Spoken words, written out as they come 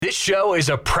This show is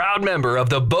a proud member of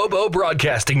the Bobo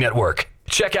Broadcasting Network.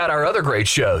 Check out our other great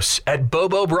shows at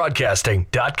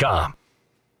bobobroadcasting.com.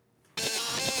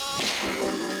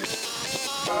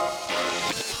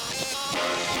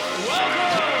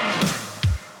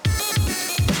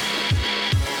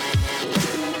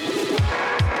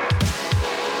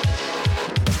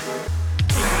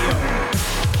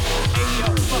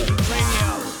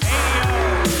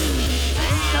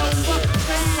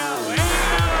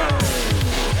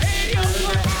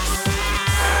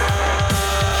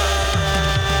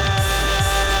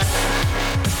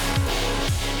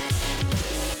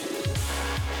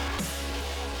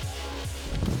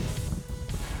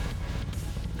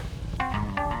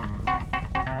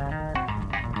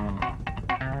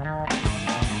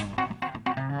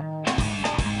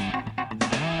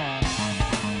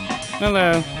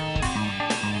 Hello.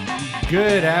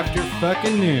 Good after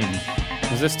fucking noon.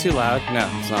 Is this too loud? No,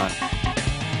 it's not.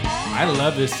 I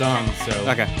love this song, so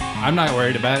Okay. I'm not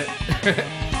worried about it.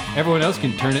 Everyone else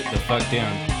can turn it the fuck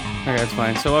down. Okay, that's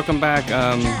fine. So welcome back,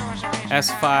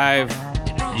 S5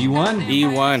 E1?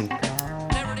 E1.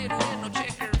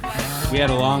 We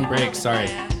had a long break, sorry.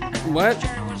 What?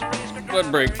 What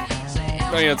break?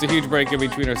 Oh yeah, it's a huge break in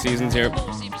between our seasons here.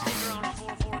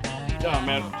 Oh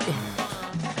man.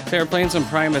 So we're playing some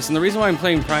Primus, and the reason why I'm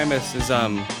playing Primus is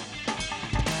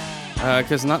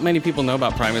because not many people know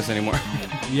about Primus anymore.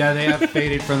 Yeah, they have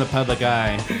faded from the public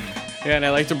eye. Yeah, and I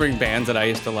like to bring bands that I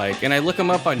used to like, and I look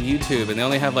them up on YouTube, and they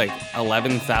only have like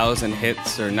 11,000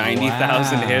 hits or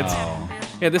 90,000 hits.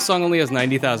 Yeah, this song only has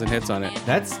 90,000 hits on it.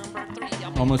 That's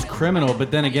almost criminal,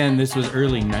 but then again, this was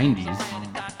early 90s.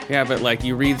 Yeah, but like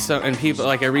you read some, and people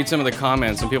like I read some of the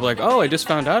comments, and people are like, oh, I just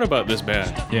found out about this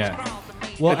band. Yeah.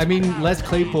 Well, I mean, Les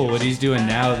Claypool, what he's doing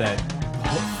now, that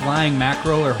Flying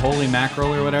Mackerel or Holy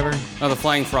Mackerel or whatever. Oh, the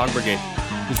Flying Frog Brigade.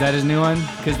 Is that his new one?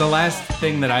 Because the last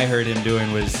thing that I heard him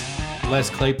doing was Les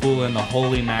Claypool and the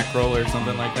Holy Mackerel or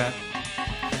something like that.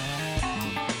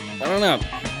 I don't know.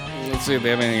 Let's see if they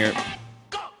have anything here.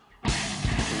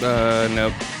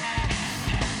 Nope.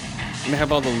 They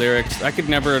have all the lyrics. I could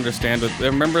never understand it. I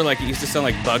remember like it used to sound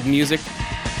like bug music.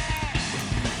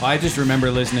 I just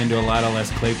remember listening to a lot of Les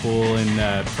Claypool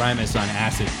and Primus on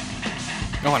acid.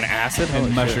 Oh, on acid? And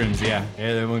Holy mushrooms, yeah.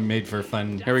 Yeah, they were made for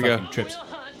fun Here we go. trips.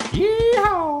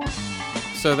 Yeehaw!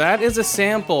 So that is a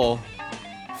sample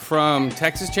from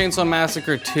Texas Chainsaw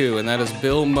Massacre 2, and that is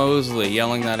Bill Moseley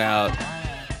yelling that out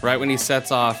right when he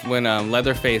sets off, when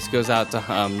Leatherface goes out to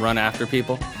run after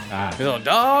people. Ah. He's like,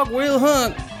 dog will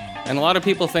hunt. And a lot of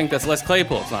people think that's Les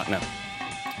Claypool. It's not, no.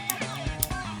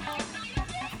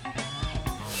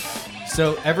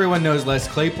 So everyone knows Les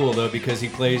Claypool, though, because he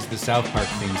plays the South Park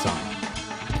theme song.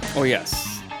 Oh,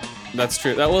 yes. That's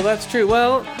true. That's true.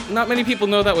 Well, not many people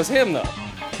know that was him, though.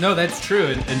 No, that's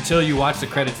true, until you watch the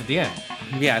credits at the end.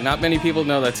 Yeah, not many people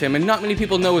know that's him, and not many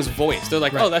people know his voice. They're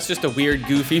like, Right. oh, that's just a weird,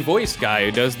 goofy voice guy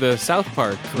who does the South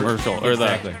Park commercial. Or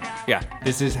Exactly. Yeah.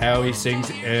 This is how he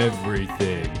sings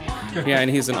everything. Yeah, and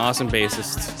he's an awesome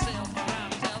bassist.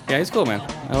 Yeah, he's cool, man.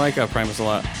 I like Primus a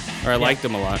lot. Or I liked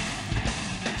him a lot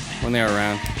when they were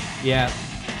around. Yeah.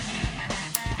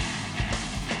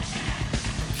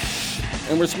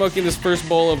 And we're smoking this first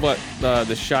bowl of what?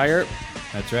 The Shire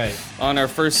That's right. on our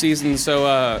first season. So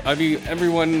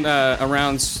everyone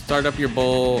around, start up your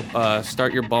bowl,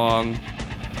 start your bong.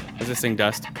 Is this thing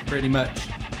dust? Pretty much.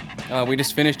 We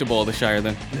just finished a bowl of the Shire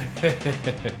then.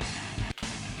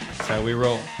 That's how we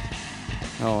roll.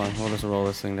 Hold on, we'll just roll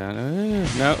this thing down.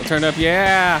 No, turn up,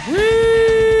 yeah!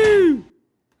 Woo!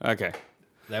 Okay.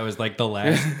 That was like the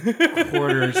last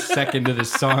quarter second of the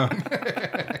song.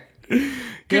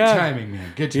 Good Yeah. timing,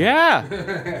 man. Good timing.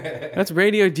 Yeah! That's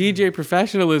radio DJ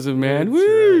professionalism, man. That's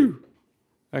Woo!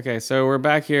 Okay, so we're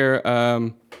back here.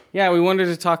 Yeah, we wanted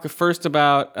to talk first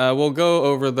about, we'll go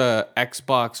over the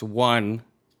Xbox One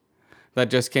that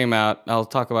just came out. I'll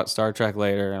talk about Star Trek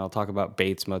later, and I'll talk about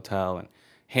Bates Motel and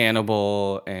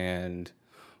Hannibal and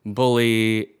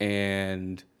Bully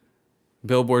and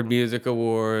Billboard Music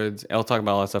Awards. I'll talk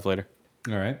about all that stuff later.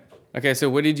 All right. Okay, so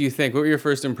what did you think? What were your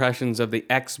first impressions of the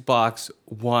Xbox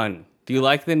One? Do you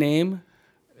like the name?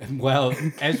 Well,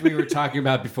 as we were talking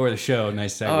about before the show,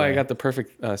 nice segue. Oh, I got the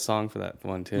perfect song for that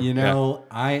one, too. You know,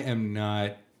 I am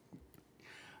not...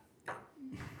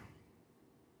 Yeah.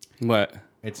 What?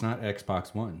 It's not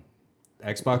Xbox One.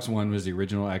 Xbox One was the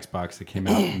original Xbox that came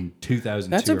out in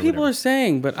 2002. That's what people are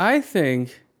saying, but I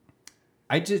think...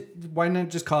 Why not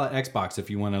just call it Xbox if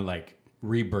you want to, like,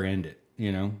 rebrand it,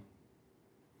 you know?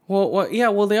 Well, yeah,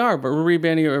 well, they are, but we're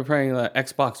rebranding it. We're playing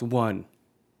Xbox One.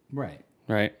 Right.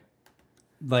 Right?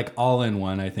 Like, all in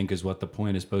one, I think, is what the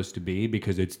point is supposed to be,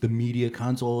 because it's the media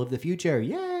console of the future.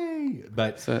 Yay! me.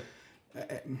 But So,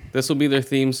 this will be their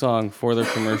theme song for their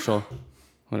commercial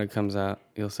when it comes out.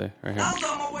 You'll see right here. I was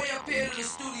on my way up here to the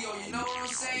studio, you know what I'm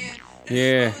saying? And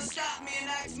Yeah. this brother stopped me and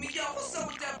asked me, yo, what's up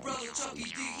with that brother Chucky D?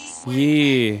 He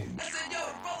sweet. Yeah. I said, yo,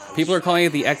 brother, People are calling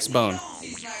it the X-Bone.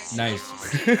 he's nice.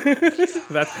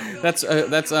 nice.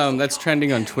 That's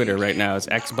trending on Twitter right now. It's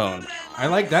X-Bone. I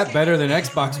like that better than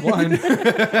Xbox One.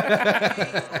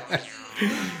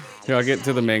 Here, I'll get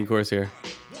to the main course here.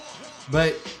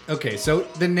 But okay, so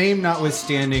the name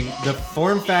notwithstanding, the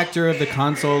form factor of the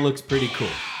console looks pretty cool.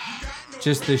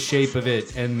 Just the shape of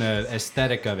it and the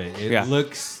aesthetic of it. It Yeah.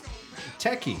 looks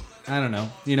techie. I don't know.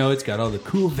 You know, it's got all the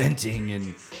cool venting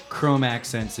and chrome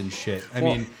accents and shit. I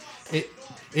mean,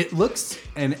 it looks,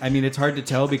 and I mean, it's hard to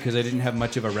tell because I didn't have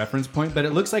much of a reference point, but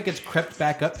it looks like it's crept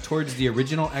back up towards the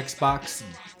original Xbox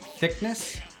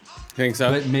thickness, Think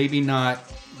so? but maybe not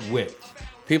width.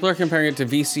 People are comparing it to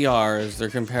VCRs. They're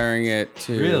comparing it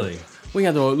to... Really? Well,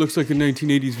 yeah, though, it looks like a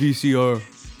 1980s VCR.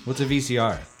 What's a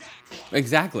VCR?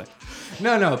 Exactly.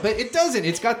 No, but it doesn't.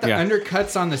 It's got the Yeah.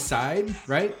 undercuts on the side,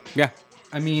 right? Yeah.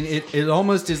 I mean, it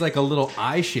almost is like a little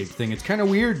eye-shaped thing. It's kind of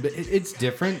weird, but it's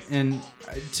different. And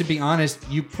to be honest,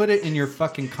 you put it in your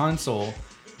fucking console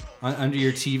under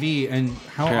your TV, and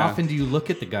how Yeah. often do you look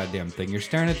at the goddamn thing? You're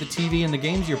staring at the TV and the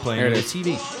games you're playing There on it the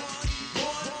is. TV.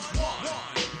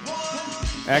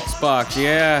 Xbox,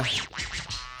 yeah.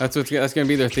 That's going to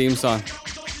be their theme song.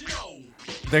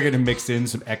 They're gonna mix in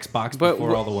some Xbox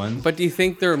before all the ones. But do you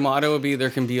think their motto would be there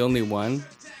can be only one?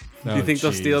 Do you think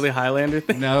they'll steal the Highlander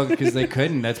thing? No, because they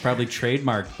couldn't. That's probably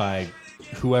trademarked by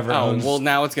whoever Oh, owns. well,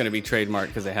 now it's going to be trademarked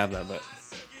because they have that,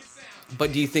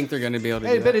 but do you think they're going to be able to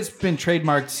Hey, do but that? it's been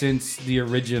trademarked since the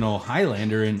original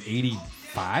Highlander in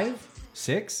 '85,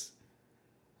 '6.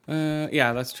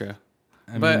 Yeah, that's true.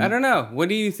 I But mean, I don't know. What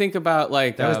do you think about,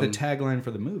 like... That was the tagline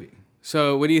for the movie.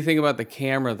 So what do you think about the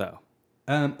camera, though?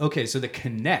 Okay, so the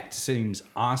Kinect seems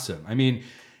awesome. I mean,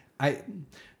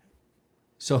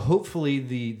 so hopefully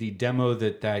the demo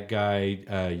that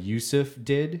guy Yusuf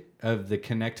did of the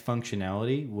Kinect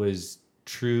functionality was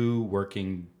true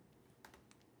working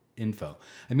info.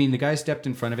 I mean, the guy stepped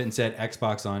in front of it and said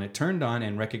Xbox on. It turned on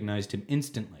and recognized him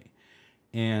instantly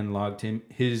and logged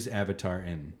his avatar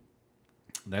in.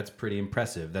 That's pretty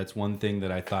impressive. That's one thing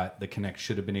that I thought the Kinect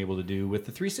should have been able to do with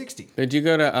the 360. Did you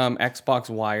go to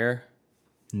XboxWire.com?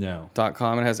 No.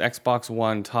 It has Xbox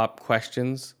One top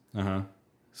questions. Uh-huh.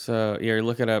 So, yeah,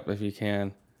 look it up if you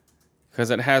can. Because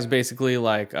it has basically,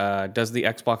 like, does the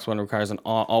Xbox One requires an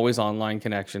always online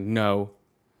connection? No.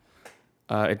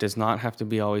 It does not have to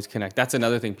be always connect. That's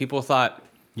another thing. People thought...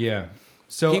 Yeah.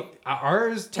 So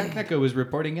Ars Technica was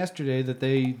reporting yesterday that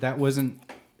that wasn't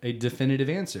a definitive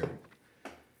answer.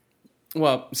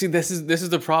 Well, see, this is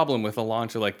the problem with a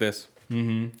launcher like this.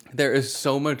 Mm-hmm. There is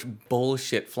so much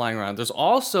bullshit flying around. There's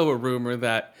also a rumor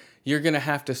that you're going to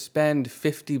have to spend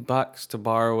 $50 to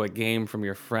borrow a game from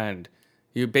your friend.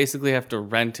 You basically have to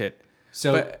rent it.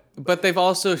 So But they've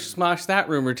also smashed that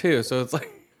rumor too. So it's like...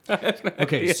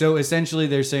 okay, so essentially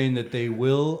they're saying that they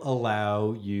will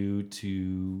allow you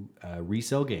to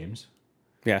resell games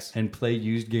Yes. and play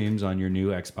used games on your new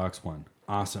Xbox One.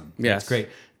 Awesome. Yes. That's great.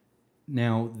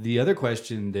 Now, the other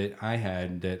question that I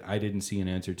had that I didn't see an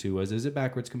answer to was, is it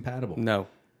backwards compatible? No.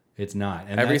 It's not.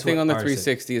 And Everything that's on what the Ars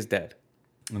 360 is dead.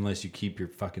 said, unless you keep your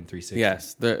fucking 360.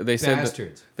 Yes. They said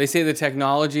Bastards. they say the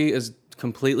technology is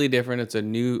completely different. It's a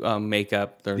new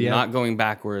makeup. They're Yeah. not going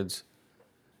backwards.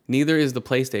 Neither is the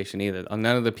PlayStation either.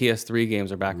 None of the PS3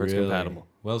 games are backwards Really? compatible.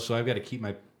 Well, so I've got to keep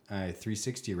my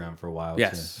 360 around for a while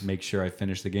Yes. to make sure I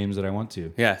finish the games that I want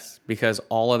to. Yes, because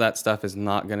all of that stuff is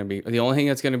not going to be... The only thing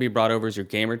that's going to be brought over is your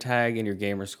gamer tag and your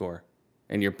gamer score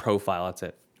and your profile. That's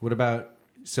it. What about...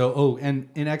 So, and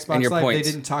in Xbox And your Live, points.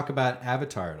 they didn't talk about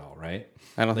Avatar at all, right?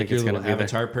 I don't Like think it's your going to little be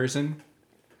Avatar person?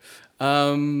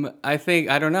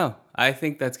 I don't know. I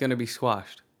think that's going to be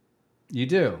squashed. You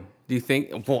do. Do you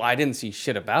think... Well, I didn't see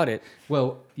shit about it.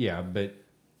 Well, yeah, but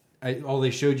all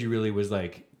they showed you really was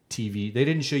like TV. They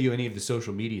didn't show you any of the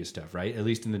social media stuff, right? At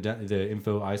least in the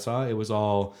info I saw, it was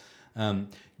all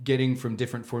getting from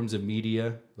different forms of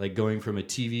media, like going from a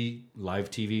TV, live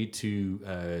TV,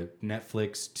 to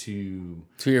Netflix to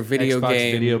your video Xbox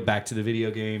game. video, back to the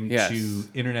video game, Yes. to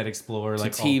Internet Explorer, To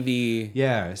like TV.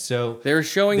 yeah, so They were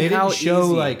showing they how didn't show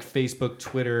easy... like Facebook,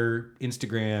 Twitter,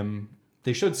 Instagram.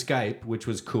 They showed Skype, which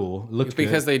was cool. It looked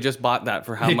Because good. they just bought that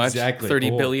for how much? Exactly.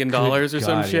 $30 billion or good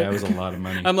some God, shit? Yeah, it was a lot of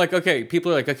money. I'm like, okay,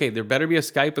 people are like, okay, there better be a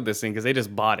Skype with this thing because they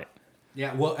just bought it.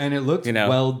 Yeah, well, and it looked You know?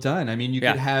 well done. I mean, you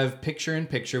Yeah. could have picture in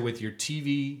picture with your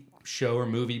TV show or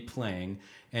movie playing,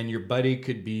 and your buddy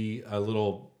could be a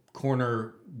little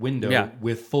corner window Yeah.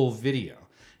 with full video.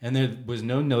 And there was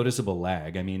no noticeable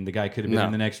lag. I mean, the guy could have been No.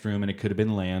 in the next room and it could have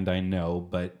been land, I know,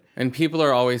 but And people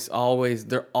are always,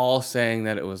 they're all saying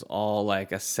that it was all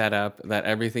like a setup, that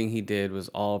everything he did was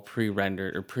all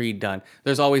pre-rendered or pre-done.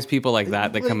 There's always people like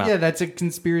that well, come yeah, out. that's a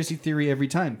conspiracy theory every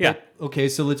time. Yeah. But, okay,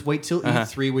 so let's wait till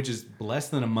E3, which is less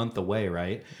than a month away,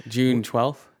 right? June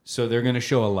 12th? So they're going to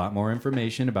show a lot more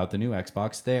information about the new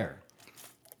Xbox there.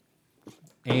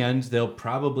 And they'll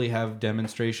probably have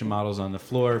demonstration models on the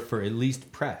floor for at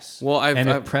least press. Well,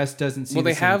 if press doesn't see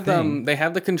they the have same thing, they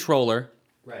have the controller,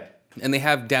 right? and they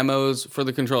have demos for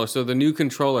the controller. So the new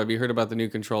controller, have you heard about the new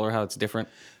controller, how it's different?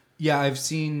 Yeah, I've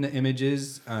seen the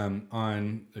images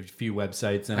on a few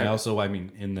websites,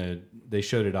 and they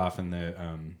showed it off in the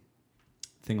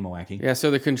Thingamawacky. Yeah,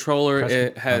 so the controller, Press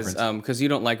it has, conference. because you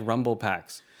don't like rumble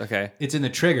packs, okay? It's in the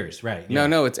triggers, right? Yeah.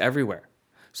 No, it's everywhere.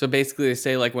 So basically, they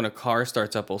say like when a car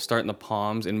starts up, it'll start in the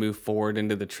palms and move forward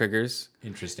into the triggers.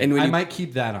 Interesting. And when I you- might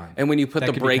keep that on. And when you put That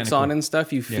the could be brakes kinda on cool. and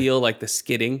stuff, you feel like the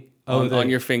skidding Oh, on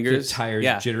your fingers. the tires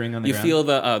jittering on the you ground? feel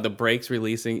the brakes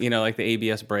releasing, like the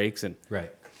ABS brakes, and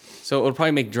Right. so it would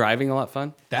probably make driving a lot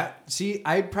fun.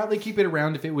 I'd probably keep it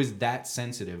around if it was that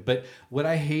sensitive. But what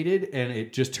I hated, and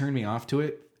it just turned me off to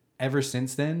it ever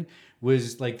since then,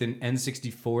 was like the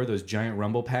N64, those giant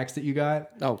rumble packs that you got.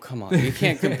 Oh come on, you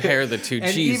can't compare the two.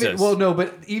 And Jesus.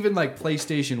 even like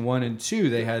PlayStation 1 and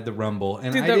 2, they had the rumble.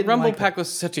 And Dude, I that didn't rumble like pack was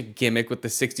such a gimmick with the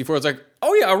 64. It's like,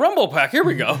 oh yeah, a rumble pack. Here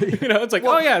we go. It's like,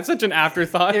 oh yeah, it's such an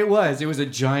afterthought. It was a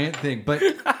giant thing, but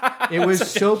it was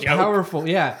so powerful.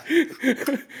 Yeah.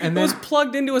 And It was then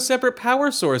plugged into a separate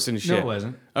power source and shit. no, it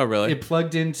wasn't. Oh really? It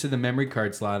plugged into the memory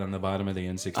card slot on the bottom of the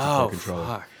N64 Oh, controller.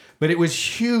 fuck. But it was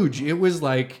huge. It was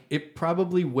like, it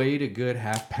probably weighed a good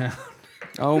half pound.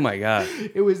 Oh my god.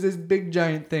 It was this big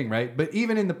giant thing, right? But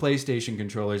even in the PlayStation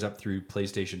controllers up through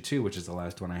PlayStation 2, which is the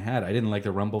last one I had, I didn't like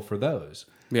the rumble for those.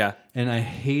 Yeah. And I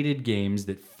hated games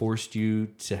that forced you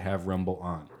to have rumble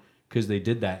on, because they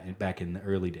did that back in the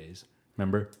early days.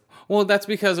 Remember? Well, that's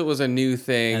because it was a new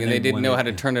thing, and they then didn't when know it- how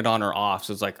to turn it on or off.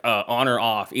 So it's like on or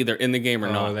off, either in the game or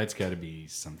Oh, not. that's got to be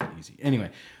something easy.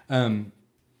 Anyway,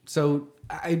 so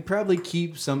I'd probably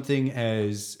keep something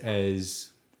as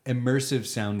immersive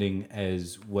sounding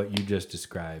as what you just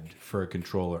described for a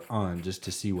controller on, just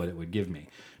to see what it would give me.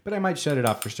 But I might shut it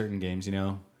off for certain games,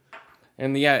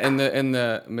 And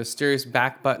the mysterious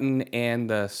back button and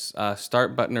the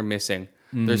start button are missing.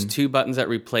 There's two buttons that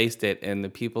replaced it, and the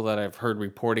people that I've heard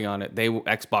reporting on it,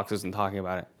 Xbox isn't talking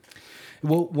about it.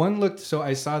 Well, one looked. So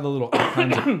I saw the little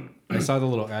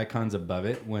icons above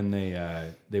it when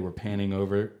they were panning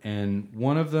over, and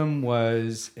one of them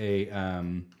was a.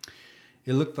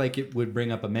 It looked like it would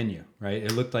bring up a menu, right?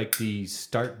 It looked like the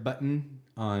start button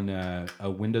on a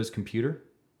Windows computer.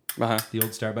 Uh-huh. The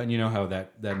old start button. You know how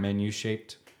that menu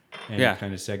shaped and Yeah.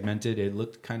 kind of segmented. It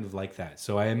looked kind of like that.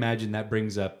 So I imagine that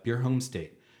brings up your home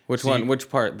state. Which So one? you- Which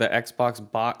part? The Xbox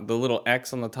the little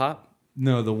X on the top?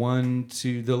 No, the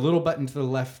little button to the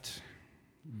left,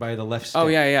 by the left stick. Oh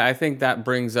yeah. I think that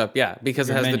brings up because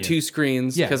it Your has menu. the two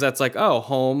screens. Yeah. Because that's like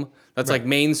home. That's like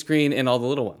main screen and all the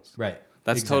little ones. Right.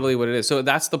 That's Exactly. totally what it is. So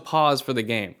that's the pause for the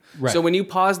game. Right. So when you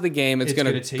pause the game, it's,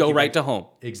 gonna gonna take go you right back- to home.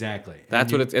 Exactly.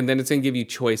 That's what it's, and then it's gonna give you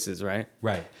choices, right?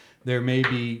 Right. There may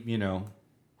be,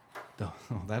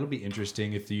 that'll be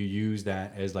interesting if you use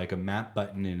that as like a map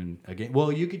button in a game.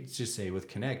 Well, you could just say with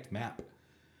Kinect map.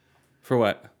 For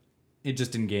what? It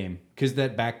just in game, because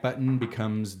that back button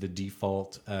becomes the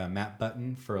default map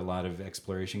button for a lot of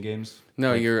exploration games.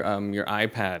 No, your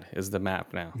iPad is the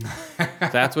map now.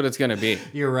 That's what it's gonna be.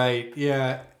 You're right.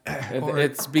 Yeah.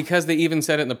 It's because they even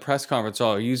said it in the press conference.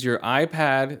 Oh, use your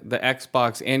iPad, the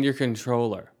Xbox, and your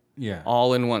controller. Yeah.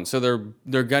 All in one. So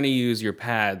they're gonna use your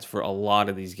pads for a lot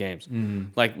of these games.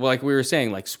 Like we were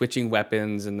saying, like switching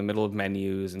weapons in the middle of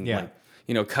menus and Yeah.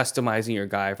 customizing your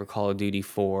guy for Call of Duty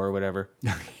 4 or whatever.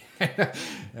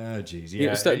 Oh, geez.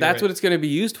 Yeah. So that's what it's going to be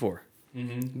used for.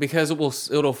 Because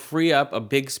it'll free up a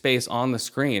big space on the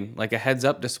screen, like a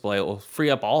heads-up display. It will free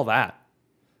up all that.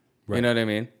 Right. You know what I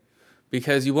mean?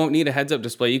 Because you won't need a heads-up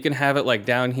display. You can have it like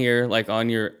down here, like on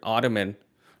your ottoman,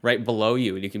 right below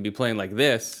you, and you can be playing like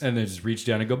this, And then just reach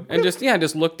down and go. and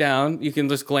just look down. You can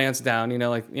just glance down.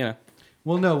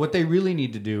 Well, no. What they really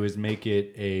need to do is make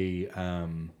it a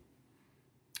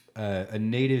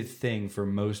native thing for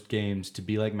most games to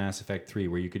be like Mass Effect 3,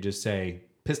 where you could just say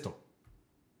pistol,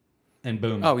 and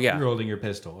boom, Oh, yeah. you're holding your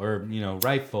pistol, or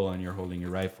rifle, and you're holding your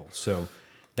rifle. So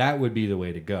that would be the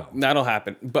way to go. That'll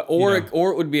happen. But or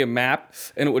know. it would be a map,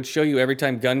 and it would show you every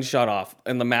time guns shot off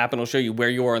in the map, and it'll show you where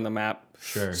you are on the map.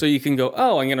 Sure. So you can go,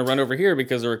 oh, I'm gonna run over here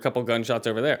because there are a couple gunshots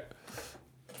over there.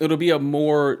 It'll be a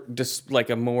more like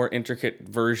a more intricate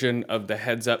version of the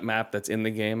heads-up map that's in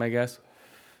the game, I guess.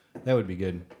 That would be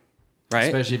good. Right?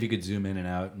 Especially if you could zoom in and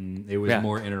out, and it was Yeah.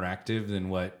 more interactive than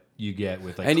what you get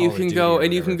with like. And Call you of can Duty go or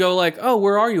and you can whatever. go like, oh,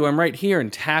 where are you? I'm right here,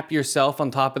 and tap yourself on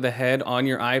top of the head on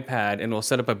your iPad, and we'll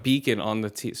set up a beacon on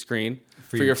the screen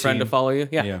for your friend to team. follow you.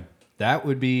 Yeah. Yeah, that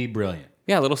would be brilliant.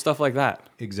 Yeah, little stuff like that.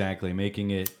 Exactly,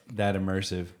 making it that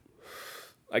immersive.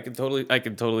 I could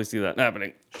totally see that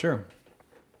happening. Sure.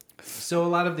 So a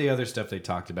lot of the other stuff they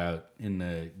talked about in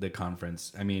the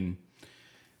conference, I mean,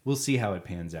 we'll see how it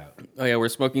pans out. Oh yeah, we're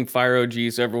smoking Fire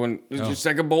OG, so everyone is your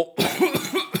second bowl.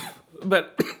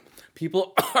 But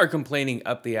people are complaining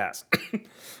up the ass.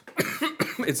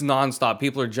 It's nonstop.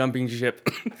 People are jumping ship.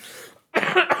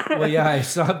 Well, yeah, I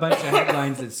saw a bunch of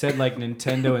headlines that said like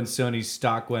Nintendo and Sony's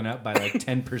stock went up by like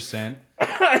 10%.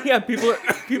 Yeah, people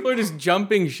are just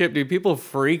jumping ship, dude. People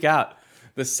freak out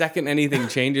the second anything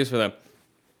changes for them.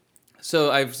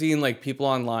 So I've seen like people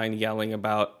online yelling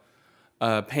about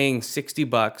paying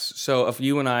 $60. So if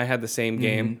you and I had the same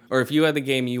game, or if you had the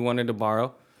game you wanted to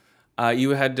borrow, you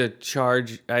had to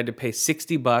I had to pay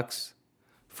 $60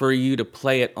 for you to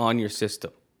play it on your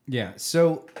system. Yeah.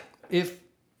 So if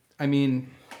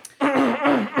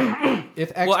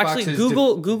Xbox Well, actually, is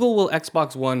Google will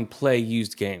Xbox One play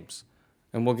used games,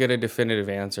 and we'll get a definitive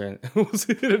answer.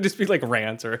 It'll just be like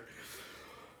rants or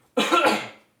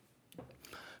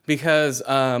because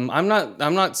I'm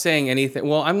not saying anything.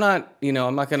 Well, I'm not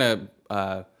gonna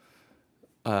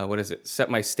set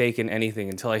my stake in anything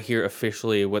until I hear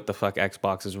officially what the fuck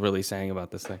Xbox is really saying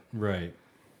about this thing. right.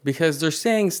 Because they're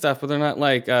saying stuff, but they're not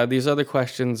like these other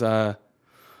questions.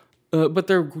 But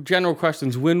they're general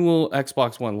questions. When will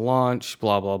Xbox One launch?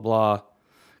 Blah, blah, blah.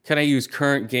 Can I use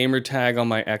current gamer tag on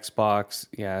my Xbox?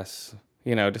 Yes.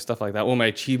 Just stuff like that. Will my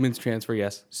achievements transfer?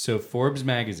 Yes. So Forbes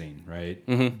magazine, right?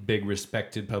 Big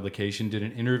respected publication, did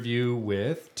an interview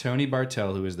with Tony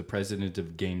Bartel, who is the president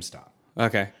of GameStop.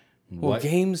 Okay. Well, What-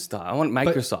 GameStop. I want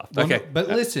Microsoft. Well, okay. no, but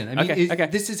listen, I mean, Okay.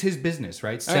 this is his business,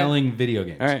 right? Selling video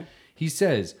games. All right. He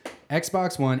says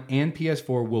Xbox One and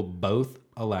PS4 will both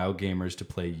allow gamers to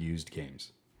play used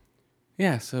games.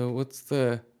 Yeah. So what's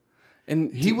the?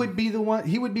 And He would be one of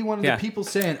Yeah. the people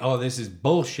saying, "Oh, this is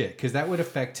bullshit," because that would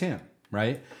affect him,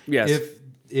 right? Yes.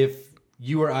 If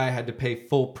you or I had to pay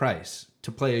full price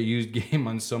to play a used game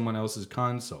on someone else's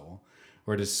console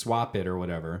or to swap it or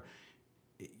whatever,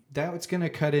 that's going to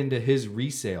cut into his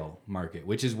resale market,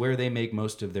 which is where they make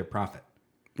most of their profit.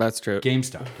 That's true.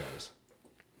 GameStop does.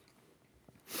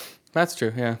 That's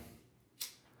true. Yeah.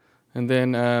 And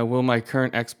then, will my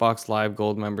current Xbox Live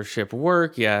Gold membership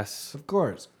work? Yes. Of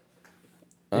course.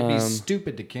 It'd be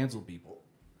stupid to cancel people.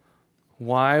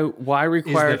 Why Is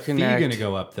require the fee Connect? going to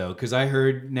go up though? Because I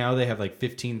heard now they have like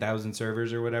 15,000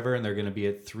 servers or whatever, and they're going to be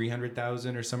at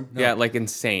 300,000 or something. Yeah, like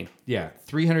insane. Yeah,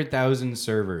 300,000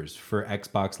 servers for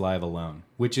Xbox Live alone,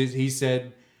 which is, he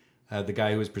said, the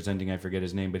guy who was presenting, I forget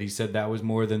his name, but he said that was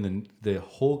more than the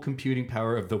whole computing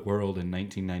power of the world in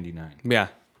 1999. Yeah.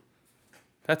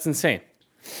 That's insane.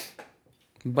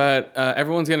 But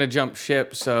everyone's going to jump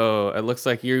ship, so it looks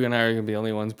like you and I are going to be the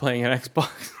only ones playing an Xbox.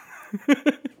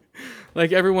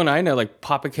 Like everyone I know, like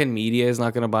Papa Ken Media is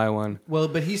not going to buy one. Well,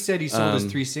 but he said he sold his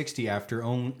 360 after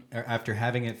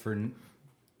having it for.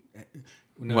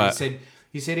 No, What?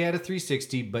 he said he had a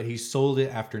 360, but he sold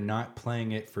it after not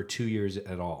playing it for 2 years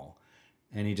at all,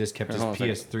 and he just kept his hold on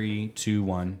a PS3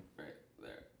 2-1. Right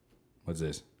there. What's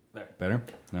this? There. Better?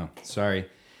 No, sorry.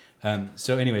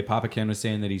 So anyway, Papa Ken was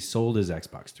saying that he sold his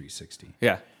Xbox 360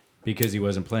 Yeah. because he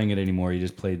wasn't playing it anymore. He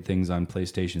just played things on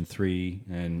PlayStation 3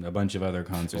 and a bunch of other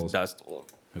consoles. Dust.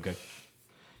 Okay.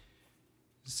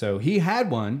 So he had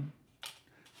one,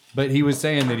 but he was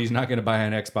saying that he's not going to buy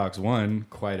an Xbox One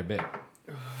quite a bit.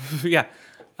 Yeah.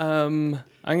 I'm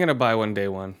going to buy one day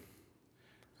one.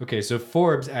 Okay, so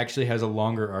Forbes actually has a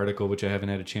longer article, which I haven't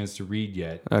had a chance to read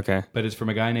yet, Okay. but it's from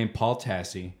a guy named Paul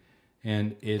Tassi.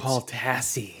 And it's Paul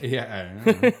Tassi. Yeah,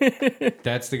 I don't know.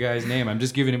 That's the guy's name. I'm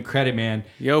just giving him credit, man.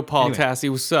 Yo, Paul Anyway.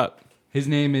 Tassi, what's up? His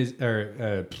name is,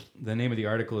 the name of the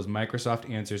article is Microsoft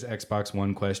Answers Xbox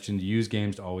One Questions, Use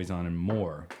Games to Always On and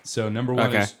More. So number one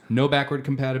Okay. is no backward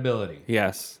compatibility.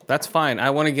 Yes. That's fine. I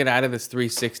want to get out of this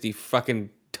 360 fucking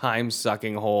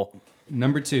time-sucking hole.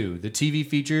 Number two, the TV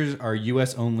features are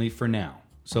US only for now.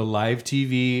 So live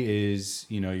TV is,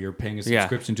 you're paying a Yeah.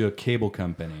 subscription to a cable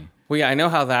company. Well, yeah, I know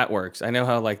how that works. I know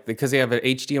how, because they have an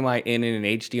HDMI in and an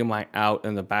HDMI out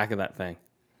in the back of that thing.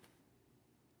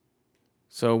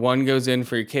 So one goes in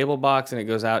for your cable box and it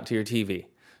goes out to your TV.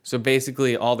 So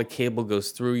basically, all the cable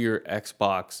goes through your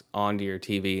Xbox onto your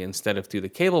TV instead of through the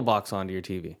cable box onto your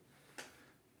TV.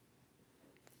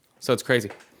 So it's crazy.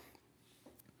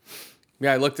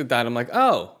 Yeah, I looked at that. I'm like,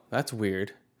 oh, that's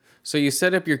weird. So you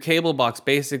set up your cable box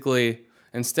basically.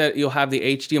 Instead, you'll have the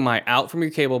HDMI out from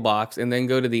your cable box and then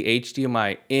go to the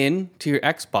HDMI in to your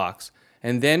Xbox.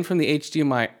 And then from the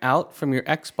HDMI out from your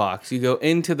Xbox, you go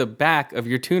into the back of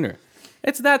your tuner.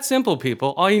 It's that simple,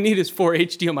 people. All you need is 4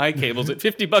 HDMI cables at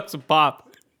 $50 a pop.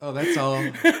 Oh, that's all.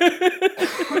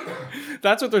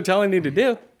 That's what they're telling you to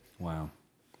do. Wow.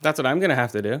 That's what I'm going to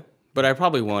have to do. But I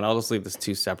probably won't. I'll just leave this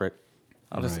two separate.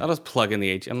 I'll just plug in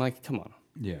the I'm like, come on.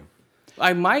 Yeah.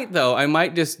 I might though. I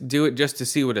might just do it just to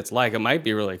see what it's like. It might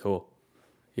be really cool.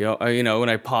 You know, when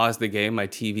I pause the game, my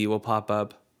TV will pop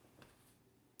up.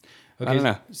 Okay, I don't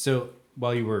know. So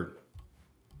while you were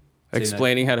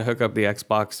Explaining how to hook up the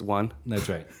Xbox One. that's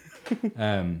right.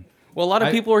 Well, a lot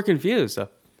of people are confused. So.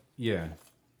 Yeah.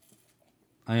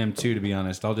 I am too, to be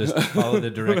honest. I'll just follow the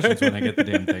directions when I get the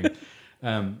damn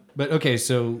thing. But okay,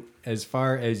 so as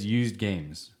far as used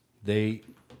games, they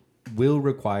will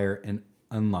require an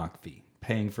unlock fee,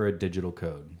 paying for a digital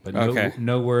code, but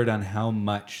no word on how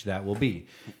much that will be.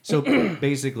 So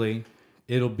basically,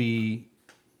 it'll be,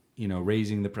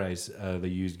 raising the price of a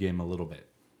used game a little bit.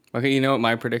 Okay, you know what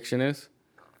my prediction is?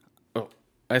 Oh,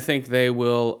 I think they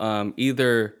will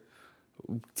either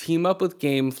team up with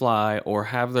GameFly or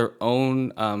have their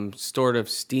own sort of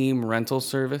Steam rental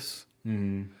service.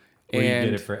 Mm-hmm. Where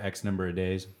you get it for X number of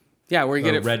days. Yeah, where you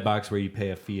get it. Redbox, where you pay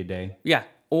a fee a day. Yeah,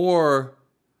 or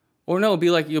no, it'd be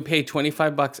like you'll pay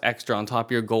 $25 extra on top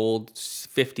of your gold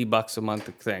 $50 a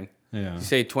month thing. Yeah. You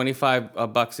say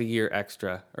 $25 a year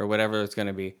extra or whatever it's going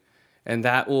to be, and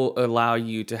that will allow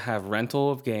you to have rental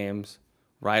of games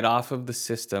right off of the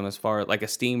system, as far as like a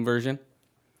Steam version.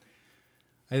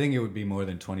 I think it would be more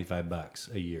than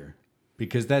 $25 a year,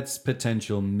 because that's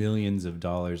potential millions of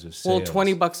dollars of sales. Well,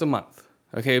 $20 a month.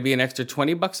 Okay, it'd be an extra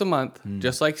 $20 a month,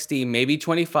 just like Steam. Maybe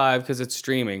 25 because it's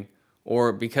streaming,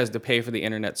 or because to pay for the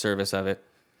internet service of it.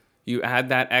 You add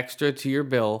that extra to your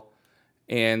bill,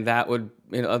 and that would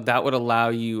allow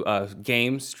you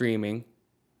game streaming,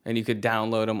 and you could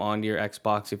download them onto your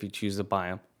Xbox if you choose to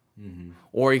buy them. Mm-hmm.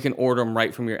 Or you can order them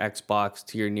right from your Xbox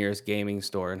to your nearest gaming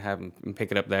store and have them and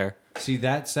pick it up there. See,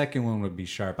 that second one would be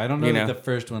sharp. I don't know that the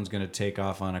first one's going to take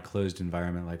off on a closed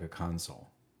environment like a console,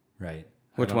 right?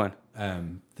 Which one?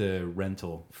 The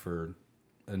rental for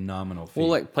a nominal fee. Well,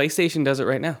 like PlayStation does it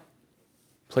right now.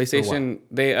 PlayStation,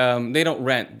 they don't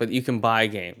rent, but you can buy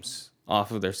games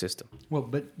off of their system. Well,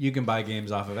 but you can buy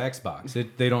games off of Xbox.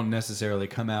 They don't necessarily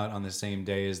come out on the same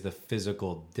day as the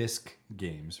physical disc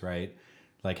games, right?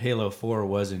 Like Halo 4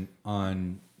 wasn't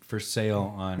for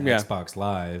sale on Xbox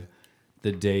Live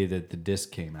the day that the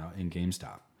disc came out in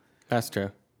GameStop. That's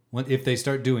true. If they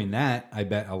start doing that, I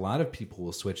bet a lot of people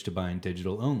will switch to buying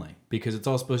digital only, because it's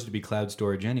all supposed to be cloud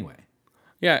storage anyway.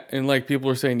 Yeah, and like people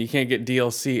are saying, you can't get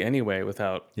DLC anyway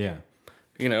without, and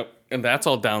that's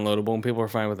all downloadable, and people are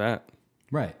fine with that.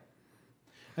 Right.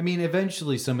 I mean,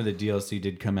 eventually some of the DLC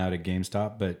did come out at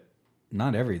GameStop, but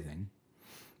not everything.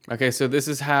 Okay, so this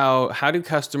is how do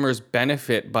customers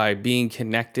benefit by being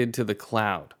connected to the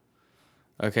cloud?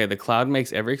 Okay, the cloud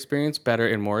makes every experience better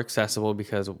and more accessible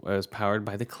because it was powered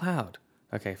by the cloud.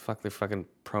 Okay, fuck the fucking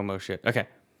promo shit. Okay.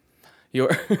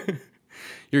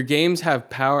 Your games have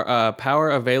power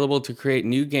available to create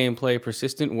new gameplay,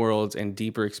 persistent worlds, and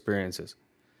deeper experiences.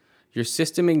 Your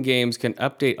system and games can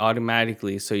update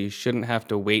automatically, so you shouldn't have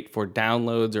to wait for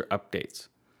downloads or updates.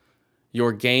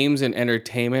 Your games and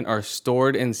entertainment are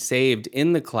stored and saved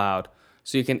in the cloud,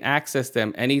 so you can access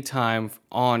them anytime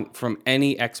from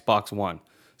any Xbox One.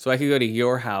 So I could go to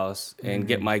your house and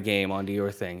get my game onto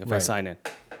your thing if I sign in.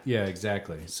 Yeah,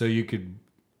 exactly. So you could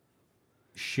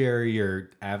share your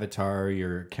avatar,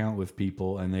 your account with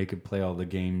people, and they could play all the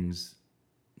games.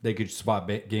 They could swap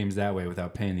games that way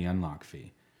without paying the unlock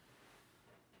fee.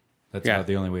 That's about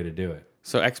the only way to do it.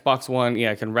 So Xbox One,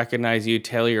 can recognize you,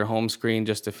 tailor your home screen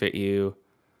just to fit you.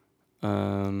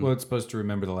 Well, it's supposed to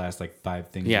remember the last 5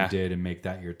 things you did and make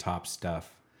that your top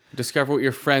stuff. Discover what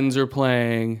your friends are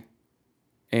playing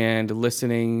and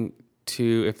listening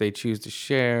to if they choose to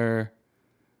share.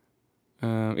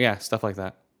 Stuff like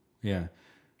that. Yeah.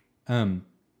 And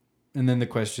then the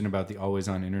question about the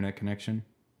always-on internet connection.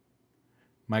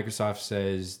 Microsoft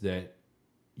says that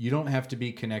you don't have to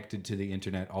be connected to the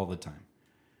internet all the time,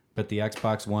 but the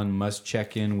Xbox One must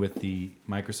check in with the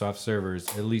Microsoft servers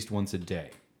at least once a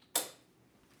day.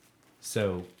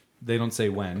 So they don't say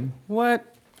when.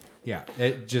 What? Yeah,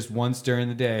 just once during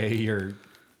the day,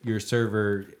 your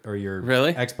server or your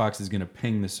Xbox is going to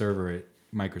ping the server at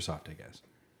Microsoft, I guess.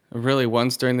 Really,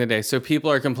 once during the day. So people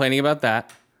are complaining about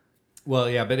that. Well,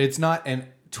 yeah, but it's not an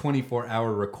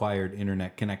 24-hour required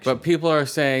internet connection. But people are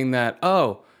saying that,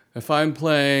 if I'm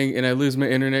playing and I lose my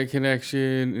internet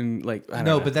connection and like I don't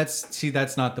know. but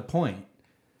that's not the point,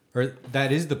 or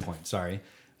that is the point. Sorry,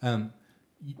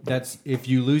 that's if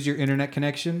you lose your internet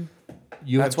connection,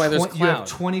 That's why there's you have cloud.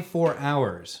 24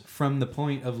 hours from the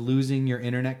point of losing your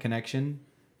internet connection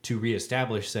to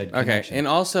reestablish said Okay, connection. and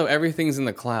also everything's in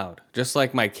the cloud, just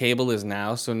like my cable is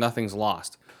now, so nothing's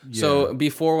lost. So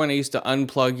before, when I used to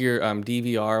unplug your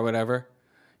DVR or whatever,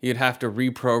 you'd have to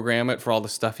reprogram it for all the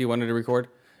stuff you wanted to record.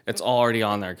 It's already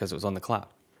on there because it was on the cloud.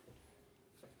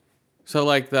 So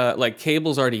like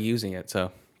cable's already using it.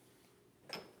 So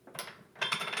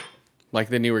like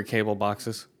the newer cable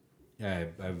boxes. Yeah,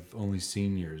 I've only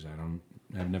seen yours.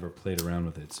 I've never played around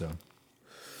with it, so.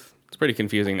 It's pretty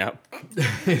confusing now.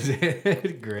 Is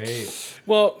it? Great.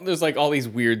 Well, there's like all these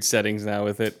weird settings now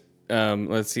with it.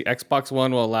 Let's see. Xbox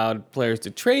One will allow players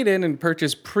to trade in and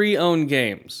purchase pre-owned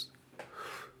games.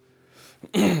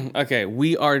 Okay,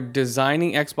 we are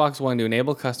designing Xbox One to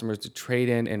enable customers to trade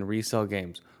in and resell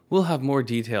games. We'll have more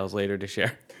details later to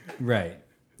share. Right.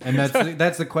 And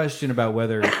that's the question about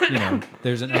whether,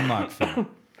 there's an unlock fee.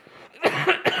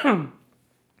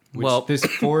 Which this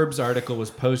Forbes article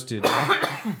was posted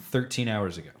 13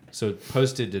 hours ago. So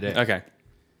posted today. Okay.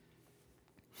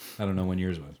 I don't know when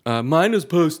yours was. Mine was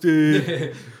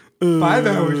posted 5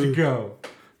 hours ago.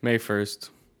 May 1st.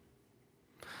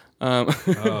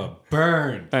 Oh,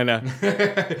 burn. I know.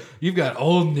 You've got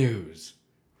old news.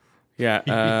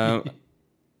 Yeah.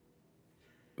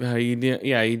 You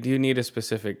do need a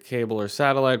specific cable or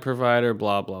satellite provider,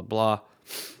 blah, blah, blah.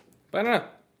 But I don't know.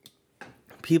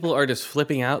 People are just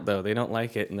flipping out, though. They don't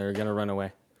like it, and they're going to run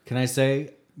away. Can I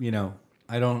say,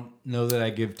 I don't know that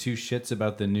I give two shits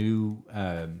about the new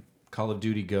Call of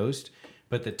Duty Ghost,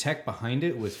 but the tech behind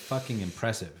it was fucking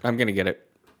impressive. I'm going to get it.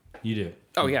 You do.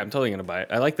 Oh, yeah, I'm totally going to buy it.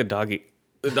 I like the doggy.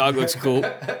 The dog looks cool.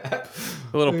 The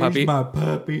little puppy. Here's my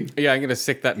puppy. Yeah, I'm going to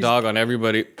sick that dog on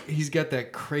everybody. He's got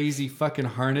that crazy fucking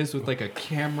harness with like a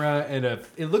camera and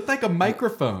it looked like a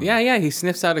microphone. Yeah, he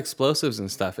sniffs out explosives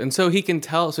and stuff. And so he can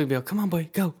tell, so he'd be like, come on, boy,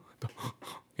 go.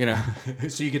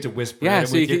 So you get to whisper Yeah, at him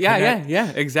so with you your can, Kinect?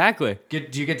 yeah, exactly. Do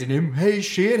you get to name, hey,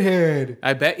 shithead?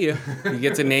 I bet you. You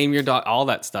get to name your dog, all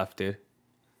that stuff, dude.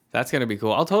 That's going to be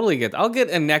cool. I'll get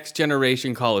a next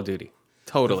generation Call of Duty.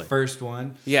 Totally. The first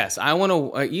one. Yes, I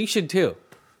want to, you should too.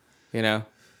 I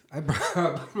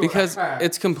probably Because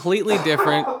it's completely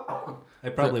different. I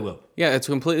probably will. Yeah, it's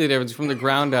completely different. It's from the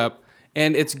ground up.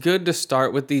 And it's good to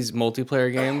start with these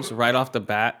multiplayer games right off the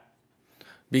bat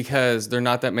because there are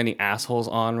not that many assholes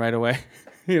on right away.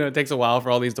 It takes a while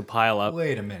for all these to pile up.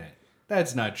 Wait a minute.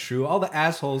 That's not true. All the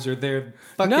assholes are there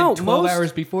fucking No, 12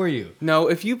 hours before you. No,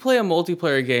 if you play a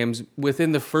multiplayer games,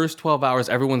 within the first 12 hours,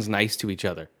 everyone's nice to each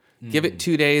other. Give it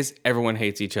 2 days, everyone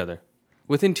hates each other.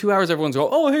 Within 2 hours, everyone's going,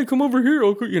 oh, hey, come over here.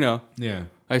 Yeah.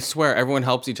 I swear, everyone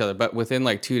helps each other. But within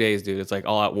like 2 days, dude, it's like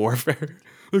all out warfare.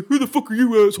 Like, who the fuck are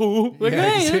you, asshole? Like,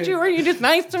 Yeah, hey, are you just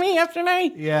nice to me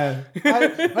yesterday? Yeah.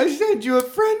 I sent you a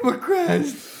friend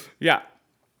request. Yeah.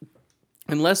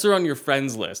 Unless they're on your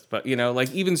friends list. But,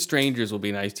 like even strangers will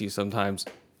be nice to you sometimes.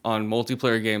 On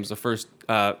multiplayer games, the first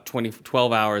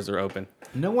 12 hours are open.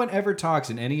 No one ever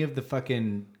talks in any of the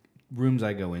fucking rooms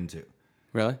I go into.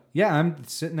 Really? Yeah, I'm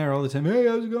sitting there all the time. Hey,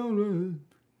 how's it going?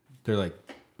 They're like,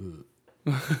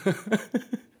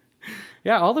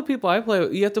 Yeah, all the people I play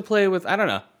with, you have to play with, I don't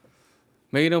know.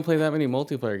 Maybe you don't play that many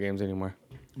multiplayer games anymore.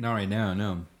 not right now,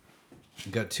 no.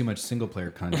 We've got too much single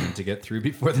player content to get through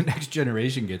before the next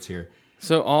generation gets here.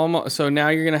 So now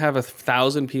you're going to have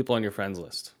 1,000 people on your friends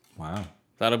list. Wow.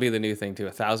 That'll be the new thing too.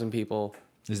 1,000 people.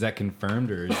 Is that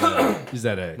confirmed or is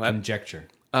that a conjecture?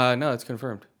 No, it's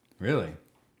confirmed. Really?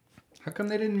 How come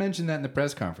they didn't mention that in the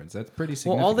press conference? That's pretty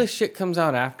significant. Well, all this shit comes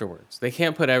out afterwards. They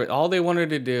can't put all they wanted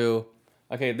to do.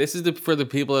 Okay, this is for the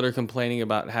people that are complaining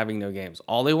about having no games.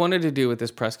 All they wanted to do with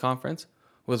this press conference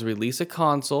was release a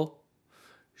console,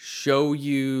 show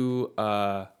you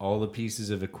all the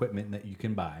pieces of equipment that you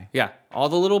can buy. all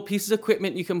the little pieces of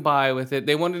equipment you can buy with it.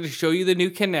 They wanted to show you the new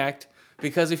Kinect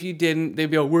because if you didn't, they'd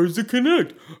be like, "Where's the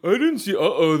Kinect? I didn't see.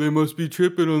 They must be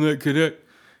tripping on that Kinect."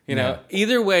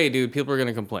 Either way, dude, people are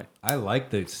gonna complain. I like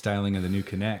the styling of the new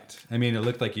Kinect. I mean, it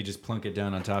looked like you just plunk it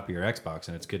down on top of your Xbox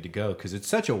and it's good to go because it's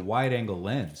such a wide angle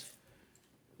lens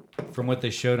from what they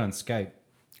showed on Skype.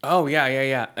 Oh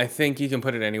yeah. I think you can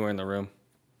put it anywhere in the room.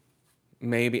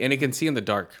 Maybe, and it can see in the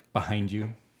dark. Behind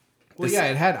you. Well, yeah,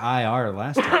 it had IR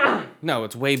last time. No,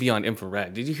 it's way beyond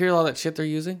infrared. Did you hear all that shit they're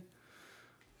using?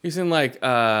 Using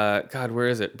God, where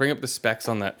is it? Bring up the specs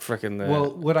on that frickin' the.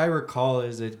 Well, what I recall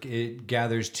is it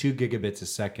gathers 2 gigabits a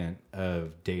second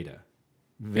of data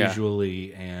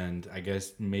visually, and I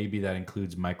guess maybe that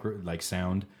includes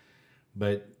sound.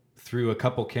 But through a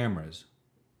couple cameras.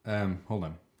 Hold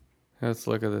on. Let's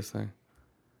look at this thing.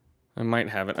 I might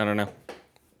have it. I don't know.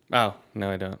 Oh,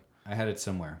 no, I don't. I had it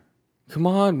somewhere. Come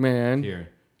on, man. Here.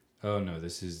 Oh no,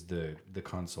 this is the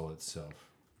console itself.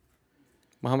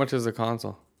 Well, how much is the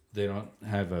console? They don't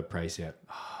have a price yet.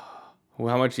 Well,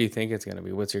 how much do you think it's going to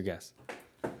be? What's your guess?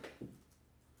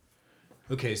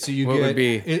 Okay, so you What get. would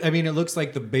be- It looks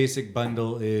like the basic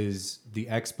bundle is the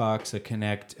Xbox, a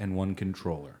Kinect, and one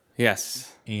controller.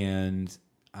 Yes. And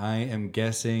I am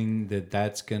guessing that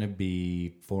that's gonna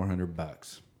be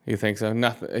 $400. You think so?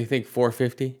 Nothing. You think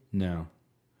 450? No,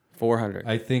 400?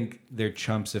 I think they're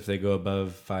chumps if they go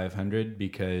above 500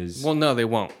 because, Well, no, they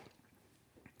won't.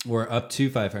 or up to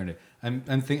 500.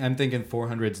 I'm thinking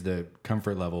 400 is the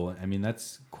comfort level. I mean,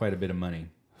 that's quite a bit of money.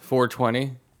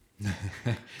 420?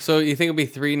 So you think it'll be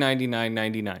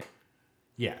 $399.99?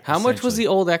 Yeah. How much was the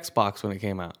old Xbox when it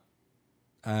came out?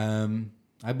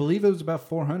 I believe it was about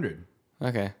 400.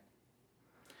 Okay.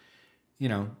 You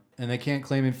know, and they can't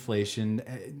claim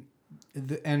inflation.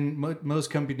 And most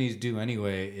companies do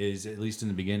anyway, is at least in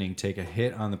the beginning, take a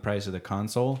hit on the price of the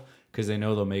console because they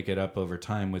know they'll make it up over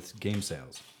time with game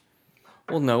sales.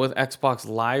 Well, no, with Xbox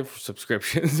Live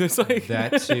subscriptions, it's like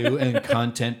That too, and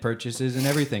content purchases and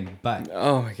everything. But,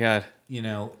 oh my god. you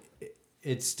know,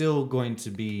 it's still going to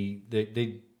be,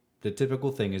 the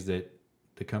typical thing is that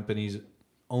the companies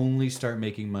only start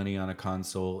making money on a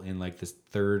console in like this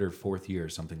third or fourth year or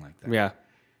something like that. Yeah.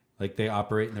 Like they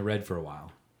operate in the red for a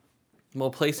while.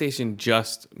 Well, PlayStation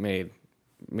just made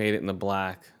it in the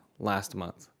black last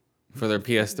month for their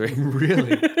PS3.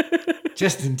 Really?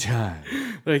 Just in time.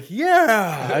 Like,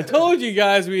 yeah, I told you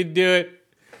guys we'd do it.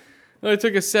 Well, it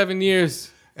took us 7 years.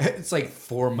 It's like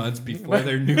 4 months before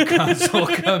their new console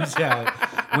comes out.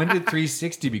 When did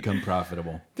 360 become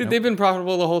profitable? Dude, they've been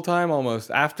profitable the whole time almost.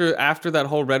 After that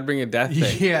whole Red Ring of Death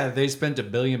thing. Yeah, they spent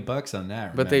 $1 billion on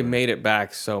that. But they remember? made it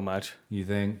back so much. You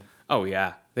think? Oh,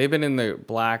 yeah. They've been in the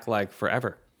black like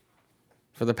forever.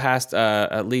 For the past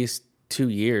at least 2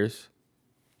 years.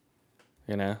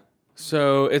 You know?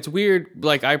 So it's weird.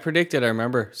 Like I predicted, I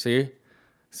remember. See?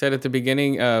 Said at the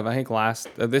beginning of, I think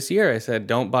this year, I said,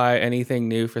 don't buy anything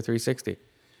new for 360.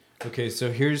 Okay, so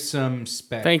here's some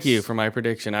specs. Thank you for my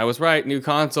prediction. I was right. New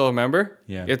console, remember?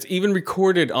 Yeah. It's even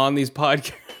recorded on these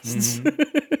podcasts.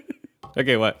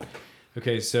 Okay, what?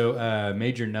 Okay, so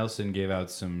Major Nelson gave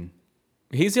out some.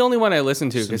 He's the only one I listen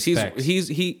to Some because specs.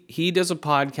 he does a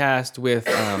podcast with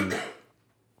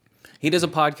he does a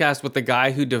podcast with the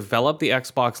guy who developed the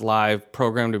Xbox Live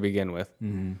program to begin with,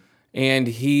 and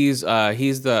he's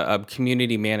the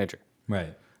community manager.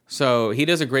 Right. So he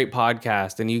does a great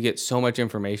podcast, and you get so much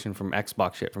information from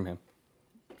Xbox shit from him.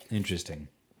 Interesting.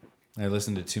 I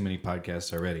listened to too many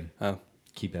podcasts already. Oh,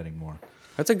 Keep adding more.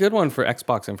 that's a good one for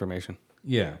Xbox information.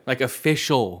 Yeah. Like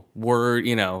official word,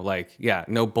 like, yeah,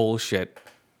 no bullshit.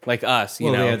 Like us,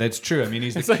 you know. Yeah, that's true. I mean,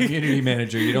 he's the community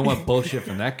manager. You don't want bullshit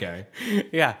from that guy.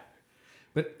 Yeah.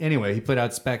 But anyway, he put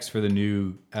out specs for the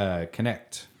new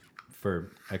Kinect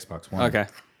for Xbox One. Okay.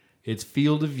 Its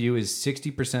field of view is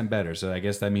 60% better. So I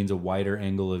guess that means a wider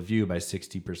angle of view by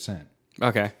 60%.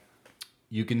 Okay.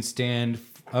 You can stand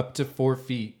up to 4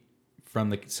 feet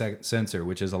from the sensor,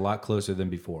 which is a lot closer than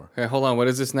before. Okay, hold on. What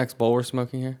is this next bowl we're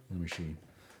smoking here? Let me see.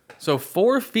 So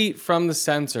 4 feet from the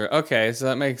sensor. Okay, so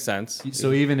that makes sense.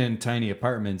 So even in tiny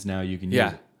apartments now, you can use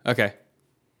Yeah. it. Okay.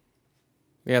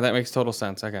 Yeah, that makes total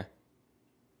sense. Okay.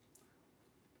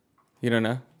 You don't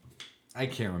know? I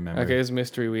can't remember. Okay, it's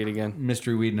mystery weed again.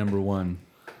 Mystery weed number 1.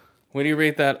 What do you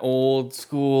rate that old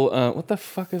school? What the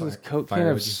fuck is this Coke can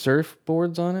have OG.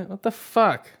 surfboards on it? What the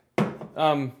fuck?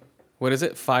 What is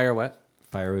it? Fire what?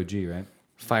 Fire OG, right?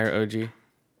 Fire OG.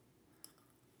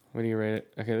 What do you rate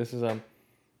it? Okay, this is I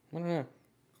don't know.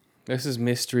 This is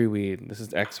mystery weed. This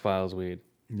is X-Files weed.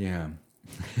 Yeah.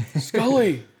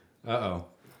 Scully, Uh-oh.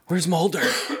 where's Mulder?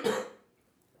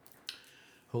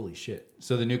 Holy shit.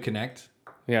 So the new Kinect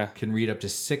Yeah. can read up to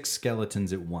 6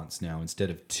 skeletons at once now instead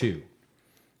of 2.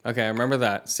 Okay, I remember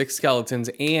that. 6 skeletons,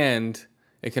 and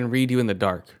it can read you in the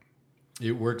dark.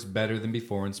 It works better than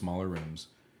before in smaller rooms.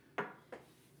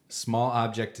 Small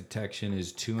object detection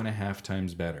is 2.5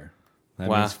 times better. That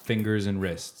Wow. means fingers and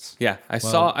wrists. Yeah, I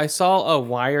saw a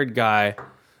wired guy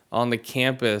on the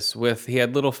campus he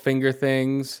had little finger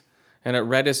things, and it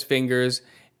read his fingers,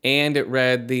 and it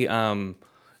read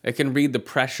it can read the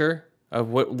pressure of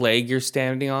what leg you're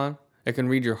standing on. It can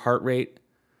read your heart rate.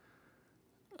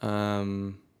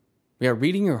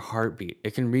 Reading your heartbeat.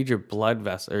 It can read your blood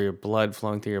vessel or your blood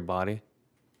flowing through your body.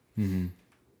 Mm-hmm.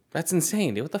 That's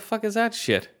insane, dude. What the fuck is that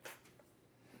shit?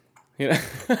 You know,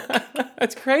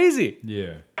 that's crazy.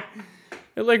 Yeah.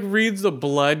 It like reads the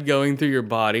blood going through your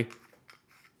body.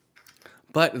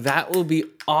 But that will be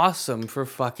awesome for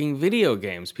fucking video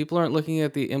games. People aren't looking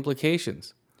at the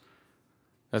implications.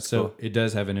 That's So cool. it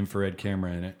does have an infrared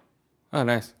camera in it. Oh,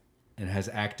 nice. It has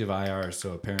active IR,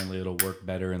 so apparently it'll work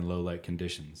better in low light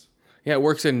conditions. Yeah, it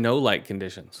works in no light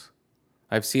conditions.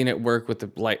 I've seen it work with the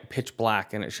light pitch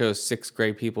black, and it shows 6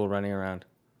 gray people running around.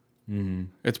 Mm-hmm.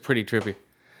 It's pretty trippy.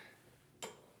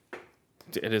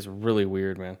 It is really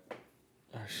weird, man.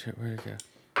 Oh shit, where'd it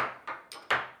go?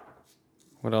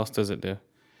 What else does it do?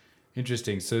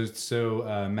 Interesting. So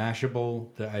Mashable,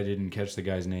 I didn't catch the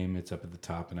guy's name. It's up at the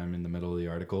top, and I'm in the middle of the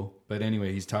article. But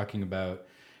anyway, he's talking about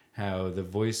how the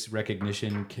voice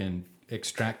recognition can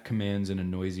extract commands in a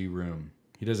noisy room.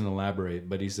 He doesn't elaborate,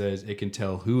 but he says it can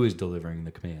tell who is delivering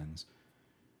the commands.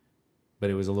 But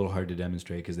it was a little hard to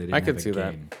demonstrate because they didn't have a see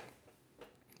that. game.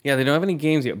 Yeah, they don't have any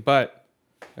games yet, but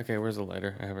okay, where's the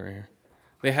lighter? I have it right here.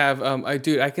 They have I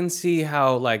can see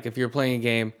how, like, if you're playing a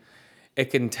game, it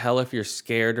can tell if you're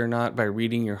scared or not by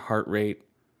reading your heart rate,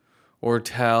 or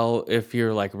tell if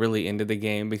you're like really into the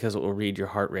game because it will read your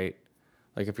heart rate.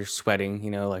 Like if you're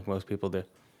sweating, like most people do.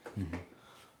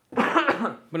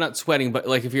 Mm-hmm. But not sweating, but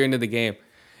like if you're into the game,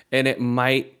 and it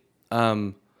might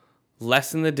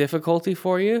lessen the difficulty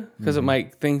for you because it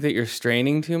might think that you're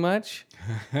straining too much.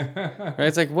 Right?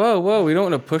 It's like, whoa, we don't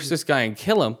want to push this guy and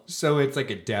kill him. So it's like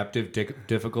adaptive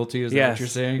difficulty, is that what you're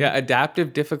saying? Yeah,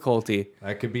 adaptive difficulty.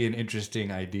 That could be an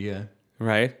interesting idea.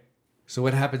 Right? So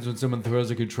what happens when someone throws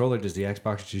a controller? Does the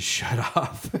Xbox just shut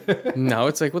off? No,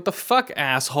 it's like, what the fuck,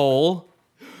 asshole?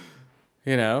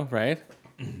 Right?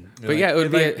 But yeah,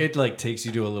 it takes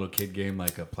you to a little kid game,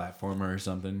 like a platformer or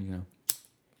something,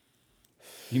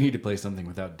 You need to play something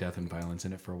without death and violence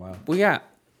in it for a while. Well, yeah.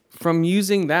 From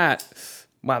using that,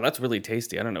 wow, that's really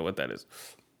tasty. I don't know what that is.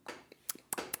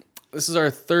 This is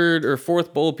our 3rd or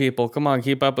 4th bowl, people. Come on,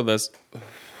 keep up with us.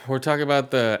 We're talking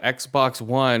about the Xbox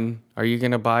One. Are you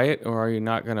going to buy it, or are you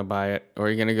not going to buy it? Or are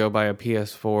you going to go buy a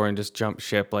PS4 and just jump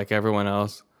ship like everyone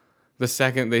else? The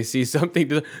second they see something,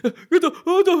 what the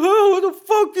hell? What the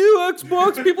fuck, you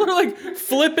Xbox? People are like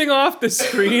flipping off the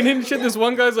screen and shit. This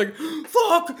one guy's like,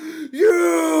 fuck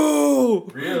you.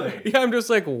 Really? Yeah, I'm just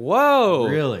like, whoa.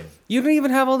 Really? You don't even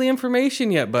have all the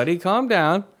information yet, buddy. Calm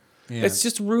down. Yeah. It's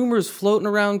just rumors floating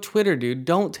around Twitter, dude.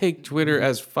 Don't take Twitter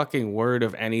as fucking word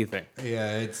of anything.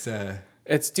 Yeah,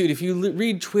 it's Dude, if you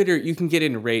read Twitter, you can get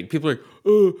enraged. People are like,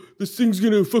 oh, this thing's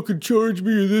gonna fucking charge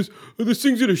me, or this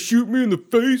thing's gonna shoot me in the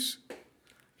face.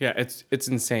 Yeah, it's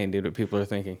insane, dude, what people are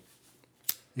thinking.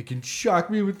 It can shock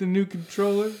me with the new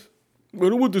controller. I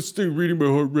don't want this thing reading my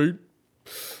heart rate.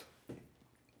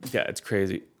 Yeah, it's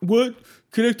crazy. What?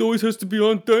 Kinect always has to be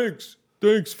on, thanks.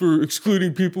 Thanks for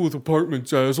excluding people with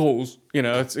apartments, assholes.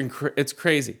 It's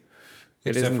crazy.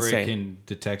 It is Except for insane. it can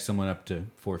detect someone up to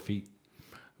 4 feet.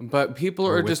 But people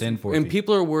Or are just, within 4 and feet.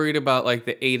 people are worried about like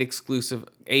the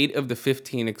 8 of the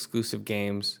 15 exclusive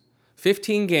games.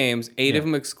 15 games, 8 of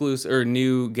them exclusive or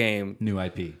new game. New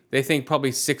IP. They think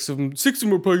probably 6 of them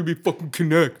are probably gonna be fucking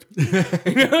Kinect.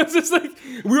 It's just like,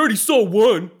 we already saw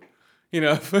one.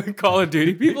 Call of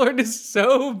Duty. People are just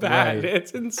so bad. Right.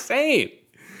 It's insane.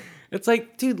 It's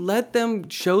like, dude, let them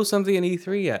show something in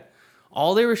E3 yet.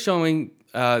 All they were showing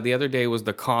the other day was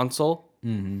the console.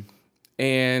 Mm-hmm.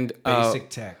 And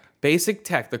Basic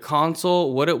tech. The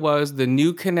console, what it was, the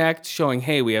new Kinect showing,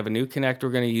 hey, we have a new Kinect we're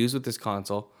going to use with this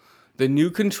console. The new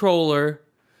controller,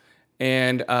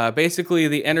 and basically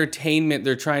the entertainment.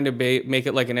 They're trying to make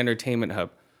it like an entertainment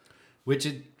hub. Which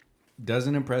it does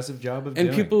an impressive job of doing.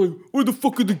 And people are like, where the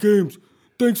fuck are the games?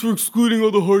 Thanks for excluding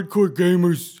all the hardcore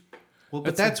gamers. Well,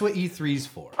 but that's what E3's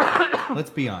for. Let's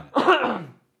be honest.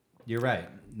 You're right.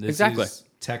 This Exactly. is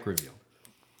tech reveal.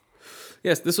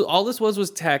 Yes, all this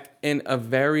was tech in a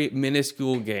very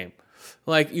minuscule game.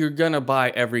 Like, you're gonna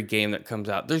buy every game that comes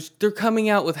out. They're coming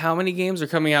out with how many games? They're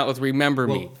coming out with Remember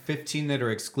Me. 15 that are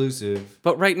exclusive.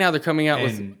 But right now they're coming out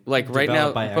with And right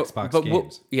now. developed by Xbox but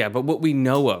games. But what we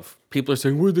know of, people are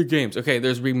saying, where are the games? Okay,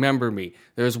 there's Remember Me.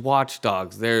 There's Watch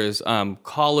Dogs. There's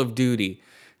Call of Duty.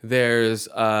 There's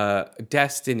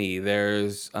Destiny.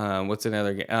 There's what's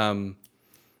another game?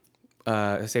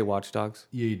 I say Watch Dogs.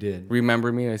 Yeah, you did.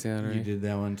 Remember Me. Did I say that right? You did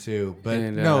that one too. But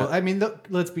And, no, I mean,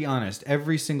 let's be honest.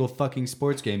 Every single fucking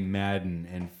sports game, Madden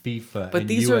and FIFA But and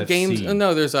these UFC. are games. Oh,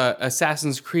 no, there's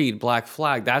Assassin's Creed Black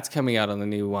Flag. That's coming out on the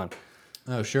new one.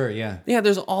 Oh, sure, yeah. Yeah,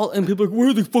 there's and people are like, where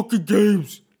are the fucking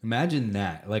games? Imagine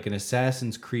that. Like an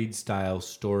Assassin's Creed style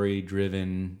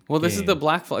story-driven Well, this is game. the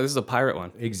Black Flag. This is a pirate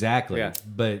one. Exactly. Yeah.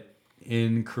 But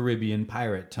in Caribbean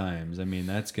pirate times, I mean,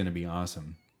 that's going to be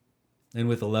awesome. And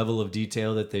with the level of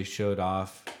detail that they showed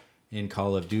off in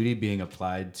Call of Duty being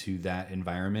applied to that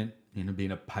environment,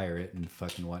 being a pirate and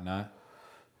fucking whatnot.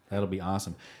 That'll be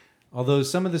awesome. Although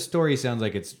some of the story sounds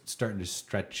like it's starting to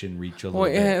stretch and reach a little Well,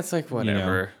 bit. yeah, it's like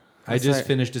whatever. I It's just like-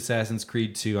 finished Assassin's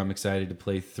Creed 2. I'm excited to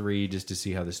play 3 just to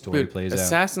see how the story Dude, plays out.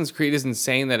 Assassin's Creed isn't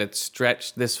saying that it's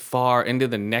stretched this far into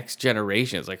the next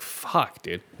generation. It's like, fuck,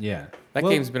 dude. Yeah. That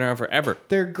Well, game's been around forever.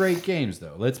 They're great games,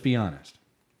 though. Let's be honest.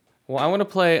 Well, I want to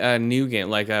play a new game,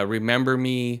 like Remember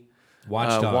Me.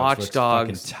 Watch Dogs Watch looks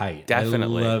Dogs, fucking tight.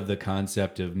 definitely. I love the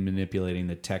concept of manipulating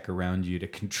the tech around you to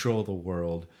control the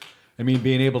world. I mean,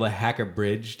 being able to hack a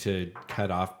bridge to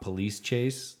cut off police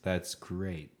chase, that's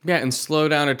great. Yeah, and slow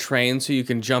down a train so you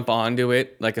can jump onto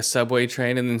it like a subway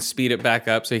train and then speed it back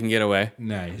up so you can get away.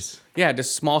 Nice. Yeah,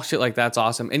 just small shit like that's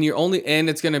awesome. And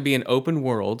it's going to be an open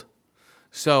world.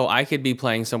 So I could be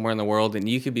playing somewhere in the world and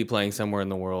you could be playing somewhere in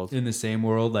the world. In the same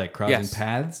world, like crossing Yes.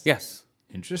 paths? Yes.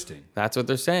 Interesting. That's what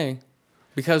they're saying.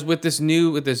 Because with this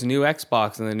new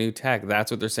Xbox and the new tech,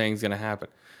 that's what they're saying is going to happen.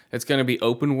 It's going to be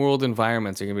open world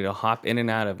environments. You're going to be able to hop in and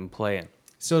out of and play in.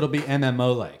 So it'll be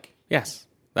MMO like. Yes.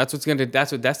 That's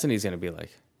what Destiny's going to be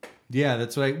like. Yeah,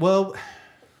 that's right. Well,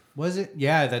 was it?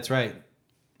 Yeah, that's right.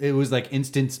 It was like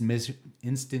instanced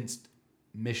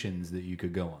missions that you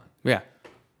could go on. Yeah.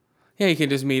 Yeah, you can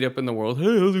just meet up in the world.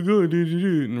 Hey, how's it going?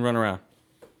 And run around.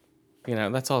 You know,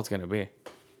 that's all it's going to be.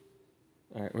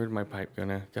 All right, where'd my pipe go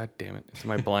now? God damn it. It's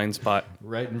my blind spot.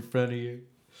 Right in front of you.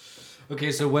 Okay,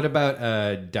 so what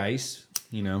about DICE,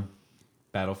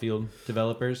 Battlefield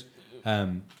developers?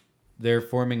 They're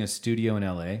forming a studio in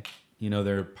LA.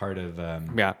 They're part of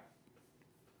Yeah.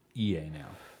 EA now,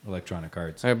 Electronic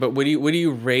Arts. All right, but what do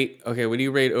you rate? Okay, what do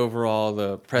you rate overall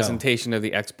the presentation of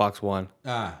the Xbox One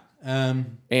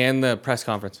and the press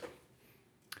conference?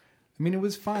 I mean, it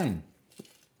was fine.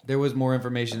 There was more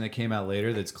information that came out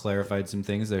later that's clarified some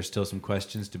things. There's still some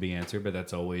questions to be answered, but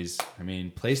that's always... I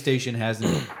mean, PlayStation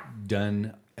hasn't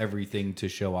done everything to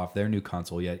show off their new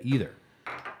console yet either.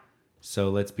 So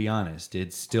let's be honest.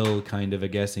 It's still kind of a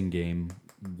guessing game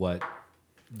what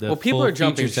the People full are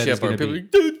jumping feature set is ship. Or gonna people be. are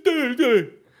like, "Duh, duh, duh."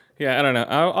 Yeah, I don't know.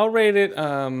 I'll rate it. I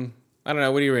don't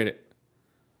know. What do you rate it?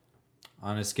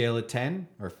 On a scale of 10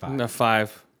 or 5? A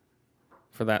 5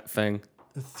 for that thing.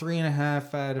 A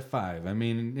 3.5 out of 5. I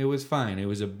mean, it was fine. It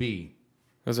was a B.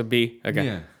 It was a B. Okay.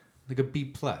 Yeah, like a B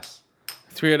plus.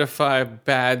 3 out of 5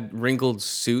 bad wrinkled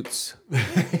suits.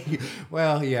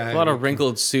 Well, yeah. A lot of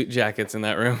wrinkled suit jackets in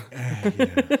that room.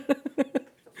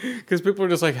 Because people are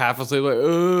just like half asleep, like,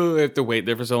 oh, they have to wait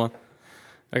there for so long.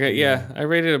 Okay, yeah, I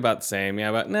rated it about the same. I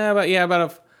rated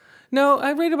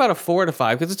about a 4 out of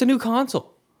 5 because it's a new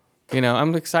console.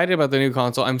 I'm excited about the new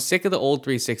console. I'm sick of the old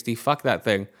 360. Fuck that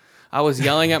thing. I was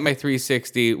yelling at my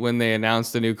 360 when they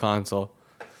announced the new console.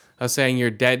 I was saying, you're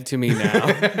dead to me now.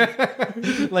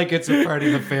 Like it's a part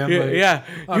of the family. Yeah.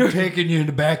 I'm taking you in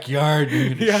the backyard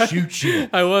and I'm gonna shoot you.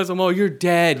 I was. I'm all, you're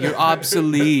dead. You're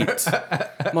obsolete.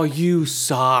 I'm all, you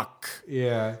suck.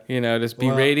 Yeah. Just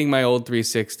berating my old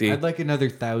 360. I'd like another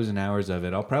 1,000 hours of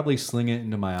it. I'll probably sling it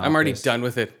into my office. I'm already done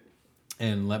with it.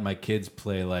 And let my kids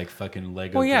play like fucking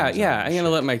Lego. Well, yeah. games on it I'm and going to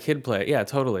shit. let my kid play it. Yeah,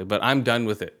 totally. But I'm done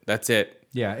with it. That's it.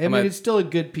 Yeah, I mean, it's still a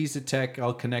good piece of tech.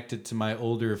 I'll connect it to my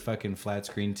older fucking flat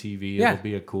screen TV. Yeah. It'll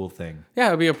be a cool thing. Yeah,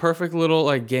 it'd be a perfect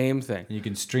little game thing. And you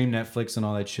can stream Netflix and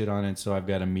all that shit on it, so I've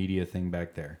got a media thing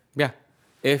back there. Yeah.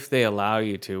 If they allow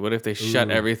you to. What if they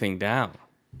shut everything down?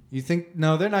 You think...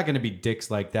 No, they're not going to be dicks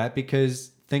like that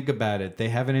because think about it. They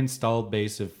have an installed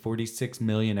base of 46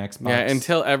 million Xbox. Yeah,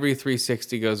 until every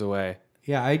 360 goes away.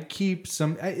 Yeah, I'd keep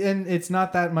some... And it's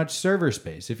not that much server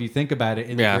space if you think about it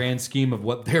in Yeah. the grand scheme of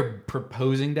what they're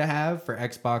proposing to have for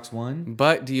Xbox One.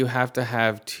 But do you have to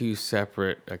have 2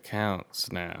 separate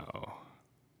accounts now?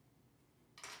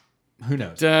 Who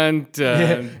knows? Dun,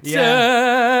 dun, Yeah.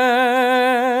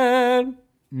 dun.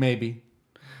 Maybe.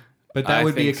 But that I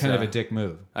would be a think kind of so. a dick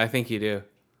move. I think you do.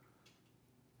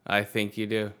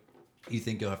 You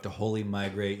think you'll have to wholly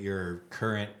migrate your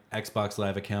current Xbox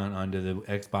Live account onto the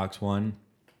Xbox One,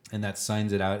 and that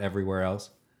signs it out everywhere else?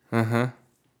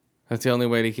 That's the only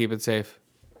way to keep it safe.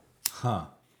 Huh.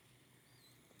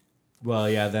 Well,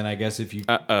 yeah. Then I guess if you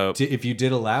Uh-oh. if you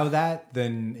did allow that,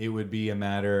 then it would be a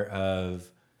matter of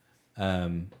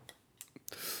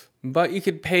But you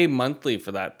could pay monthly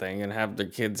for that thing and have the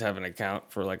kids have an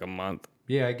account for like a month.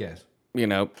 yeah, I guess.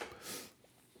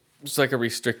 It's like a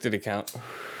restricted account.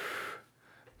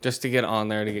 Just to get on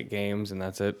there to get games, and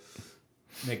that's it.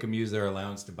 Make them use their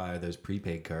allowance to buy those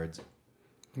prepaid cards.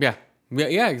 Yeah,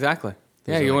 exactly.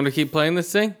 Yeah, Those are you like- want to keep playing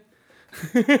this thing?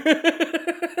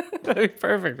 That'd be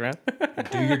perfect, man.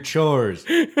 Do your chores.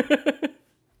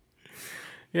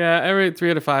 Yeah, I rate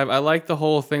 3 out of 5. I like the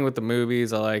whole thing with the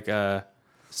movies. I like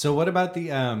So what about the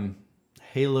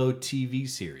Halo TV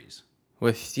series?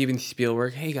 with Steven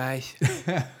Spielberg. Hey guys,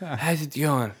 how's it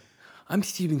going? I'm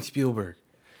Steven Spielberg,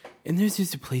 and this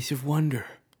is a place of wonder.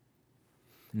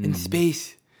 And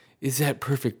space is that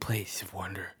perfect place of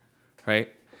wonder, right?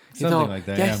 Something like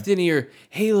that, yeah. Destiny or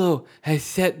Halo has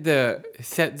set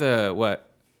the what?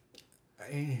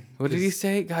 What did he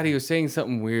say? God, he was saying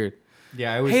something weird.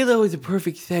 Yeah, I was. Halo is a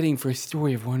perfect setting for a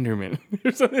story of wonderment.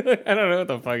 Or something like, I don't know what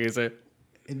the fuck he said.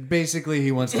 Basically,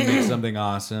 he wants to make something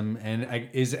awesome, and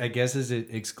I guess is it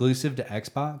exclusive to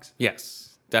Xbox?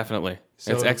 Yes, definitely.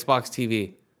 So- It's Xbox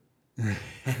TV.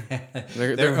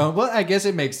 Well, I guess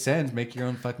it makes sense. Make your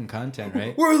own fucking content,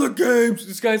 right? Where are the games?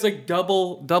 This guy's like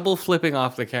double flipping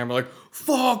off the camera, like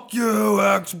 "fuck you,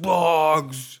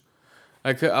 Xbox."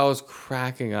 I was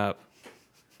cracking up.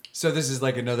 So this is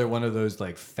like another one of those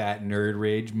like fat nerd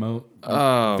rage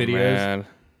Oh videos. man,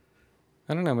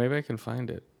 I don't know. Maybe I can find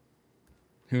it.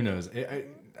 Who knows?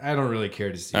 I don't really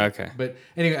care to see. Okay. It. But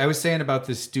anyway, I was saying about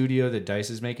the studio that DICE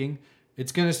is making.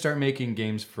 It's gonna start making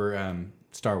games for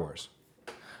Star Wars.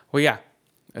 Well, yeah,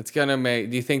 it's gonna make.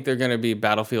 Do you think they're gonna be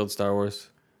Battlefield Star Wars?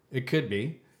 It could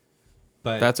be,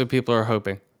 but That's what people are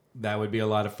hoping. that would be a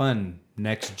lot of fun.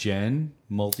 Next gen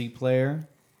multiplayer.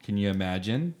 Can you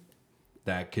imagine?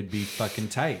 That could be fucking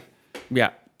tight.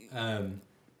 Yeah, But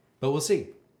we'll see.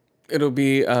 it'll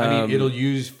be. I mean, it'll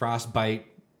use Frostbite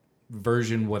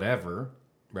version whatever,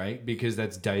 right? Because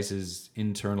that's DICE's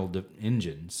internal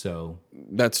engine. So,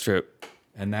 That's true.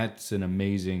 and that's an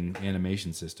amazing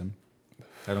animation system.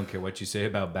 I don't care what you say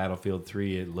about Battlefield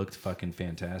 3. It looked fucking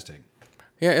fantastic.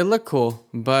 Yeah, it looked cool,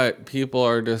 but people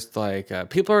are just like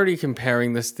people are already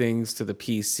comparing these things to the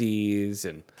PCs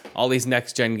and all these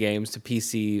next gen games to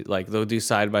PC. Like they'll do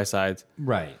side by sides.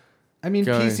 Right. I mean,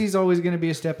 Going- PC's always going to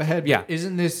be a step ahead. But Yeah.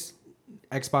 Isn't this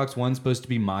Xbox One supposed to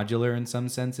be modular in some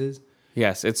senses?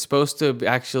 Yes, it's supposed to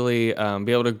actually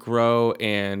be able to grow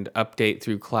and update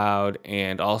through cloud,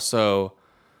 and also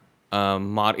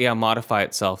modify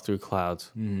itself through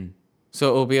clouds. Mm-hmm. So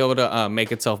it will be able to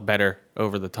make itself better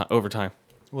over time.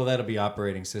 Well, that'll be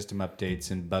operating system updates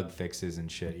and bug fixes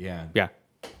and shit. Yeah. Yeah.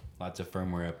 Lots of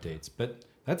firmware updates. But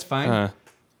that's fine.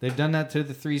 They've done that to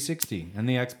the 360 and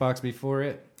the Xbox before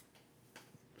it.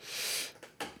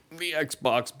 The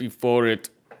Xbox before it.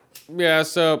 Yeah,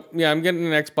 so yeah, I'm getting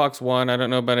an Xbox One. I don't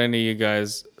know about any of you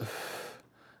guys.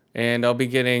 And I'll be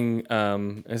getting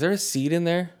is there a seed in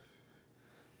there?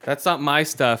 That's not my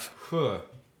stuff.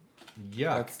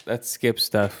 Yuck. That's Skip's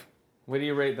stuff. What do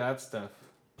you rate that stuff?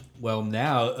 Well,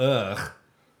 now, Okay,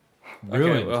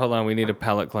 ruined. well, hold on, we need a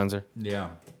palate cleanser. Yeah.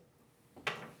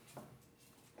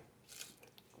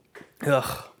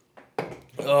 Ugh.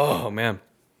 Oh man.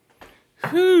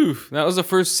 Whew. That was the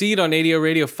first seed on ADO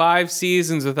Radio. 5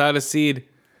 seasons without a seed.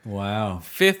 Wow.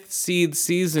 5th seed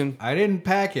season. I didn't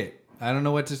pack it. I don't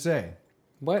know what to say.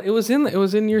 What? It was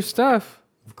in your stuff.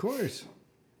 Of course.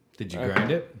 Did you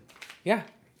grind it? Yeah.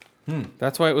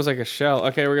 That's why it was like a shell.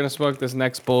 Okay, we're gonna smoke this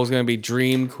next bowl. Is gonna be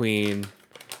Dream Queen.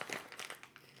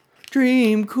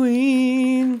 Dream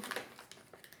Queen.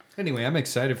 Anyway, I'm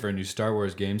excited for a new Star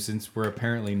Wars game since we're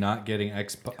apparently not getting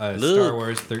Star Look.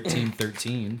 Wars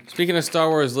 1313. Speaking of Star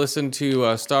Wars, listen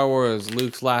to Star Wars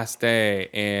Luke's Last Day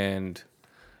and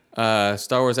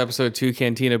Star Wars Episode 2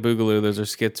 Cantina Boogaloo. Those are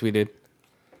skits we did.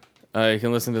 You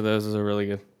can listen to those. Those are really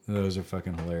good. Those are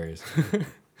fucking hilarious.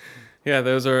 Yeah,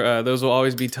 those will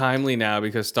always be timely now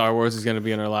because Star Wars is going to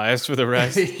be in our lives for the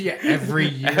rest. Yeah, every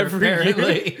year. Every year.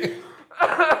 apparently.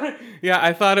 Yeah,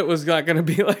 I thought it was not going to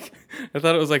be like, I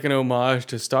thought it was like an homage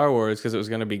to Star Wars because it was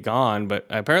going to be gone, but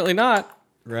apparently not.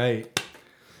 Right.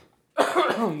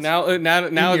 Now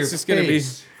your it's just going to be,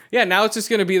 face. yeah, now it's just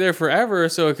going to be there forever,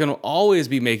 so it can always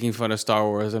be making fun of Star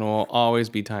Wars and it will always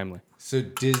be timely. So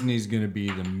Disney's going to be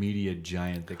the media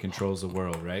giant that controls the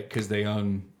world, right? Because they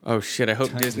own... Oh shit! I hope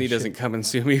Tons of Disney shit. doesn't come and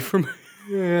sue me for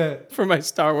Yeah. my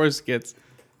Star Wars skits.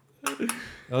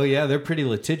 Oh, yeah, they're pretty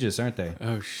litigious, aren't they?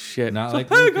 Oh shit! Not So, like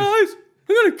hey Lucas. guys,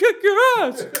 I'm gonna kick your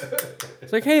ass.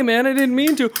 It's like, hey man, I didn't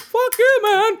mean to. Fuck you,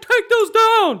 man. Take those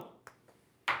down.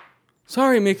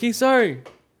 Sorry, Mickey. Sorry.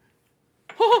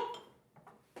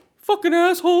 Fucking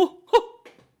asshole.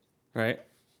 Right.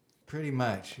 Pretty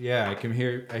much. Yeah,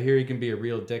 I hear he can be a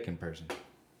real dick in person.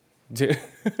 Dude.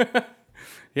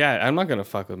 Yeah, I'm not gonna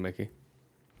fuck with Mickey.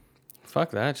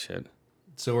 Fuck that shit.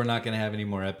 So we're not going to have any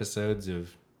more episodes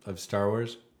of Star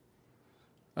Wars?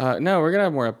 No, we're gonna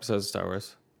have more episodes of Star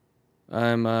Wars.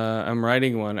 I'm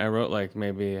writing one. I wrote like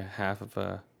maybe half of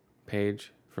a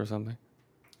page for something.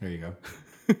 There you go.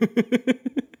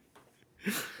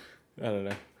 I don't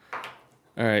know.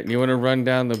 All right, you want to run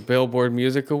down the Billboard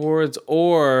Music Awards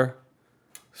or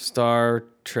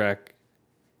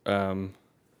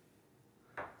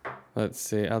Let's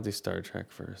see. I'll do Star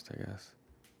Trek first, I guess.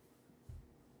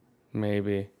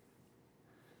 Maybe.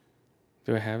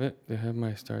 Do I have it? Do I have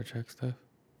my Star Trek stuff?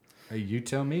 Hey, you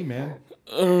tell me, man.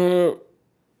 All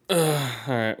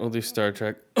right, we'll do Star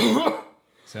Trek.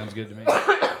 Sounds good to me.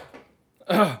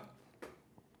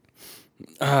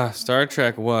 Star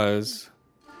Trek was...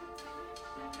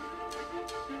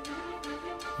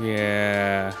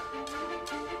 Yeah.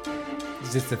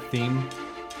 Is this the theme?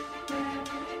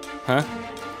 Huh?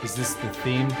 Is this the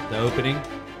theme? The opening?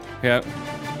 Yep.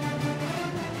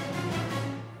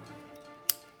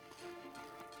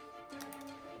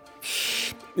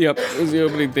 Yep, it was the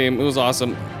opening theme. It was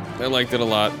awesome. I liked it a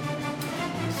lot.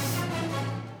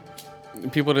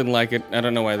 People didn't like it. I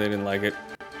don't know why they didn't like it.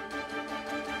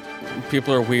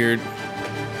 People are weird.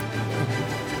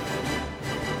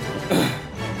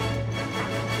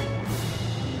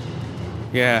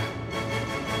 Yeah.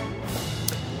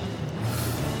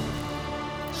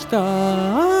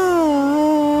 Star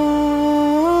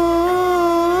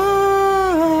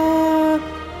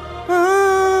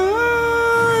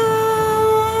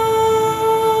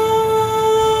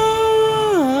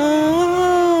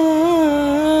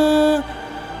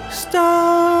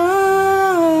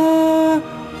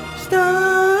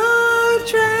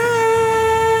Trek.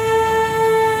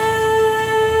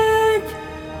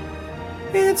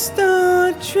 It's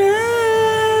Star Trek.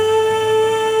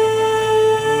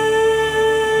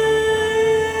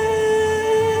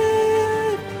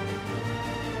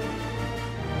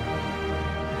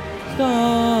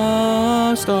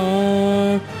 Star,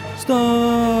 star,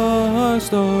 star,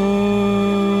 Star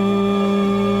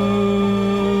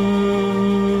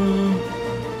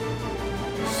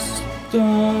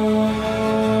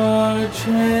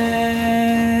Trek.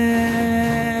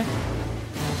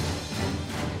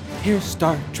 Here's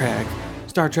Star Trek.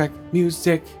 Star Trek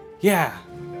music. Yeah.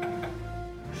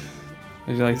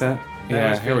 Did you like that? That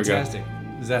was here we go. fantastic.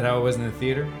 Is that how it was in the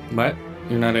theater? What?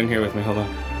 You're not in here with me. Hold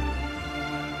on.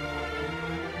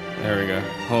 There we go.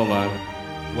 Hold on.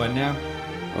 What now?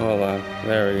 Hold on.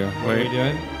 There we go. What are we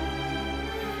doing?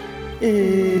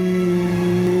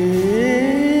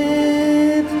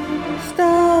 It's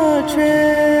Star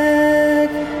Trek.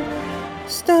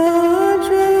 Star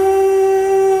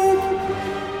Trek.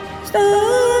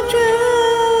 Star Trek.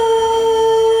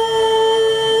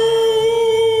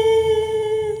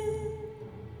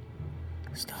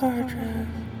 Star Trek.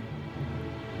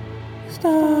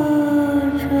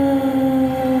 Star Trek.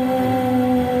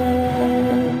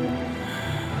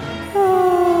 Oh,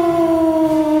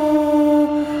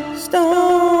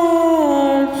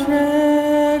 Star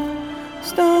Trek.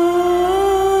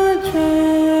 Star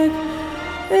Trek.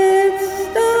 It's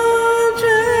Star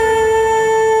Trek.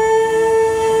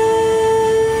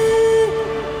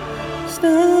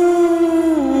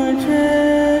 Star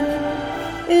Trek.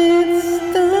 It's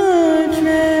Star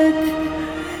Trek.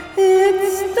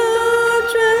 It's Star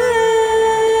Trek.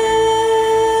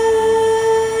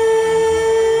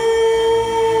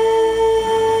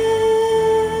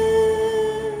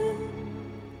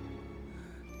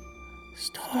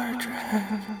 Star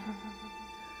Trek.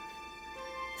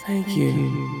 Thank you.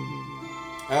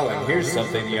 Oh, and here's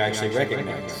something you actually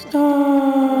recognize.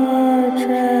 Star Trek.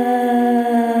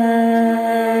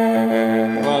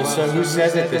 Well, so who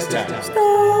says it this time?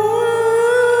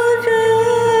 Star Trek.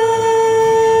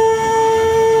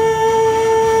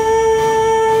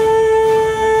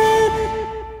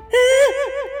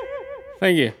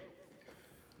 Thank you.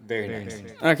 Very nice.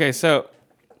 Okay, so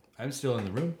I'm still in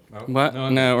the room. Oh, what? No,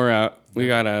 I'm No, we're out. We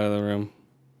got out of the room.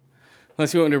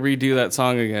 Unless you want to redo that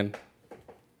song again.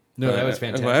 No, that was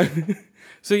fantastic. What?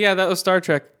 So yeah, that was Star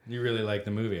Trek. You really like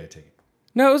the movie, I take it.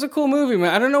 No, it was a cool movie,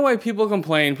 man. I don't know why people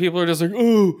complain. People are just like,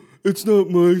 oh, it's not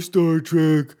my Star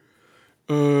Trek.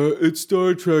 It's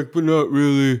Star Trek, but not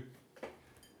really.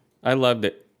 I loved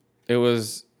it. It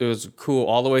was cool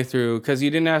all the way through because you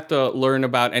didn't have to learn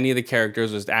about any of the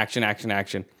characters. It was action, action,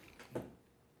 action.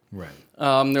 Right.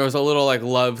 There was a little like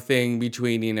love thing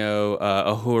between,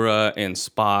 Uhura and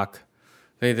Spock.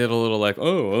 They did a little like,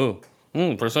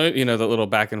 precise, that little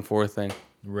back and forth thing.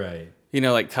 Right.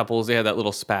 Like couples, they had that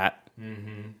little spat.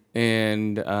 Mm-hmm.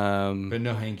 And But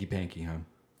no hanky panky,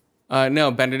 huh? no,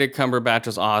 Benedict Cumberbatch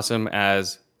was awesome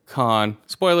as Khan.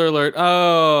 Spoiler alert.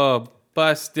 Oh,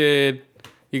 busted.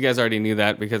 You guys already knew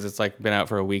that because it's like been out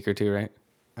for a week or two, right?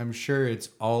 I'm sure it's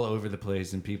all over the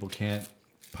place and people can't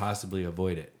possibly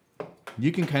avoid it.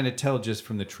 You can kind of tell just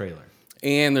from the trailer.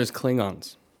 And there's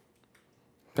Klingons.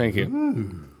 Thank you.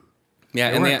 Ooh.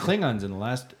 Yeah, There and weren't Klingons in the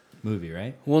last movie,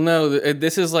 right? Well, no,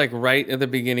 this is like right at the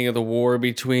beginning of the war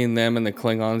between them and the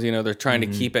Klingons. You know, they're trying to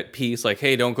keep at peace. Like,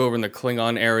 hey, don't go over in the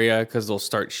Klingon area because they'll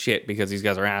start shit because these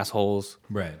guys are assholes.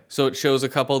 Right. So it shows a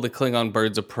couple of the Klingon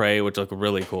birds of prey, which look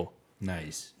really cool.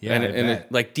 Nice. Yeah, And, I and bet.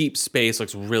 it, like deep space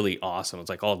looks really awesome. It's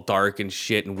like all dark and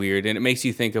shit and weird. And it makes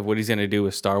you think of what he's going to do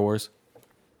with Star Wars.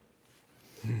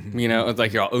 You know, it's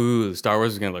like you're all, ooh, Star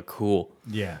Wars is going to look cool.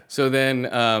 Yeah. So then,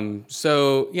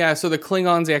 so the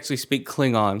Klingons, they actually speak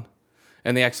Klingon,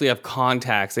 and they actually have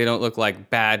contacts. They don't look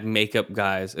like bad makeup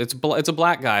guys. It's a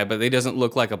black guy, but they doesn't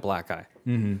look like a black guy.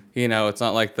 Mm-hmm. You know, it's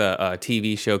not like the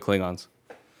TV show Klingons,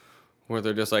 where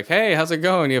they're just like, hey, how's it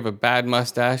going? You have a bad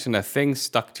mustache and a thing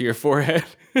stuck to your forehead.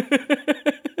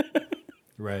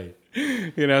 Right.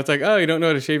 You know, it's like, oh, you don't know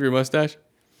how to shave your mustache?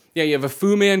 Yeah, you have a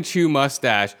Fu Manchu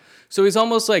mustache. So he's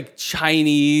almost like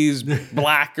Chinese,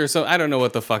 black or something. I don't know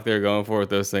what the fuck they're going for with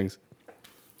those things.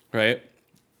 Right?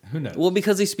 Who knows? Well,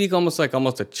 because they speak almost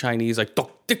a Chinese, like,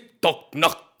 tok, tik, tok,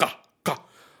 nak, ka, ka.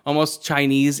 Almost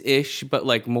Chinese-ish, but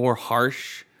like more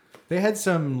harsh. They had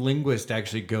some linguist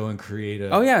actually go and create a.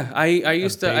 Oh yeah, I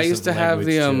used to have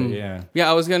the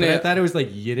I was gonna. But I thought it was like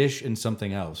Yiddish and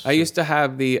something else. I used to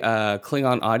have the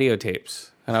Klingon audio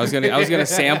tapes, and I was gonna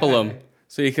sample them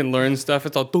so you can learn stuff.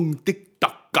 It's all dung tik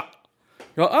tak ka.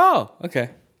 You go, oh,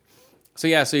 okay. So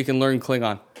yeah, so you can learn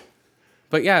Klingon.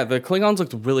 But yeah, the Klingons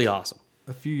looked really awesome.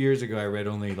 A few years ago, I read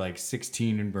only like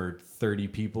 16 or 30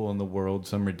 people in the world,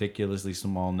 some ridiculously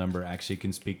small number, actually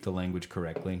can speak the language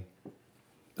correctly.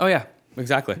 Oh yeah,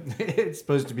 exactly. It's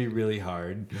supposed to be really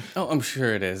hard. Oh, I'm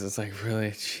sure it is. It's like,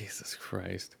 really? Jesus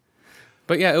Christ.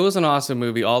 But yeah, it was an awesome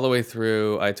movie all the way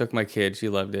through. I took my kid. She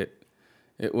loved it.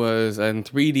 It was in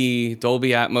 3D, Dolby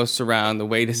Atmos surround, the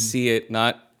way to see it,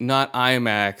 not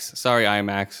IMAX. Sorry,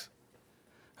 IMAX.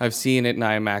 I've seen it in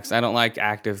IMAX. I don't like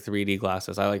active 3D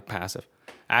glasses. I like passive.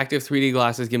 Active 3D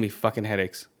glasses give me fucking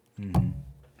headaches.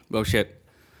 Oh, shit.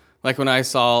 Like when I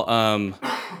saw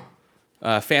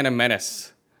Phantom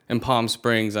Menace in Palm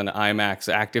Springs on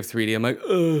IMAX, active 3D, I'm like,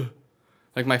 ugh.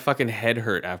 Like my fucking head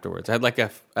hurt afterwards. I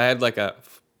had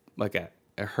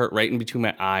a hurt right in between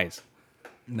my eyes.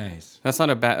 Nice. That's not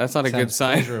a good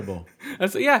sign. Pleasurable.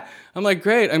 Yeah. I'm like,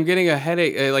 great. I'm getting a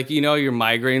headache. Like, you know, your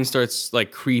migraine starts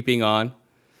like creeping on.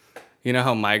 You know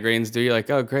how migraines do? You're like,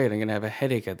 oh, great. I'm going to have a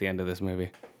headache at the end of this movie.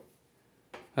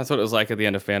 That's what it was like at the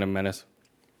end of Phantom Menace.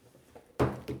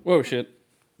 Whoa, shit.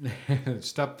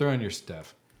 Stop throwing your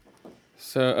stuff.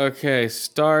 So, okay,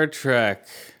 Star Trek.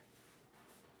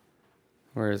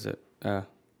 Where is it?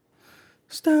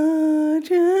 Star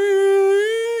Trek.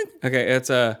 Okay,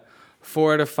 it's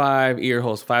 4 out of 5 ear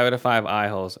holes, 5 out of 5 eye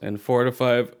holes, and 4 out of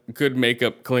 5 good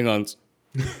makeup Klingons.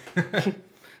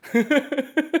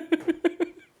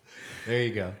 There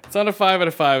you go. It's not a 5 out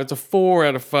of 5. It's a 4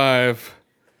 out of 5.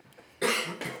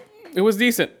 It was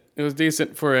decent. It was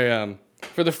decent for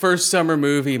the first summer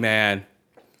movie, man.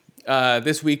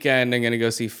 This weekend, I'm gonna go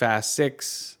see Fast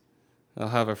 6. I'll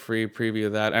have a free preview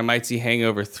of that. I might see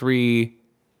Hangover 3.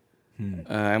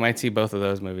 I might see both of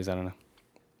those movies. I don't know.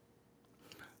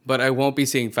 But I won't be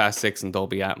seeing Fast 6 in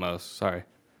Dolby Atmos. Sorry.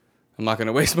 I'm not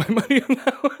gonna waste my money on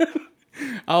that one.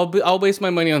 I'll waste my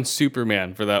money on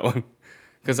Superman for that one.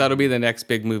 Because that'll be the next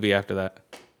big movie after that.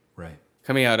 Right.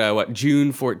 Coming out,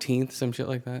 June 14th, some shit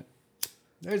like that.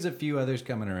 There's a few others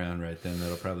coming around right then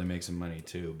that'll probably make some money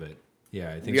too. But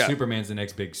yeah, I think Yeah. Superman's the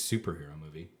next big superhero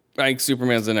movie. I think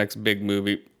Superman's the next big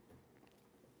movie.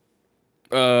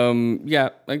 Yeah,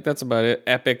 I think that's about it.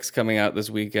 Epic's coming out this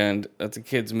weekend. That's a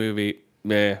kid's movie.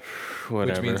 Meh,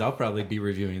 whatever. Which means I'll probably be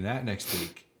reviewing that next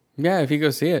week. Yeah, if you go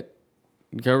see it,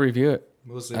 go review it.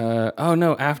 We'll see. Oh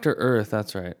no, After Earth.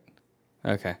 That's right.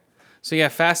 Okay. So yeah,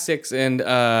 Fast 6 and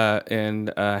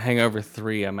Hangover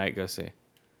 3 I might go see.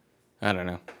 I don't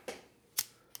know.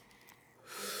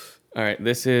 All right,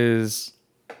 this is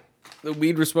the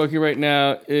weed we're smoking right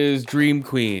now is Dream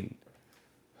Queen.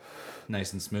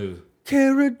 Nice and smooth.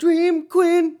 Kara Dream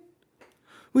Queen,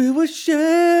 we were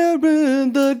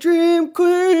sharing the Dream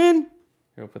Queen.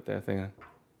 Here, I'll put that thing on.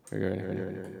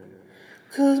 Here.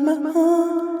 Cause my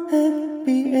heart had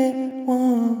beat at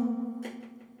one.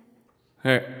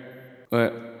 Hey,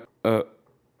 what?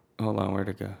 Hold on, where'd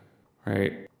it go?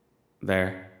 Right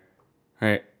there.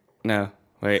 Right, no,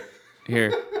 wait,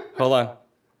 here, hold on.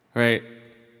 Right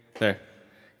there.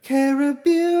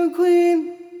 Caribbean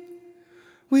Queen,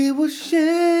 we were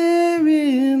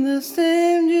sharing the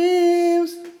same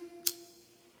dreams.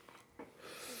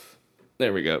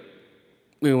 There we go.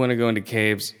 We want to go into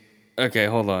caves. Okay,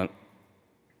 hold on.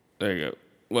 There you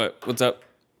go. What's up?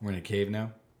 We're in a cave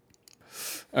now.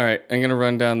 All right, I'm going to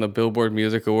run down the Billboard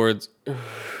Music Awards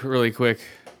really quick.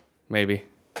 Maybe.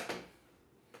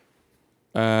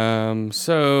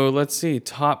 So let's see.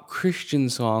 Top Christian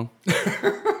song.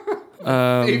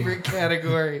 Favorite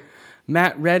category.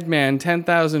 Matt Redman,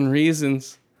 10,000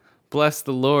 Reasons. Bless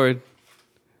the Lord.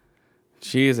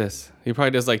 Jesus. He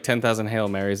probably does like 10,000 Hail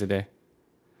Marys a day.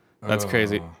 That's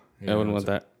crazy. yeah, I wouldn't want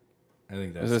that. I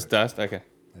think that's. Is this dust? Okay.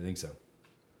 I think so.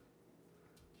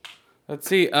 Let's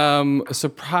see.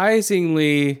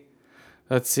 Surprisingly,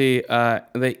 let's see.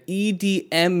 The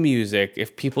EDM music,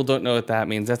 if people don't know what that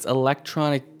means, that's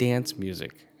electronic dance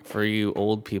music for you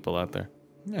old people out there.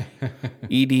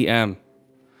 EDM.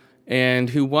 And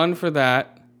who won for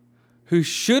that, who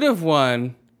should have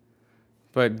won,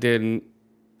 but didn't.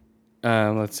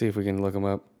 Let's see if we can look them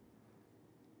up.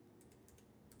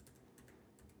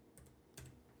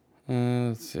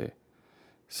 Let's see.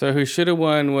 So who should have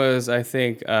won was, I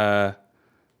think, where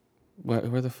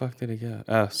the fuck did he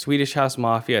go? Swedish House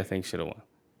Mafia, I think, should have won.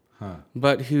 Huh.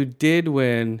 But who did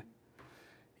win?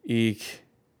 Eek.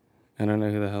 I don't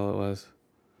know who the hell it was.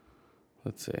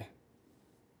 Let's see.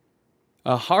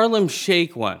 Harlem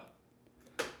Shake won.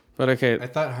 But okay. I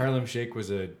thought Harlem Shake was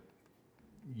a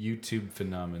YouTube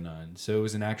phenomenon. So it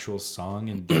was an actual song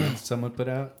and dance someone put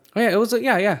out? Oh, yeah, it was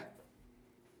yeah.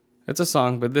 It's a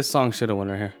song, but this song should have won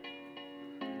right here.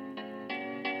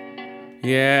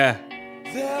 Yeah.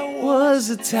 There was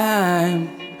a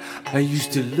time I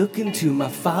used to look into my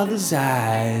father's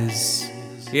eyes.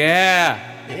 Yeah.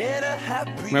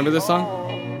 Remember this song?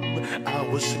 I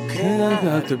was a I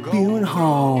got to be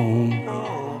home.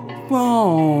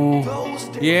 Whoa.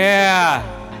 Yeah.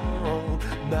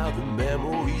 Now the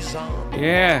memories on.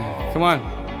 Yeah. Come on.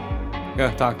 Go,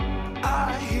 talk.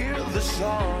 I hear the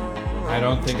song. I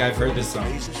don't think I've heard this song.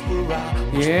 Places where I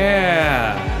was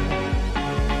Yeah.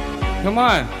 Come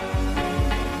on. I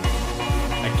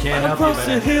can't help you, Across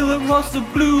the but hill, across the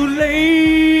blue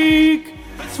lake.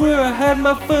 That's where I had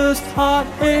my first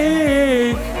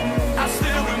heartache. I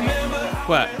still remember.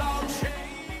 What?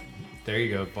 there you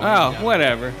go. Oh,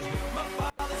 whatever.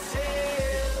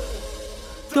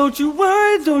 Don't you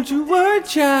worry,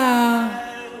 child.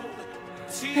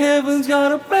 Heaven's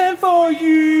got a plan for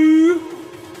you.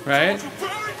 Right?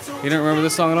 You don't remember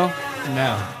this song at all?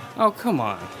 No. Oh, come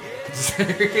on.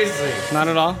 Seriously. Not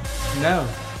at all? No.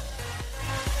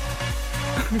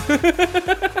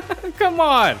 Come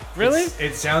on. Really?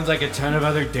 It sounds like a ton of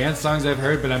other dance songs I've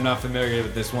heard, but I'm not familiar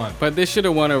with this one. But this should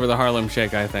have won over the Harlem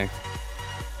Shake, I think.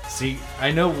 See,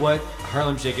 I know what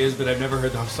Harlem Shake is, but I've never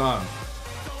heard the song.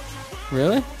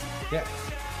 Really? Yeah.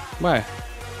 Why?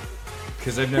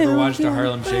 Because I've never watched a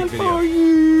Harlem Shake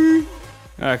video.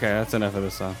 Okay, that's enough of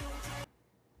this song.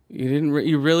 You didn't.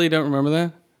 You really don't remember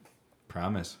that?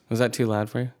 Promise. Was that too loud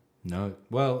for you? No.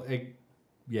 Well,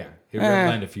 yeah. It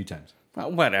redlined a few times.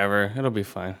 Whatever. It'll be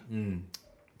fine.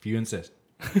 If you insist.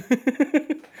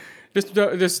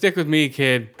 Just stick with me,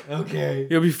 kid. Okay.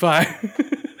 You'll be fine.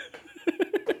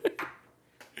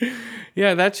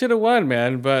 Yeah, that should have won,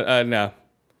 man. But no,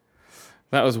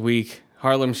 that was weak.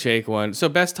 Harlem Shake won. So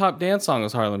best top dance song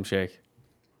was Harlem Shake.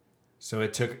 So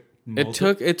it took. It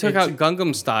took out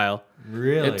Gangnam Style.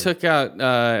 Really? It took out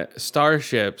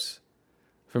Starships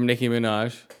from Nicki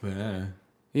Minaj. Yeah.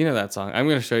 You know that song. I'm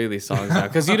going to show you these songs now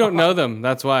because you don't know them.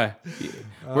 That's why.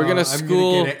 We're going to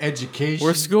school. I'm gonna get an education.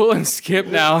 We're schooling Skip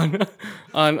now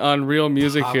on real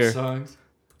music Pop here. songs.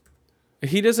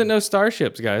 He doesn't know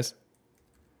Starships, guys.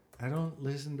 I don't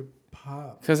listen to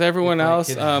pop. Because everyone If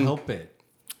else, I can help it.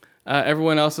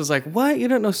 everyone else is like, "What? You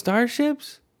don't know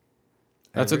Starships?"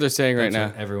 That's what they're saying right now.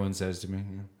 That's what everyone says to me.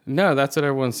 Yeah. No, that's what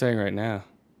everyone's saying right now.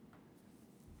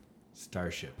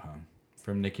 Starship, huh?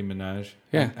 From Nicki Minaj.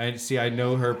 Yeah. I see. I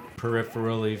know her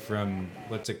peripherally from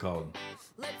what's it called?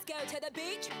 Let's go to the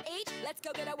beach, eat, let's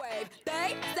go get a wave.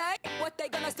 They say what they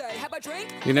gonna say. Have a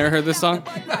drink. You never heard this song?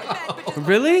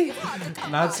 Really?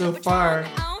 Not so far.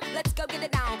 Let's go get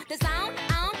it down. The sound,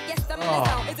 yes, I'm in the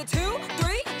zone. Is it 2,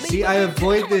 3? See, I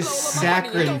avoid this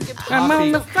saccharine I'm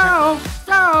on the coffee.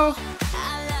 floor.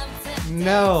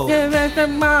 No. Yeah, that's the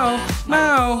mo.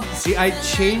 See, I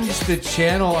changed the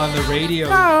channel on the radio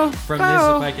Go, from go. this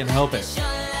if I can help it.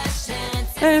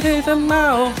 That is a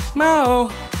mo.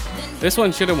 This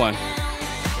one should have won.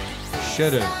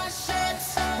 Should've.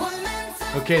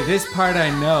 Okay, this part I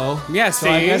know. Yeah, So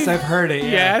I see? guess I've heard it.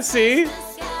 Yeah, see?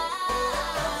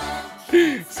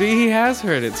 See, he has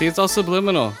heard it. See, it's all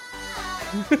subliminal.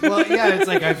 Well, yeah, it's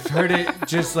like I've heard it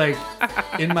just like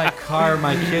in my car.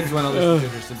 My kids want to listen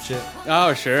to it or some shit.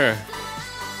 Oh, sure.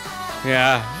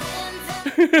 Yeah.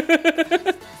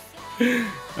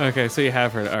 Okay, so you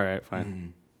have heard it. All right,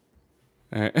 fine.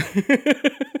 All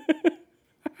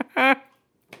right.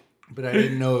 But I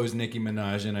didn't know it was Nicki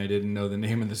Minaj, and I didn't know the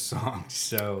name of the song.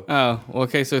 So Oh,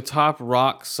 okay. So top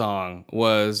rock song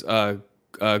was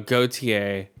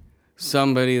Gautier,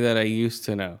 Somebody That I Used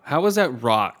to Know. How was that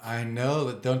rock? I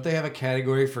know. Don't they have a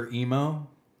category for emo?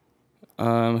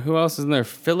 Who else is in there?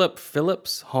 Philip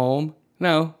Phillips, Home.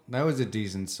 No, That was a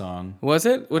decent song. was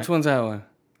it? Which one's that one?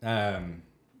 I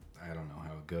don't know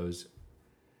how it goes.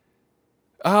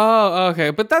 Oh, okay.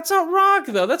 But that's not rock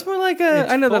though. That's more like a.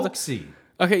 It's I know that's folksy.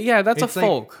 okay. Yeah, that's It's a like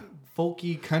folk.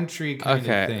 folky country kind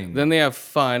Okay. of thing. Then they have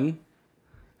Fun,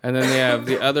 and then they have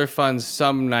the other fun,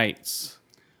 Some Nights.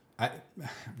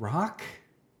 Rock?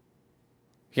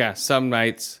 Yeah, Some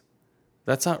Nights.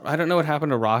 That's not. I don't know what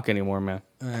happened to rock anymore, man.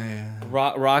 Yeah.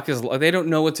 Rock is. They don't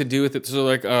know what to do with it. So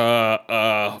they're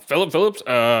like, Philip Phillips,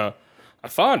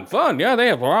 fun. Yeah, they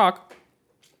have rock.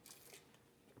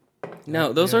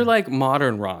 No, those are like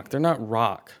modern rock. They're not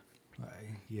rock.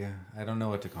 Yeah, I don't know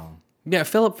what to call him. Yeah,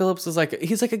 Philip Phillips is like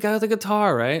he's like a guy with a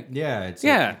guitar, right? Yeah, it's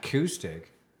Yeah. like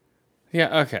acoustic.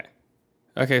 Yeah. Okay.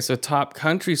 Okay. So top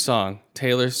country song,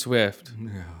 Taylor Swift.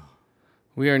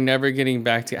 We are never getting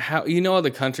back to how you know all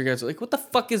the country guys are like, what the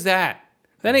fuck is that?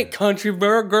 That ain't country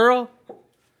girl.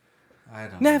 I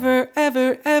don't Never,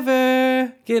 ever,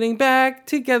 ever getting back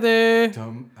together.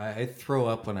 know. I throw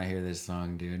up when I hear this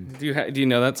song, dude. Do you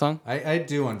know that song? I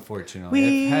do, unfortunately.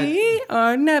 We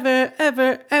are never,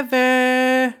 ever,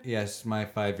 ever. Yes, my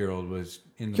 5-year-old was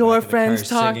in the Your back of the friends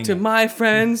car talk singing to it. my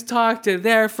friends, talk to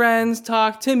their friends,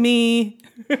 talk to me.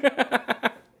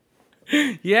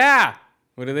 Yeah.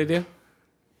 What do they do?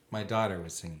 My daughter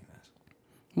was singing this.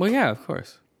 Well, yeah, of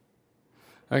course.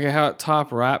 Okay, how about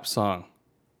top rap song?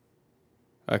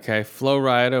 Okay, Flo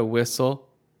Rida, Whistle.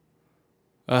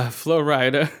 Flo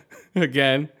Rida,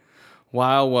 again.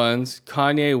 Wild Ones,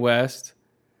 Kanye West,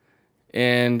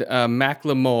 and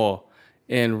Macklemore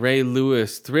and Ray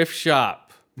Lewis, Thrift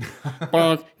Shop.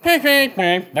 My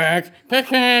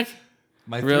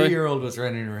Really? 3-year-old was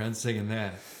running around singing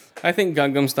that. I think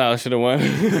Gangnam Style should have won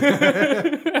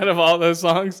out of all those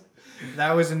songs.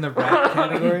 That was in the rap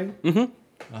category?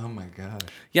 Mm-hmm. Oh my gosh.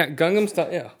 Yeah, Gangnam Style.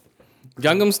 Yeah,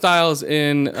 Gangnam Style's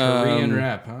in Korean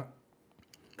rap, huh?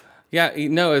 Yeah,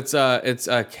 no, it's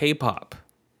K-pop,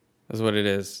 is what it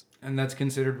is. And that's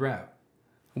considered rap.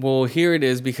 Well, here it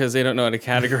is because they don't know how to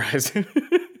categorize it.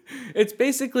 It's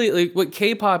basically like what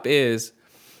K-pop is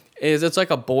it's like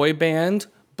a boy band,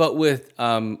 but with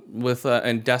an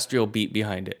industrial beat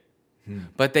behind it.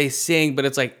 But they sing, but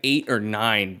it's like 8 or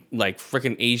 9 like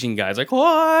freaking Asian guys, like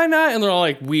why not? And they're all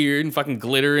like weird and fucking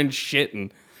glitter and shit,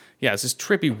 and yeah, it's just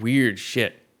trippy weird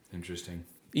shit. Interesting.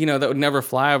 You know that would never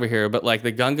fly over here, but like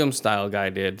the Gangnam Style guy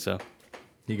did. So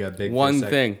He got big. one for a sec.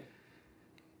 thing.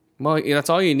 Well, yeah, that's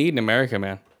all you need in America,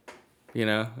 man. You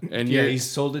know, and Yeah, you're- he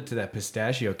sold it to that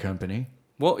pistachio company.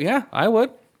 well, yeah, I would.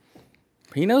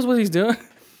 He knows what he's doing.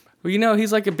 Well, you know,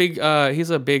 he's like a big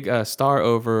star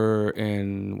over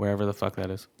in wherever the fuck that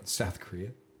is. South Korea.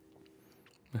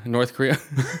 North Korea.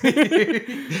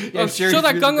 Yeah, Show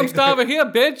that Gangnam Style over here,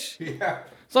 bitch. Yeah.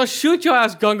 So I'll shoot your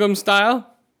ass, Gangnam Style.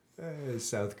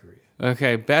 South Korea.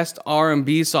 Okay, best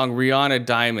R&B song, Rihanna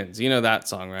Diamonds. You know that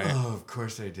song, right? Oh, of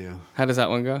course I do. How does that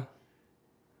one go?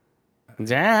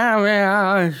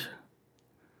 Diamonds.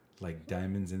 Like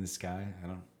diamonds in the sky. I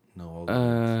don't know all the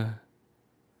words.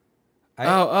 I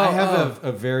oh, have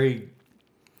a very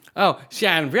Oh,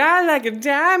 shine bright like a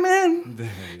diamond.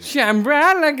 Shine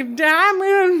bright like a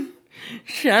diamond.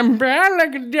 Shine bright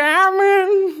like a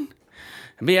diamond.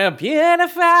 Be a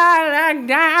beautiful like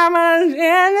diamonds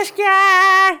in the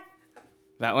sky.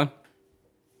 That one?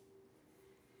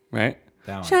 Right?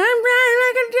 that one. Shine bright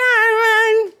like a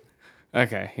diamond.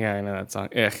 Okay, yeah, I know that song.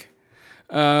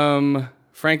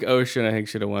 Frank Ocean, I think,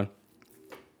 should have won.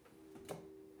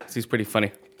 'Cause he's pretty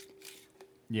funny.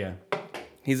 Yeah.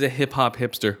 He's a hip hop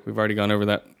hipster. We've already gone over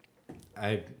that.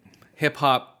 Hip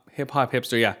hop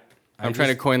hipster. Yeah, I'm trying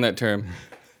to coin that term.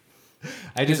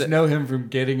 I just know him from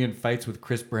getting in fights with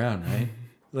Chris Brown, right?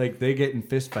 Like they get in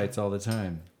fist fights all the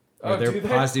time. Or Oh, their do they?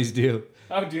 posses do.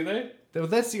 Oh, do they? Well,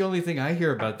 that's the only thing I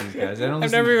hear about these guys. I don't. I've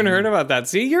listen never to- even heard about that.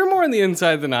 See, you're more on the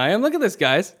inside than I am. Look at this,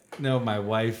 guys. No, my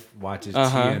wife watches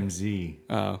Uh-huh. TMZ.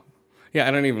 Oh, yeah.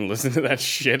 I don't even listen to that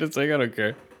shit. It's like I don't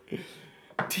care.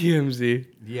 TMZ.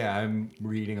 Yeah, I'm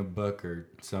reading a book or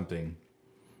something.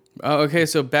 Oh, okay.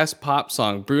 So best pop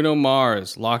song: Bruno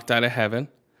Mars, "Locked Out of Heaven."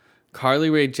 Carly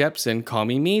Rae Jepsen, "Call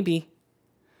Me Maybe."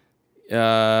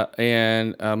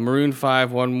 And Maroon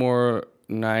 5, "One More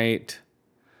Night."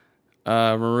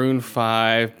 Maroon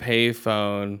 5,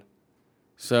 "Payphone."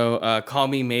 So "Call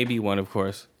Me Maybe" one, of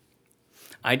course.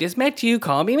 I just met you.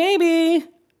 Call me maybe.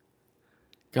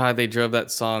 God, they drove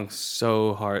that song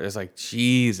so hard. It's like,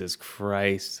 Jesus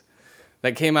Christ.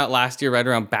 That came out last year right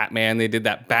around Batman. They did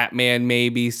that Batman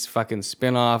maybe fucking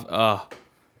spinoff. Oh.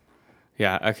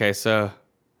 Yeah, okay, so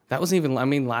that wasn't even, I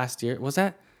mean, last year. Was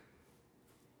that?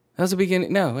 That was the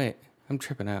beginning. No, wait. I'm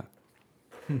tripping out.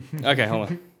 Okay, hold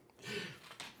on.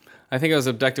 I think I was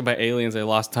abducted by aliens. I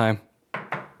lost time.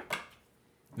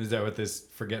 Is that what this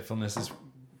forgetfulness is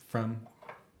from?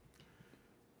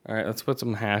 All right, let's put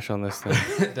some hash on this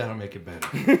thing. That'll make it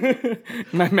better.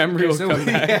 My memory will come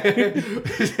back.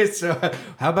 So,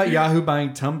 how about Yahoo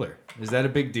buying Tumblr? Is that a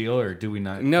big deal, or do we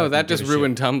not? No, fucking that just give a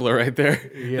ruined Tumblr right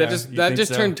there. Yeah, that just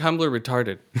so? turned Tumblr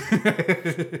retarded.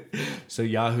 shit? So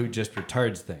Yahoo just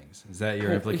retards things. Is that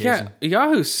your implication? Yeah,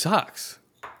 Yahoo sucks.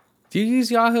 Do you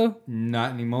use Yahoo?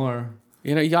 Not anymore.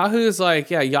 You know, Yahoo's like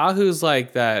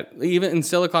that. Even in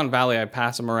Silicon Valley, I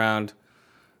pass them around.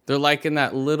 They're like in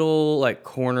that little like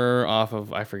corner off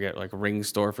of, I forget, like Ring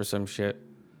Store for some shit.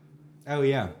 Oh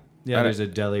yeah, yeah. There's a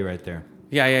deli right there.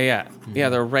 Yeah. Yeah,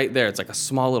 they're right there. It's like a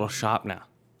small little shop now.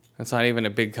 It's not even a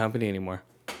big company anymore.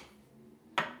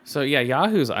 So yeah,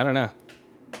 Yahoo's, I don't know.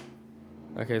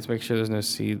 Okay, let's make sure there's no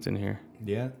seeds in here.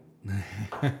 Yeah.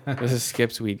 This is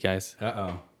Skip's weed, guys.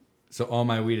 Uh-oh. So all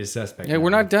my weed is suspect. Hey, now. we're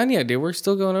not done yet, dude. We're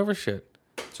still going over shit.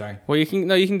 Sorry. Well, you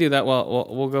can do that. Well,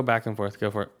 we'll go back and forth.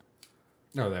 Go for it.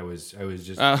 No, I was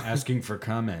just asking for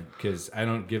comment because I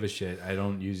don't give a shit. I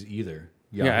don't use either.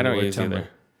 Yeah, I don't or use Tumblr. either.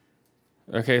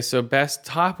 Okay, so best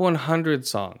top 100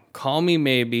 song. Call Me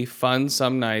Maybe, Fun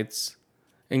Some Nights,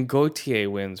 and Gautier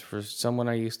wins for Someone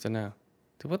I Used to Know.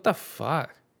 Dude, what the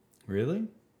fuck? Really?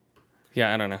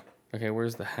 Yeah, I don't know. Okay,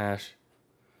 where's the hash?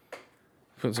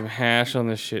 Put some hash on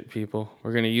this shit, people.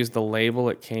 We're going to use the label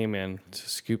it came in to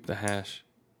scoop the hash.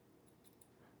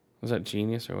 Was that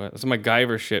genius or what? That's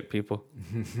MacGyver shit, people.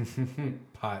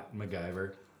 Pot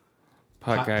MacGyver.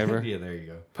 Potguyver. Yeah, there you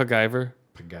go. Pacgyver.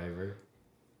 MacGyver.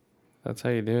 That's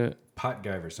how you do it.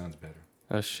 Potguyver sounds better.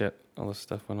 Oh shit. All this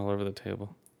stuff went all over the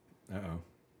table. Uh-oh.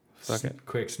 Fuck it.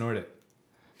 Quick, snort it.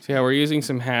 So yeah, we're using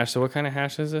some hash. So what kind of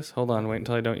hash is this? Hold on, wait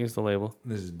until I don't use the label.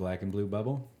 This is Black and Blue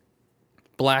Bubble.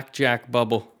 Blackjack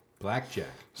Bubble. Blackjack.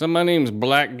 So my name's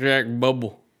Blackjack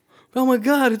Bubble. Oh my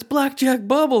god, it's Blackjack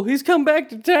Bubble. He's come back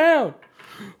to town.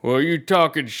 Well, you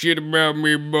talking shit about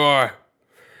me, boy.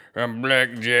 I'm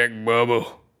Blackjack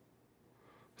Bubble.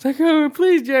 It's like, oh,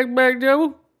 please, Jack Back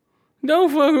Double.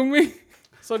 Don't fuck with me.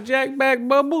 So Jack Back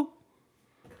Bubble?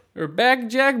 Or Back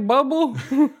Jack Bubble?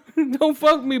 Don't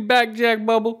fuck me, Back Jack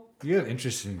Bubble. You have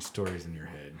interesting stories in your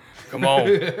head. Come on.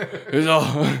 It's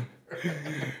all...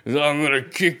 I'm gonna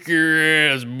kick your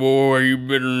ass, boy. You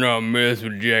better not mess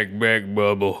with Jack Back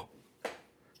Bubble.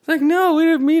 It's like, no, we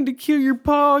didn't mean to kill your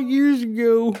pa years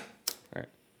ago. All right.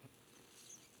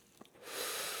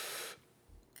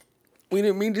 We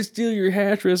didn't mean to steal your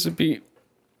hash recipe.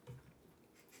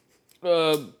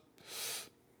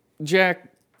 Jack.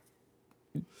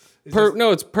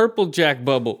 No, it's Purple Jack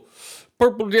Bubble.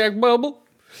 Purple Jack Bubble.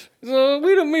 So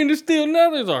we don't mean to steal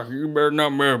nothing. It's like, you better not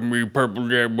mess with me, Purple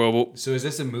Jack Bubble. So is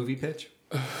this a movie pitch?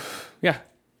 Yeah.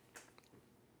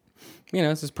 You know,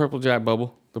 this is Purple Jack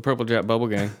Bubble. The Purple Jack Bubble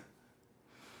Gang.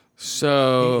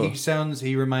 So...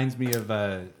 He reminds me of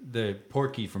the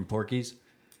Porky from Porky's.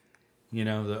 You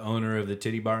know, the owner of the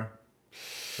titty bar.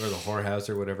 Or the whorehouse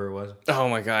or whatever it was. Oh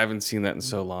my god, I haven't seen that in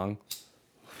so long.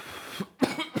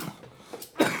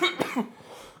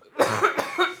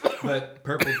 But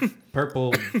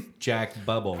purple Jack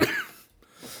Bubble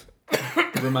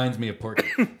reminds me of Porky.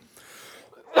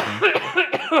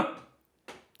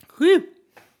 Whew.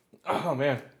 Oh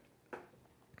man.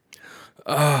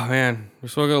 Oh man. We're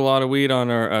smoking a lot of weed on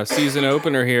our season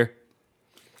opener here.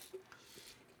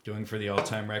 Going for the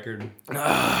all-time record.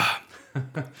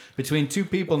 Between two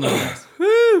people, no less.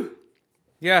 Woo!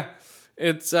 Yeah.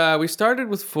 It's we started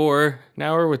with 4,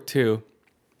 now we're with 2.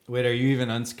 Wait, are you even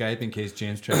on Skype in case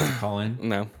James tries to call in?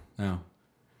 No. No.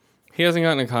 He hasn't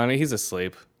gotten in contact. He's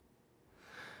asleep.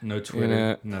 No Twitter. You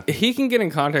know, Nothing. he can get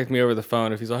in contact with me over the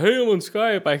phone. If he's like, hey, I'm on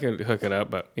Skype, I can hook it up.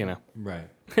 But, you know, Right.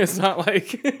 it's not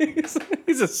like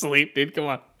he's asleep, dude. Come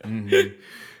on. Mm-hmm.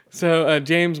 So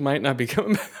James might not be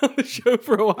coming back on the show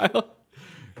for a while.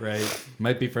 Right.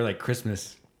 Might be for like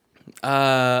Christmas.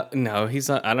 No, he's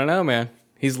not. I don't know, man.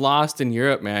 He's lost in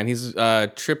Europe, man. He's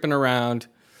tripping around.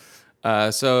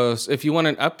 So if you want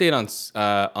an update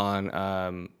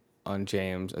on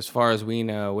James, as far as we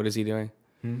know, what is he doing?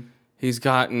 He's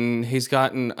gotten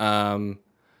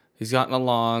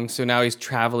along. So now he's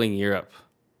traveling Europe.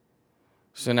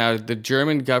 So now the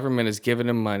German government has given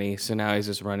him money. So now he's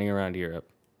just running around Europe.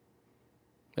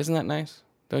 Isn't that nice?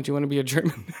 Don't you want to be a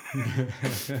German?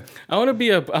 I want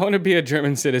to be a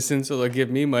German citizen, so they'll give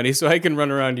me money so I can run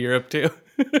around Europe too.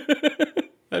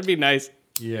 That'd be nice.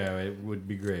 Yeah, it would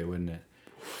be great, wouldn't it?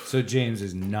 So James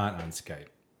is not on Skype.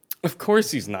 Of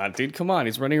course he's not, dude. Come on,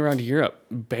 he's running around Europe,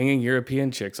 banging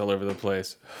European chicks all over the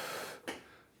place.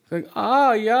 Like,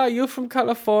 yeah, you from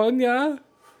California?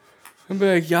 I'm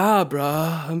like, yeah,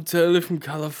 bruh, I'm totally from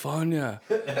California.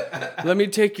 Let me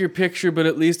take your picture, but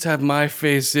at least have my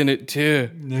face in it too.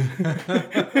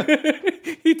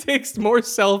 He takes more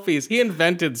selfies. He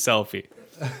invented selfie.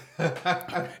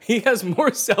 He has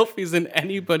more selfies than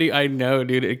anybody I know,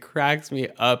 dude. It cracks me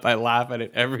up. I laugh at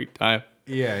it every time.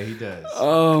 Yeah, he does.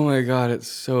 Oh my god, it's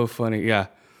so funny. Yeah.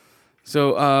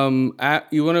 So, if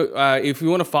you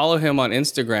want to follow him on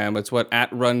Instagram, it's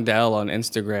at Rundell on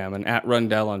Instagram and at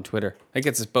Rundell on Twitter. I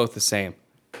guess it's both the same.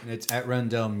 And it's at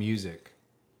Rundell Music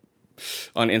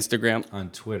On Instagram,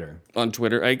 on Twitter. on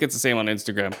Twitter, I think it's the same on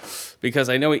Instagram because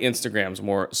I know he Instagrams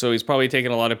more. So he's probably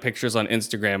taking a lot of pictures on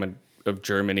Instagram and of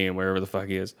Germany and wherever the fuck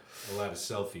he is. A lot of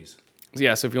selfies.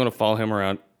 Yeah. So if you want to follow him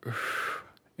around,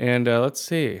 and let's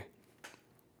see.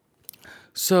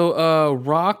 So,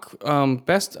 rock,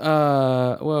 best,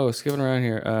 skipping around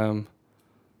here.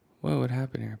 What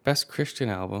happened here? Best Christian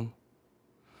album.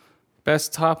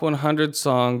 Best top 100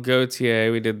 song,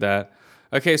 Gautier, we did that.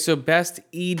 Okay, so best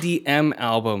EDM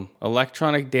album,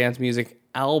 electronic dance music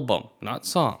album, not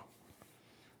song.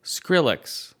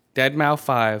 Skrillex,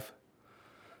 Deadmau5.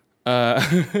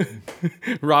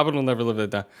 Robin will never live that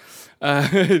down.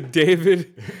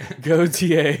 David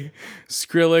Gautier,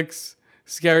 Skrillex,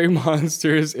 Scary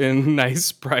Monsters and Nice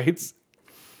Sprites.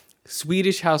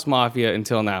 Swedish House Mafia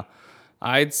until now.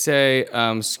 I'd say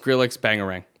Skrillex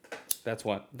Bangarang. That's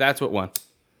what won.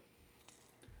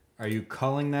 Are you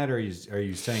calling that, or are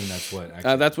you saying that's what?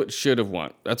 Actually? That's what should have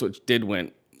won. That's what did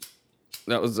win.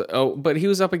 That was but he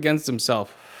was up against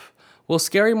himself. Well,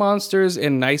 Scary Monsters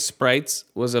and Nice Sprites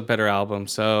was a better album,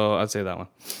 so I'd say that one.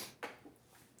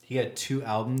 He had 2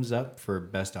 albums up for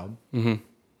best album. Mm-hmm.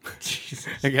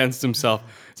 Against himself.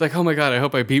 It's like, oh my god, I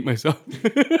hope I beat myself.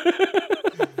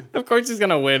 Of course he's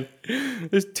gonna win.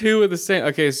 There's 2 of the same.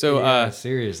 Okay, so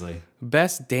seriously.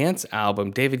 Best dance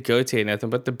album, David Gautier, nothing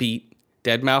but the beat.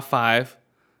 Deadmau5.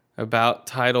 About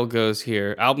title goes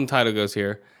here. Album title goes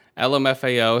here.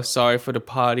 LMFAO, Sorry for the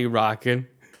Party Rockin'.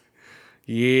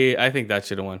 Yeah, I think that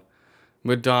should have won.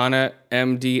 Madonna,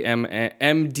 MDNA.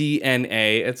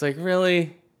 It's like,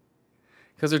 really?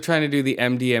 Because they're trying to do the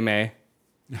MDMA.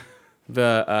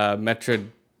 The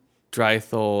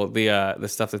metrodrithol, the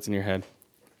stuff that's in your head.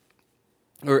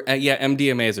 Or,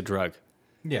 MDMA is a drug.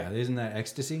 Yeah, isn't that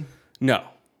ecstasy? No,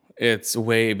 it's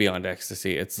way beyond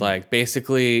ecstasy. It's like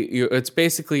basically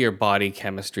your body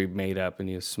chemistry made up in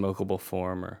a smokable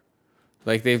form, or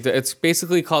like it's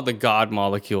basically called the God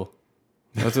molecule.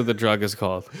 That's what the drug is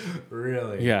called.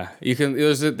 Really? Yeah, you can.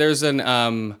 You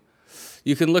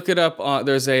can look it up on.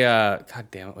 There's a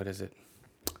God damn it, what is it?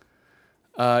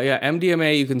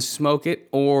 MDMA. You can smoke it,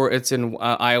 or it's in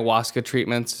ayahuasca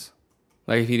treatments.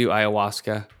 Like if you do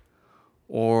ayahuasca,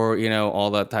 or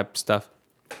all that type of stuff.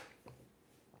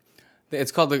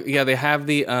 It's called they have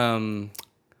they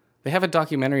have a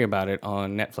documentary about it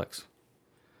on Netflix.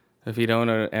 If you don't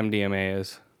know what MDMA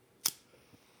is.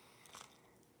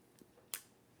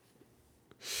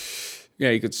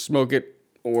 Yeah, you could smoke it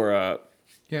or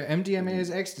Yeah, MDMA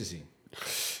is ecstasy.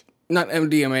 not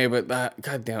MDMA, but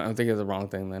god damn it, I'm thinking of the wrong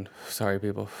thing then. Sorry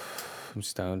people. I'm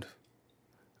stoned.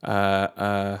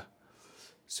 So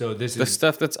this The is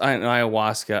stuff that's in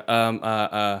ayahuasca.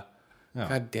 God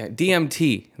damn,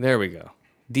 DMT. There we go.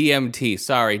 DMT.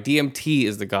 Sorry, DMT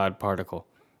is the God particle,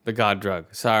 the God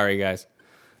drug. Sorry, guys,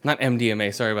 not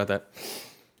MDMA. Sorry about that.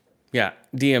 Yeah,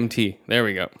 DMT. There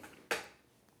we go.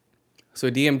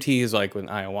 So DMT is like with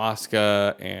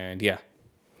ayahuasca, and yeah,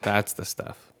 that's the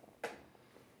stuff.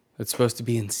 It's supposed to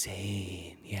be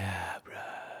insane. Yeah,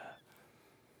 bruh.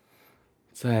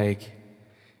 It's like,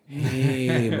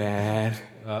 hey, man.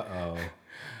 Uh-oh.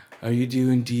 Are you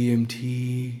doing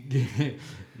DMT?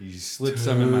 You slipped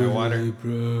some in my water. Hey,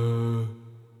 bro.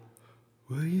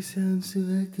 Why you sound so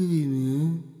ugly,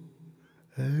 man?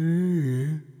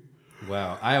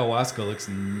 Wow, ayahuasca looks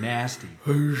nasty.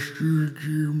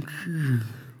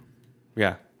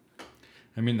 Yeah.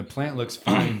 I mean, the plant looks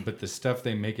fine, but the stuff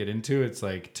they make it into, it's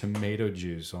like tomato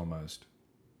juice almost.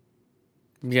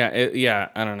 Yeah,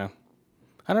 I don't know.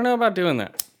 I don't know about doing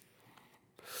that.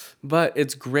 But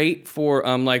it's great for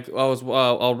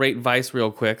I'll rate Vice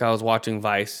real quick. I was watching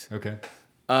Vice. Okay.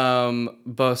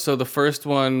 But so the first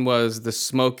one was the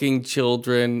smoking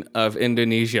children of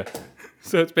Indonesia.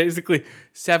 So it's basically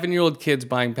 7-year-old kids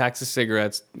buying packs of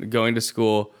cigarettes, going to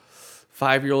school.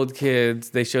 5-year-old kids.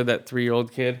 They showed that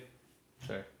 3-year-old kid.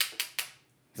 Sorry.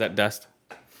 Is that dust?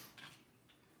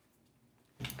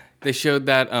 They showed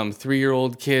that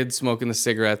 3-year-old kid smoking the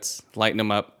cigarettes, lighting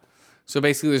them up. So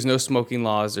basically, there's no smoking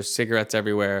laws. There's cigarettes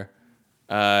everywhere.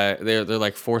 They're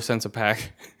like 4 cents a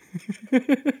pack.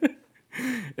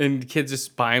 And kids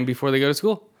just buy them before they go to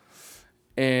school.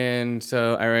 And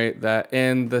so I write that.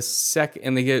 And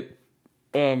they get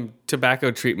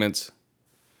tobacco treatments.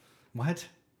 What?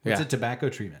 What's Yeah. a tobacco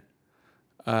treatment?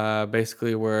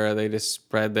 Basically where they just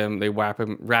spread them, they whap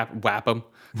them.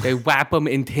 They whap them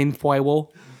in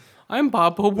tinfoil. I'm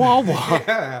Papa Wawa.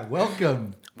 Yeah,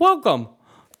 welcome. Welcome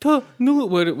to new.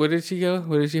 What did she go?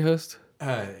 What did she host?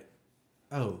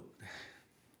 Oh,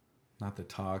 not the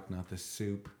talk, not the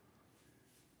soup.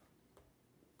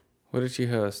 What did she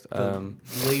host?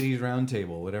 Ladies Round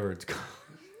Table, whatever it's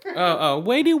called.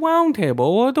 Waiting round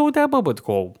table. What do that it's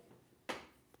called?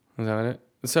 Is that it?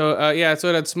 So so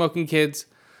it had smoking kids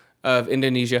of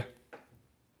Indonesia.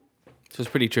 So it's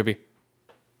pretty trippy.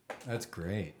 That's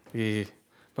great. Yeah.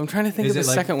 But I'm trying to think Is of it the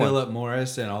like second one. Philip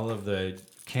Morris and all of the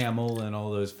Camel and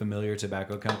all those familiar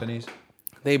tobacco companies?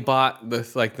 They bought the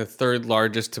third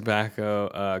largest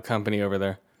tobacco company over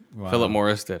there. Wow. Philip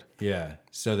Morris did. Yeah.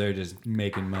 So they're just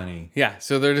making money. Yeah,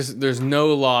 so there's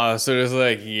no law, so there's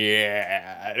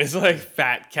it's like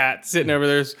fat cats sitting over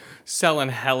there selling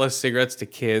hella cigarettes to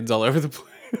kids all over the place.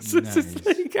 It's just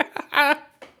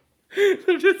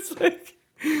they're just like,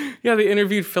 yeah. They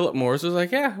interviewed Philip Morris. Was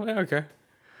like, yeah, okay,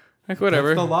 like whatever.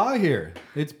 That's the law here.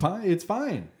 It's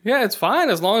fine. Yeah, it's fine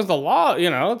as long as the law,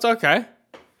 it's okay.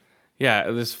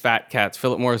 Yeah, this fat cats,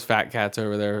 Philip Morris fat cats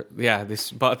over there. Yeah, they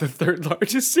bought the third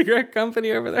largest cigarette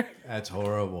company over there. That's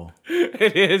horrible.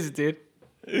 It is, dude.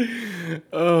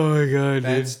 Oh my god, dude.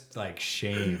 That's like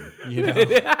shame.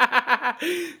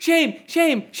 Shame,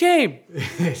 shame, shame.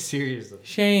 Seriously.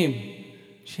 Shame.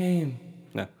 Shame.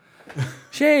 No.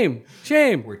 Shame.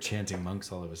 Shame. We're chanting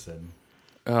monks all of a sudden.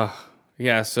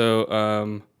 Yeah,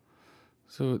 so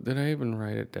did I even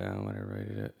write it down when I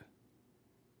rated it?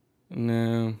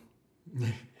 No.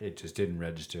 It just didn't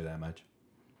register that much.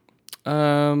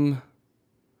 No.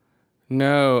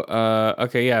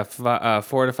 Okay, yeah.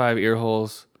 4 to 5 ear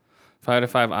holes, 5 to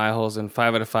 5 eye holes, and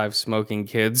 5 out of 5 smoking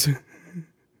kids.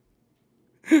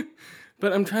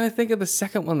 But I'm trying to think of the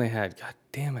second one they had. God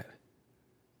damn it.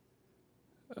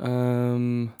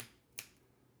 Oh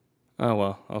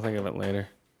well, I'll think of it later.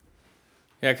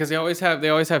 Yeah, because they always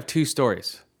have 2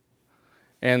 stories,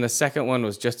 and the second one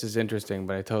was just as interesting,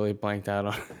 but I totally blanked out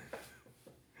on it.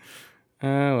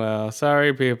 Oh well,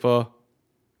 sorry people.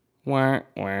 Wah,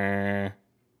 wah. All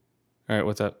right,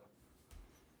 what's up?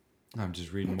 I'm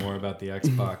just reading more about the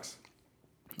Xbox.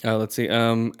 Let's see.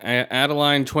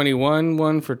 Adeline 21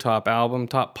 won for top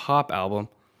pop album,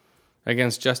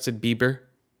 against Justin Bieber,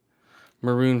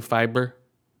 Maroon Fiber,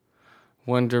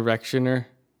 One Directioner,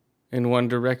 and One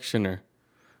Directioner.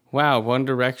 Wow, One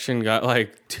Direction got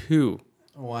like 2.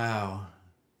 Wow.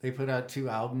 They put out 2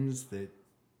 albums that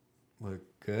look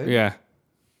good? Yeah,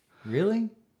 Really?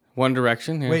 One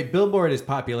Direction. Yeah. Wait, Billboard is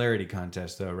popularity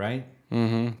contest though, right?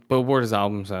 Billboard is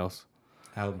album sales.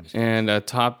 Albums. And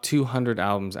top 200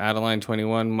 albums: Adeline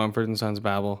 21, Mumford & Sons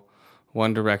Babel,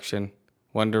 One Direction,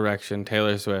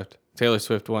 Taylor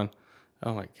Swift won.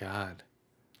 Oh my god,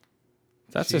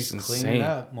 that's She's just cleaning insane. it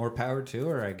up. More power to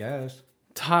her, I guess.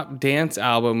 Top dance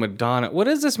album: Madonna. What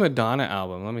is this Madonna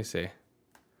album? Let me see.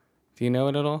 Do you know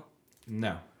it at all?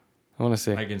 No. I want to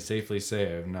see. I can safely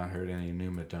say I've not heard any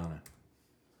new Madonna.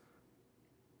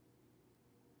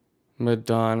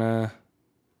 Madonna.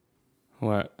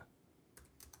 What?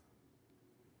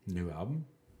 New album?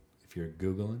 If you're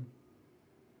Googling.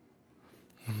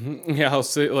 Yeah, I'll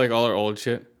see like all her old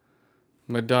shit.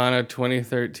 Madonna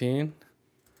 2013,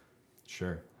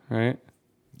 Sure. right?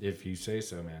 If you say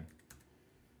so, man.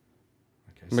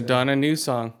 Like I said. Madonna new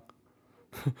song.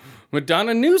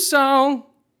 Madonna new song.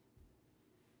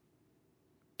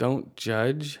 Don't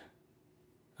judge.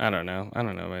 I don't know,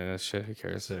 man. That shit. Who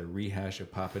cares? It's a rehash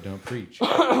of Papa Don't Preach.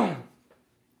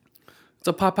 It's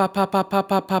a papa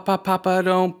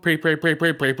don't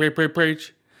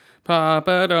preach.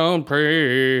 Papa don't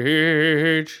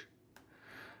preach.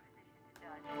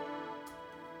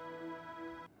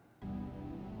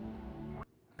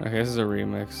 Okay, this is a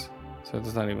remix, so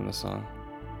it's not even the song.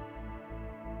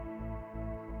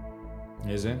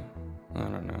 Is it? I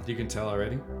don't know. You can tell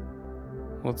already?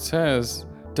 Well, it says,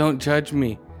 "Don't judge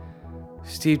me."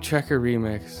 Steve Trekker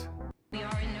remix. We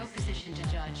are in no position to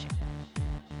judge.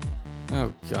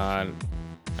 Oh God,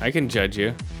 I can judge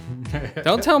you.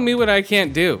 Don't tell me what I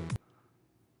can't do.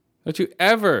 Don't you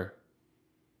ever.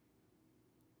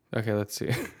 Okay, let's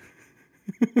see.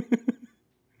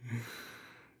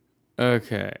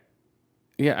 Okay.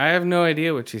 Yeah, I have no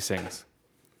idea what she sings.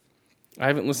 I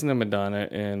haven't listened to Madonna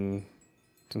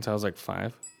since I was like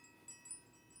 5.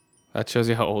 That shows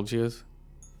you how old she is.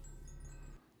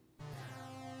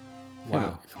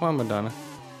 Wow. Come on, Madonna.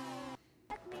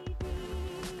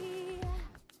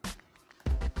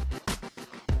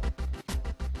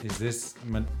 Is this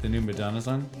the new Madonna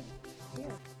song?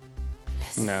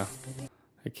 No,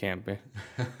 it can't be.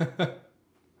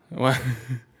 What?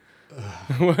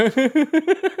 What?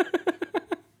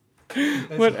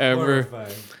 Whatever.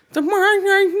 Horrifying. The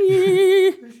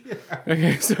morning.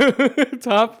 Okay, so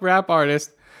top rap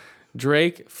artist: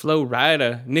 Drake, Flo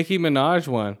Rida, Nicki Minaj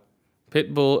won.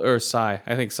 Pitbull or Psy?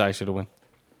 I think Psy should have won.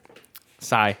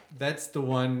 Psy. That's the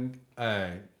one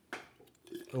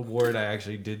award I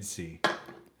actually did see.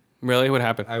 Really? What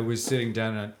happened? I was sitting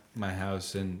down at my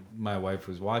house and my wife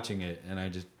was watching it, and I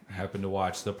just happened to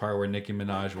watch the part where Nicki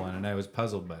Minaj won, and I was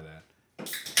puzzled by that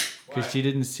because she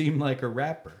didn't seem like a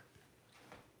rapper.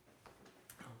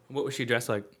 What was she dressed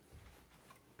like?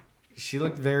 She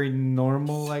looked very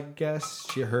normal, I guess.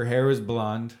 Her hair was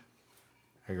blonde.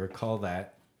 I recall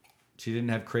that. She didn't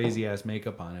have crazy ass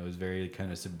makeup on. It was very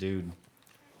kind of subdued.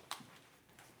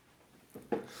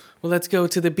 Well, let's go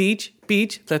to the beach.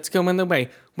 Let's go in the way,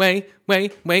 and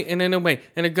in a way,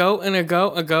 and a go, and a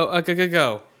go, a go, a go, go,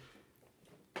 go.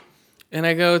 And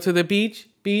I go to the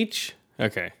beach.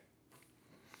 Okay.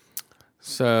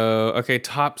 So, okay,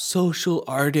 top social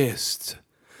artists.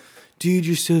 Dude,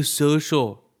 you're so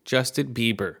social. Justin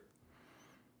Bieber.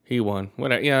 He won.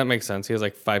 Whatever. Yeah, that makes sense. He has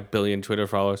like 5 billion Twitter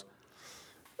followers.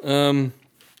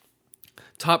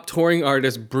 Top touring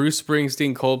artist: Bruce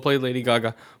Springsteen, Coldplay, Lady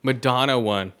Gaga. Madonna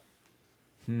won.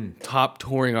 Top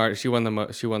touring artist. She won the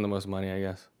most money, I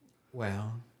guess.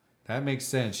 Well, that makes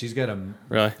sense. She's got a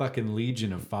Really? fucking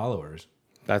legion of followers.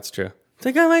 That's true. It's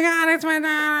like, oh my God, it's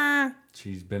Madonna.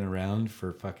 She's been around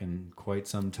for fucking quite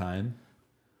some time.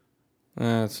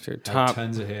 That's true. Had Top.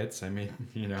 tons of hits. I mean,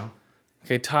 you know.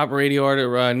 Okay, top radio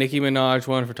artist. Nicki Minaj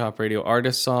won for top radio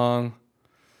artist song.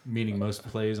 Meaning most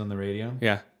plays on the radio.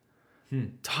 Yeah.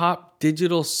 Top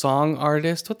digital song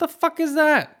artist. What the fuck is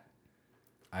that?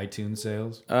 iTunes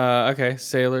sales. Okay,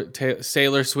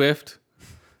 Sailor Swift,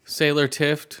 Sailor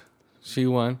Tift, she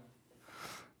won.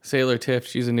 Sailor Tift,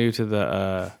 she's new to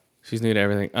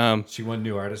everything. She won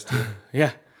new artist too.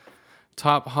 Yeah.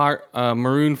 Top heart,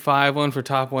 Maroon 5 won for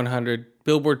top 100.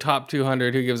 Billboard top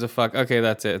 200. Who gives a fuck? Okay,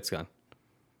 that's it. It's gone.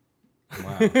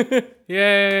 Wow.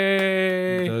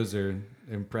 Yay! Those are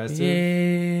impressive.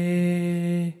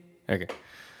 Yay! Okay.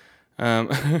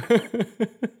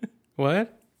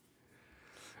 What?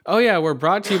 Oh yeah, we're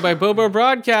brought to you by Bobo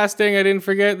Broadcasting. I didn't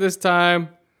forget this time.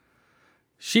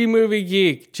 She Movie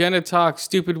Geek, Jenna Talk,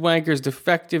 Stupid Wankers,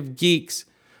 Defective Geeks,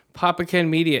 Papa Ken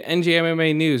Media,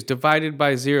 NJMMA News, Divided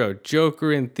by Zero,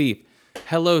 Joker and Thief,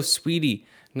 Hello Sweetie,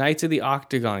 Knights of the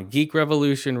Octagon, Geek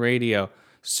Revolution Radio,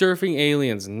 Surfing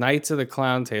Aliens, Knights of the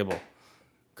Clown Table.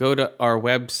 Go to our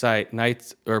website,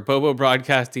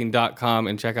 bobobroadcasting.com,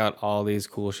 and check out all these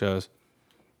cool shows.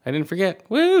 I didn't forget.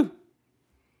 Woo!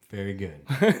 Very good.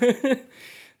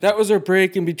 That was our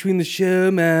break in between the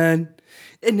show, man.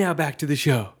 And now back to the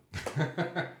show.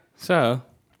 So,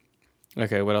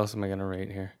 okay, what else am I going to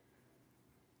rate here?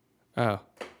 Oh.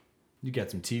 You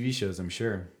got some TV shows, I'm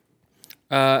sure.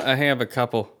 I have a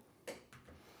couple.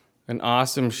 An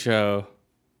awesome show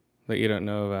that you don't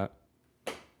know about.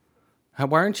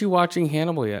 Why aren't you watching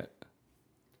Hannibal yet?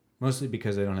 Mostly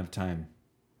because I don't have time.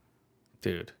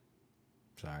 Dude.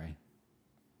 Sorry.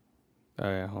 Oh,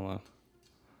 yeah, hold on.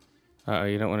 Uh-oh,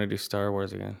 you don't want to do Star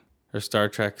Wars again. Or Star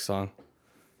Trek song.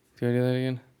 Do you want to do that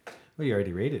again? Well, you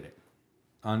already rated it.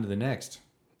 On to the next.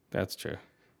 That's true.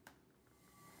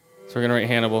 So we're going to rate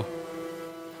Hannibal.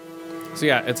 So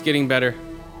yeah, it's getting better.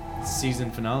 Season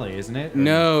finale, isn't it?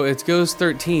 No, it goes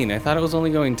 13. I thought it was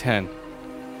only going 10.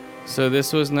 So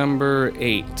this was number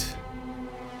 8.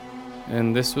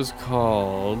 And this was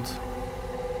called...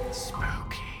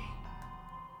 Spooky.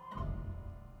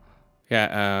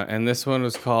 Yeah, and this one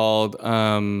was called...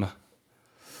 no,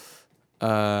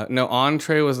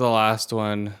 Entree was the last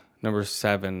one. Number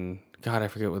 7. God, I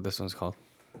forget what this one's called.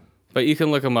 But you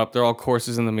can look them up. They're all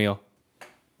courses in the meal.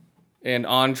 And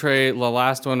Entree, the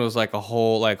last one was like a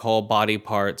whole body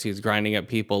parts. He's grinding up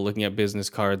people, looking at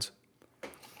business cards.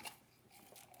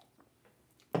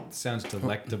 Sounds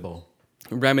delectable.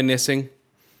 Reminiscing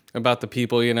about the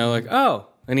people, you know, like, oh.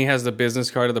 And he has the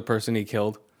business card of the person he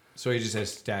killed. So he just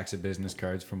has stacks of business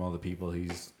cards from all the people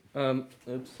he's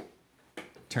Oops.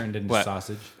 turned into What?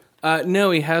 sausage.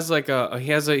 No, he has like he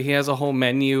has a whole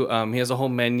menu. He has a whole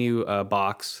menu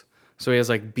box. So he has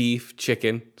like beef,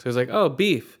 chicken. So he's like, oh,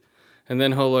 beef, and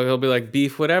then he'll be like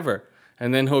beef, whatever,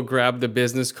 and then he'll grab the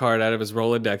business card out of his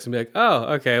Rolodex and be like,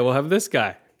 oh, okay, we'll have this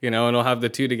guy, and we'll have the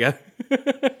two together.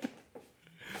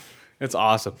 It's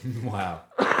awesome. Wow.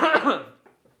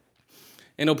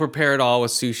 And he'll prepare it all with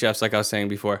sous chefs, like I was saying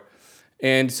before.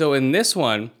 And so in this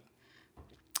one,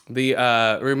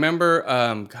 remember,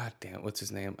 God damn, what's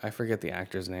his name? I forget the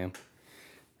actor's name.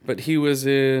 But he was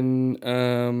in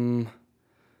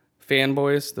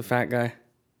Fanboys, the fat guy.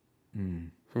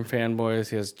 From Fanboys.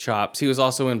 He has chops. He was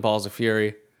also in Balls of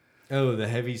Fury. Oh, the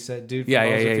heavy set dude. From Yeah.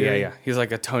 Balls of Fury? He's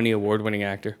like a Tony Award-winning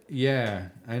actor. Yeah,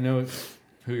 I know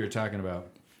who you're talking about.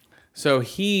 So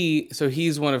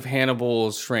he's one of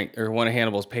Hannibal's one of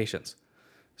Hannibal's patients.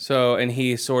 So, and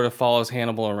he sort of follows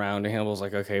Hannibal around, and Hannibal's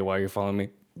like, okay, why are you following me?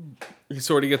 He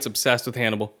sort of gets obsessed with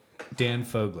Hannibal. Dan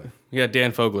Fogler. Yeah,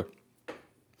 Dan Fogler.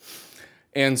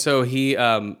 And so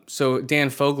Dan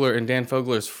Fogler and Dan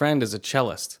Fogler's friend is a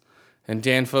cellist. And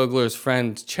Dan Fogler's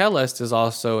friend cellist is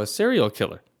also a serial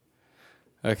killer.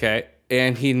 Okay?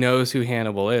 And he knows who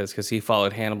Hannibal is because he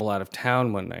followed Hannibal out of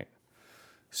town one night.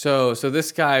 So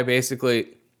this guy basically,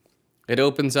 it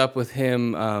opens up with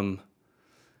him.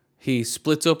 He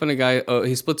splits open a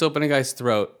guy's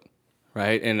throat,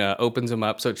 right, and opens him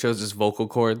up so it shows his vocal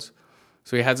cords.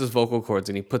 So he has his vocal cords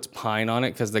and he puts pine on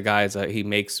it because the guy's he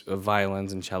makes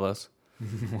violins and cellos,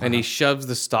 wow. And he shoves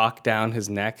the stock down his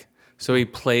neck so he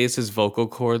plays his vocal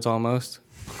cords almost.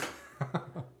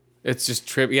 It's just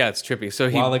trippy. Yeah, it's trippy.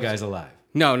 So while the guy's alive.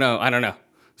 No, I don't know.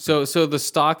 So the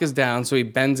stock is down, so he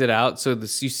bends it out so you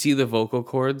see the vocal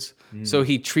cords. So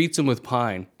he treats them with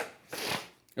pine,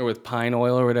 or with pine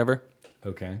oil or whatever.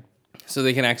 Okay. So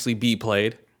they can actually be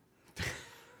played.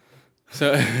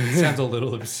 So sounds a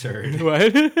little absurd.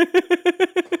 What?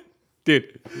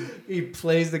 Dude. He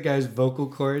plays the guy's vocal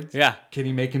cords. Yeah. Can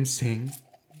he make him sing?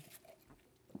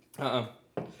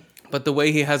 But the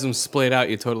way he has them splayed out,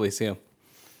 you totally see him.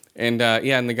 And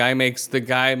and the guy makes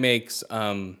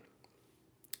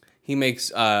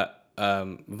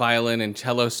violin and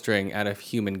cello string out of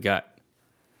human gut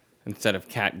instead of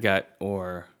cat gut,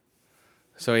 or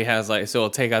so he has so he'll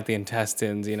take out the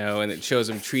intestines, and it shows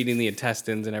him treating the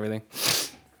intestines and everything.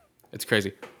 It's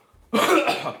crazy.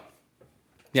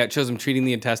 Yeah, it shows him treating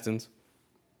the intestines.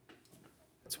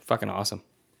 It's fucking awesome.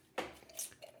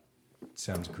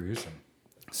 Sounds gruesome.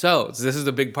 So this is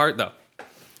the big part though.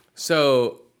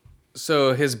 So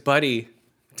his buddy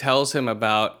tells him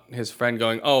about his friend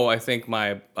going, oh, I think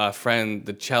my friend,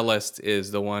 the cellist,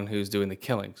 is the one who's doing the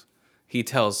killings. He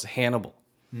tells Hannibal.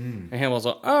 And Hannibal's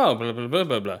like, oh, blah, blah, blah,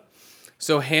 blah, blah.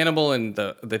 So Hannibal and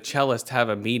the cellist have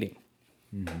a meeting.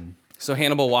 Mm-hmm. So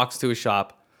Hannibal walks to his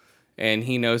shop, and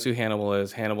he knows who Hannibal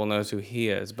is. Hannibal knows who he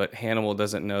is, but Hannibal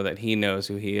doesn't know that he knows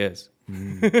who he is.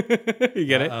 You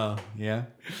get it? Oh, yeah.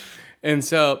 And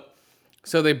so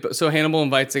Hannibal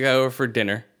invites the guy over for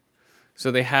dinner.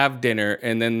 So they have dinner,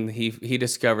 and then he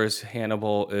discovers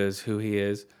Hannibal is who he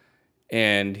is.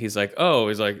 And he's like,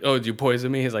 oh, did you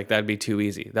poison me? He's like, that'd be too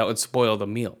easy. That would spoil the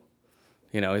meal.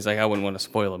 He's like, I wouldn't want to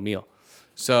spoil a meal.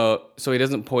 So he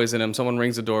doesn't poison him. Someone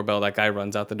rings the doorbell. That guy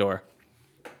runs out the door.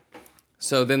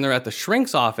 So then they're at the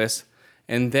shrink's office,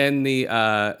 and then they're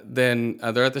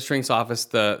at the shrink's office.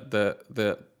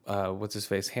 The what's his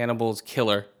face? Hannibal's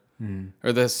killer,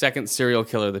 or the second serial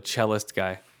killer, the cellist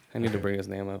guy. I need to bring his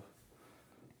name up.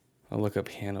 I'll look up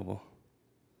Hannibal.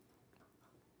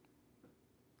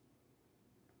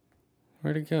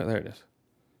 Where'd it go? There it is.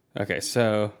 Okay,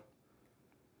 so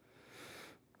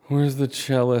where's the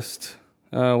cellist?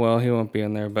 Oh, well, he won't be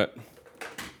in there, but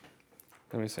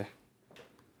let me see.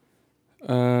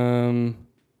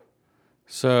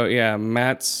 So yeah,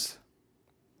 Matt's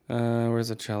where's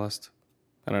the cellist?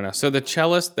 I don't know. So the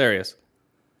cellist, there he is.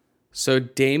 So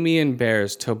Damien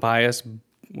Bears, Tobias,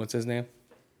 what's his name?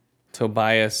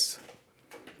 Tobias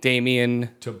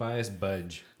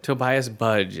Budge. Tobias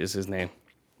Budge is his name.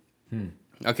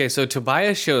 Okay, so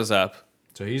Tobias shows up.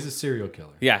 So he's a serial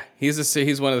killer. Yeah, he's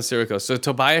one of the serial killers. So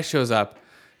Tobias shows up,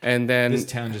 and then this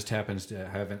town just happens to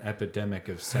have an epidemic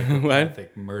of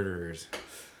psychopathic murderers.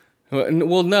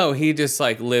 Well, no, he just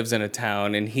lives in a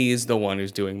town, and he's the one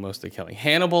who's doing most of the killing.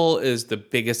 Hannibal is the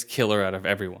biggest killer out of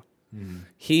everyone.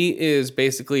 He is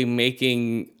basically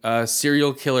making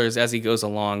serial killers as he goes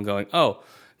along, going, oh,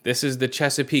 this is the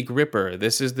Chesapeake Ripper.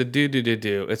 This is the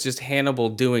do-do-do-do. It's just Hannibal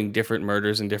doing different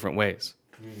murders in different ways.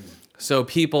 So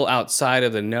people outside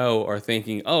of the know are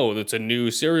thinking, oh, that's a new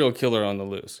serial killer on the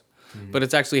loose. But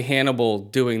it's actually Hannibal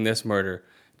doing this murder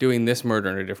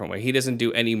in a different way. He doesn't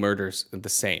do any murders the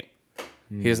same.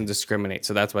 He doesn't discriminate,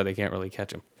 so that's why they can't really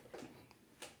catch him.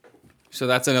 So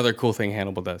that's another cool thing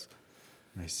Hannibal does.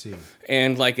 I see.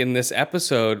 And like in this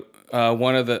episode,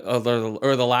 one of the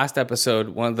or the last episode,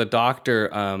 one of the doctor,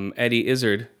 Eddie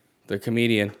Izzard, the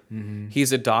comedian,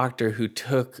 he's a doctor who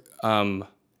took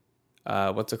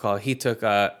what's it called?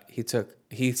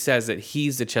 He says that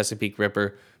he's the Chesapeake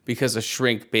Ripper because a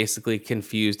shrink basically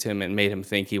confused him and made him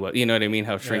think he was. You know what I mean?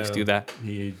 How shrinks do that.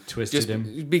 He twisted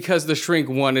him. Because the shrink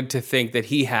wanted to think that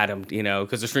he had him, you know,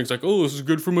 because the shrink's like, oh, this is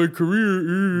good for my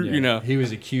career, Yeah, you know. He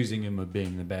was accusing him of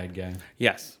being the bad guy.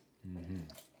 Yes.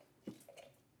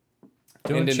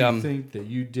 Don't And you think that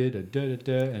you did a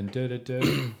da-da-da and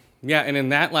da-da-da? Yeah, and in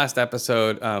that last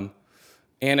episode,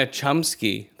 Anna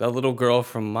Chomsky, the little girl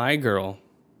from My Girl,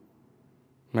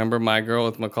 remember My Girl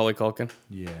with Macaulay Culkin?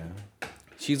 Yeah.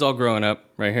 She's all grown up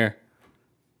right here.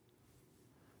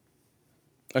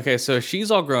 Okay, so she's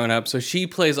all grown up, so she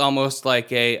plays almost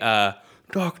like a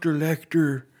Dr.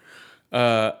 Lecter,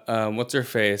 what's her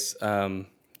face?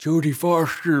 Jodie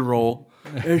Foster role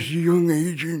as the young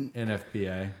agent. And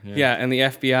FBI. Yeah, and the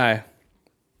FBI.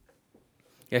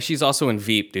 Yeah, she's also in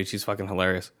Veep, dude. She's fucking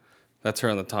hilarious. That's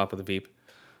her on the top of the Veep.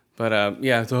 But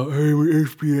yeah, so hey, we're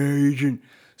FBI agent.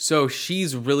 So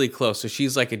she's really close. So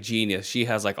she's like a genius. She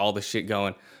has like all the shit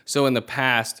going. So in the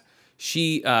past,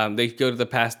 they go to the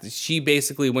past. She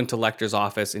basically went to Lecter's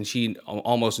office and she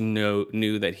almost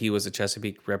knew that he was a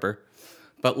Chesapeake Ripper.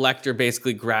 But Lecter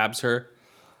basically grabs her.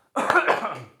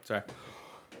 Sorry.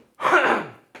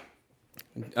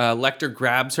 Lecter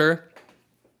grabs her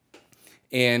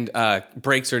and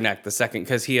breaks her neck the second,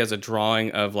 because he has a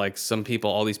drawing of like some people,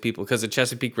 all these people, because the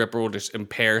Chesapeake Ripper will just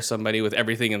impair somebody with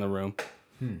everything in the room.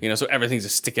 You know, so everything's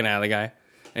just sticking out of the guy.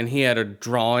 And he had a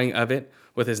drawing of it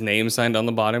with his name signed on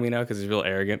the bottom, you know, because he's real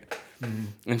arrogant.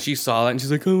 And she saw it and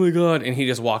she's like, oh my God. And he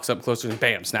just walks up closer and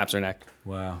bam, snaps her neck.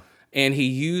 Wow. And he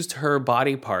used her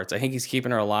body parts, I think he's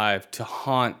keeping her alive, to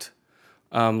haunt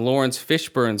Lawrence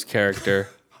Fishburne's character.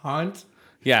 Haunt?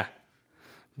 Yeah.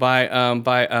 By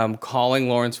calling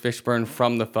Lawrence Fishburne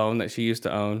from the phone that she used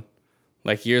to own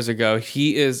like years ago.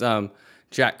 He is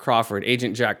Jack Crawford,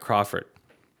 Agent Jack Crawford.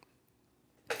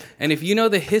 And if you know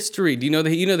the history, you know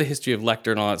the history of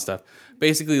Lecter and all that stuff.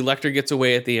 Basically, Lecter gets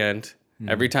away at the end.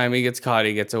 Every time he gets caught,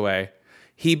 he gets away.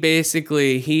 He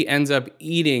ends up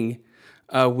eating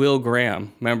Will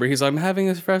Graham. Remember, he's like, I'm having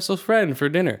a special friend for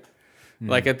dinner.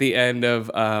 Like at the end of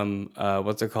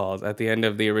what's it called? At the end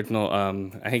of the original,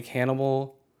 I think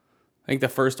Hannibal. I think the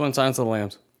first one, Silence of the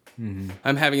Lambs.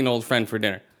 I'm having an old friend for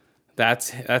dinner.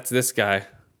 That's this guy.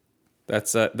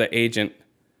 That's the agent.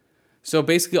 So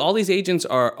basically, all these agents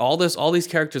all these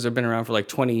characters have been around for like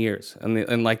 20 years,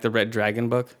 in like the Red Dragon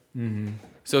book.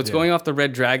 So it's going off the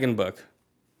Red Dragon book.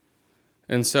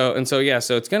 And so yeah,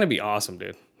 so it's gonna be awesome,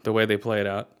 dude. The way they play it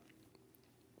out.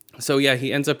 So yeah,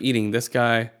 he ends up eating this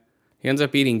guy. He ends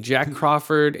up eating Jack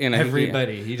Crawford and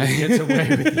Everybody. He just gets away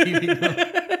with eating them.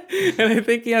 And I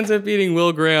think he ends up eating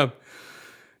Will Graham.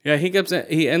 Yeah, he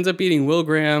ends up eating Will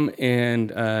Graham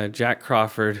and Jack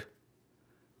Crawford.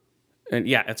 And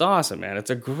yeah, it's awesome, man. It's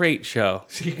a great show.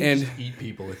 So you can And just eat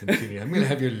people with impunity. I'm going to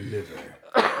have your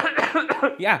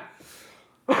liver. yeah.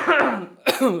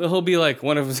 He'll be like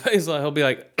he'll be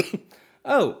like,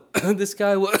 oh, this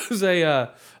guy was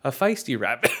a feisty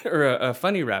rabbit or a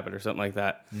funny rabbit or something like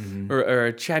that, or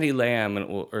a chatty lamb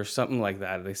or something like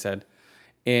that. They said,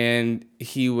 and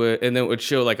then it would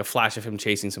show like a flash of him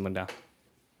chasing someone down.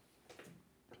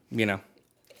 You know.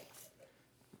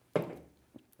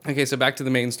 Okay, so back to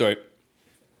the main story.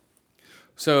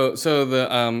 So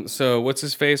what's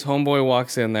his face? Homeboy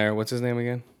walks in there. What's his name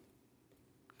again?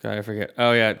 God, I forget.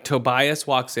 Oh yeah, Tobias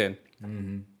walks in.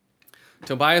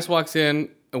 Tobias walks in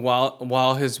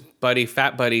while his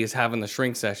fat buddy is having the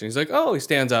shrink session. He's like, oh, he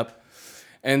stands up.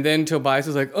 And then Tobias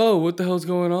is like, oh, what the hell's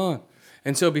going on?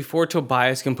 And so before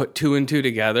Tobias can put two and two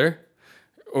together,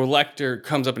 Lecter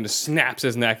comes up and just snaps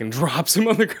his neck and drops him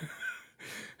on the ground.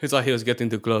 He thought he was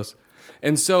getting too close.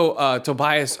 And so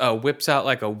Tobias whips out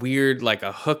like a weird, like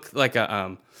a hook, like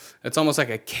it's almost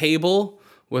like a cable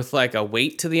with like a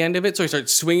weight to the end of it. So he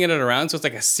starts swinging it around. So it's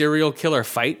like a serial killer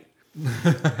fight.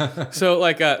 So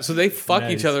they fuck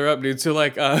each other up, dude. So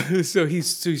so he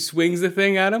swings the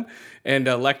thing at him, and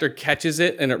Lecter catches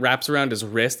it, and it wraps around his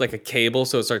wrist like a cable.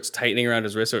 So it starts tightening around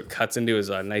his wrist, so it cuts into his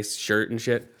nice shirt and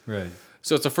shit. Right.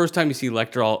 So it's the first time you see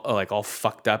Lecter all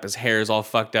fucked up. His hair is all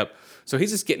fucked up. So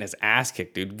he's just getting his ass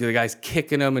kicked, dude. The guy's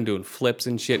kicking him and doing flips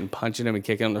and shit and punching him and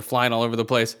kicking him. They're flying all over the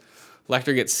place.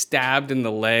 Lecter gets stabbed in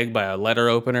the leg by a letter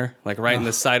opener, like right in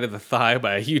the side of the thigh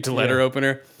by a huge letter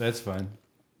opener. That's fun.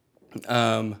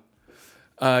 Yeah,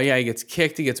 he gets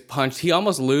kicked, he gets punched. He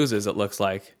almost loses, it looks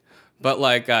like. But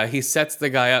like he sets the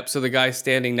guy up, so the guy's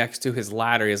standing next to his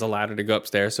ladder. He has a ladder to go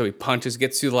upstairs, so he punches,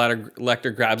 gets to the ladder.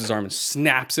 Lecter grabs his arm and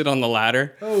snaps it on the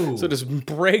ladder. Oh. So it just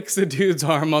breaks the dude's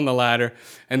arm on the ladder,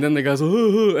 and then the guy's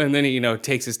ooh, and then he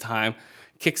takes his time,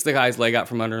 kicks the guy's leg out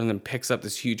from under, and then picks up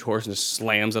this huge horse and just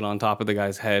slams it on top of the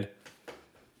guy's head.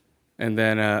 And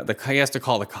then he has to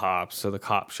call the cops, so the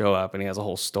cops show up, and he has a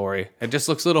whole story. It just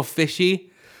looks a little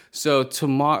fishy. So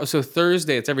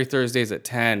Thursday, it's every Thursdays at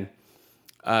 10.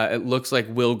 It looks like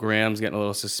Will Graham's getting a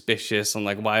little suspicious on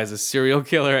like, why is a serial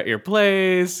killer at your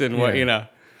place and what, Yeah,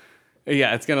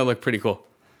 it's going to look pretty cool.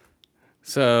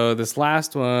 So this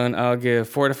last one, I'll give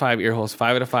 4 out of 5 ear holes,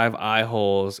 5 out of 5 eye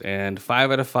holes, and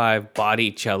 5 out of 5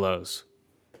 body cellos.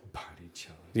 Body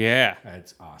cello. Yeah.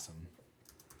 That's awesome.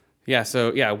 Yeah,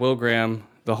 so yeah, Will Graham,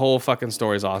 the whole fucking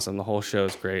story is awesome. The whole show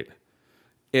is great.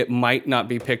 It might not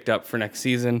be picked up for next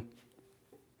season.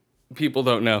 People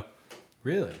don't know.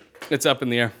 Really? It's up in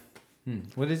the air.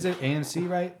 What is it? AMC,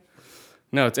 right?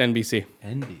 No, it's NBC.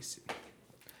 NBC.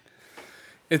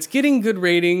 It's getting good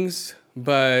ratings,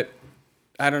 but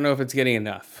I don't know if it's getting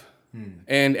enough.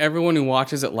 And everyone who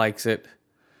watches it likes it.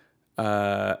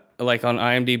 Like on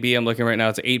IMDb, I'm looking right now,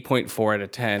 it's 8.4 out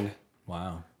of 10.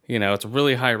 Wow. It's a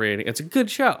really high rating. It's a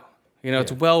good show.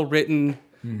 It's well written.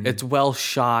 It's well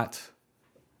shot.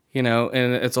 And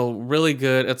it's a really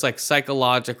good, it's like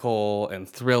psychological and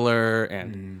thriller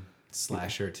and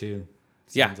Slasher too.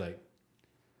 Yeah. Sounds like.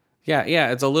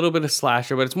 Yeah, it's a little bit of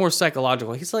slasher, but it's more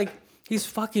psychological. He's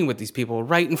fucking with these people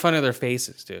right in front of their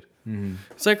faces, dude.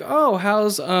 It's like, oh,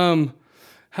 how's Lawrence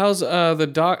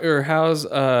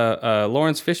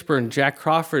Fishburne, Jack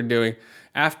Crawford doing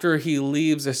after he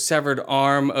leaves a severed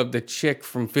arm of the chick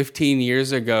from 15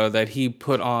 years ago that he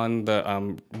put on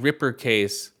the Ripper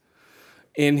case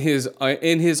in his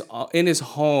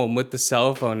home with the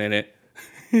cell phone in it.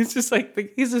 He's just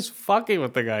like, he's just fucking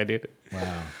with the guy, dude.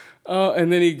 Wow. Oh,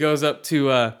 and then he goes up to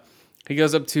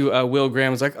Will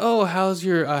Graham. He's like, oh,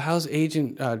 how's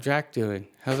Agent Jack doing?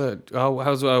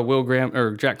 How's Will Graham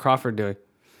or Jack Crawford doing?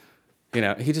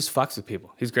 He just fucks with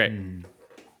people. He's great.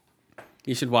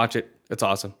 You should watch it. It's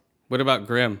awesome. What about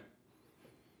Grimm?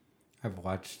 I've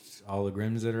watched all the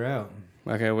Grimms that are out.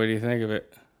 Okay, what do you think of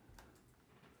it?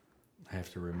 I have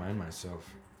to remind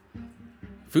myself.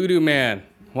 Voodoo Man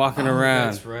walking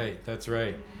around. That's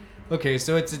right. Okay,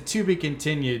 so it's a to be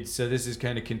continued, so this is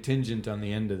kind of contingent on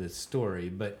the end of the story,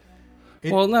 but...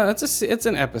 Well, no, it's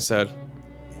an episode.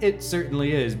 It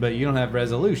certainly is, but you don't have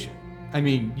resolution. I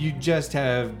mean, you just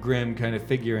have Grimm kind of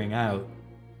figuring out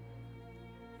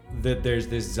that there's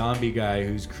this zombie guy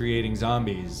who's creating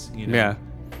zombies, Yeah.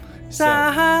 So,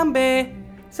 Zombie.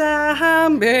 oh,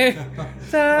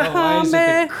 why is it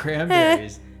the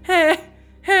Cranberries? Hey.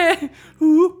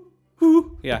 Ooh.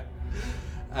 Yeah.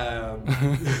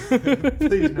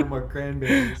 Please, no more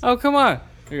Cranberries. Oh, come on.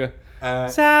 Here you go.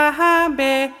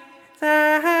 Zombie.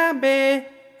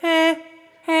 Hey.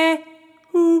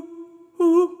 Ooh.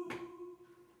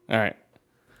 All right.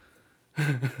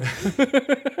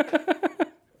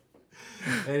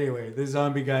 Anyway, the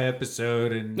zombie guy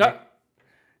episode and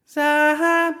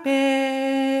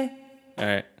Zombie. All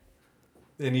right.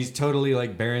 and he's totally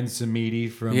like Baron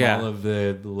Samedi from Yeah. all of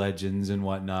the legends and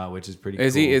whatnot, which is pretty cool.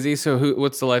 Is he? So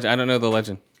what's the legend? I don't know the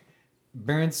legend.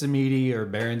 Baron Samedi or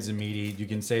Baron Zamedi, you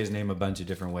can say his name a bunch of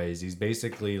different ways. He's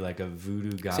basically like a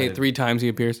voodoo god. Say it 3 times he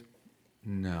appears.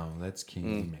 No, that's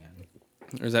Candyman.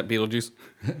 Or is that Beetlejuice?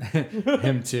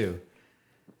 Him too.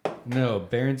 No,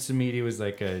 Baron Samedi was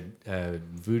like a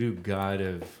voodoo god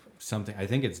of something. I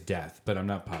think it's death, but I'm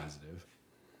not positive.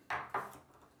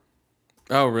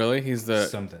 Oh, really? He's the...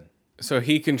 Something. So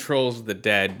he controls the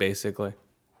dead, basically,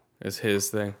 is his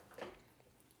thing.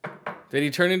 Did he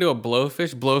turn into a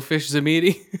blowfish? Blowfish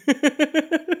Zamedi?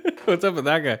 What's up with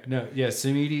that guy? No, yeah,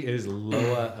 Samedi is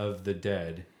Loa of the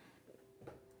dead.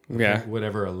 Yeah.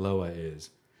 Whatever a Loa is.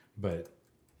 But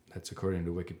that's according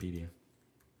to Wikipedia.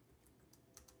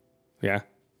 Yeah.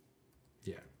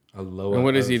 Yeah. A Loa And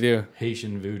what does of he do?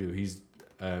 Haitian voodoo. He's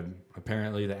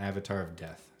apparently the avatar of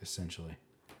death, essentially.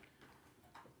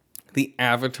 The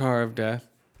Avatar of Death.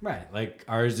 Right. Like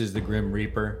ours is the Grim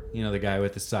Reaper. You know, the guy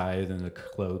with the scythe and the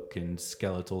cloak and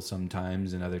skeletal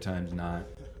sometimes and other times not.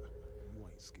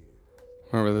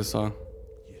 Remember this song?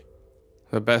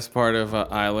 The best part of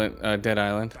Dead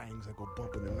Island.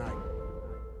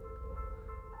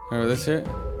 Remember this shit?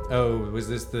 Oh, was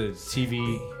this the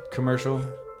TV commercial?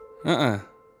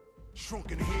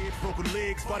 Shrunken head, broken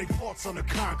legs, body parts on the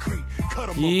concrete. Cut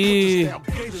 'em Yeah. up,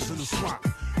 gators in the swamp.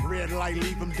 Red light,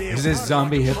 leave 'em dead. Is this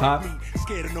zombie hip hop?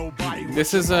 Scared of nobody.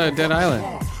 This is Dead Island.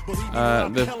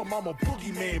 Tell 'em I'm a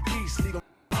boogeyman beast.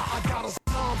 I got a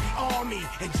zombie army,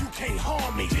 and you can't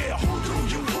harm me. Yeah,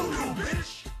 hoodoo, you hoodoo,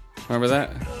 bitch. Remember that?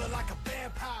 Like a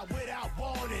vampire without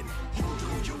warning.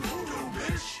 Hoodoo, you hoodoo,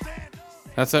 bitch. Stand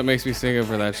up. That's what makes me sing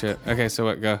over that shit. Okay, so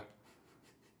what? Go.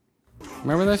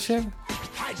 Remember that shit?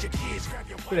 Hide your kids, grab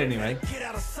your But anyway, get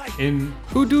out of sight. in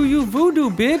Who do you voodoo,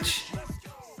 bitch?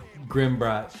 Grimm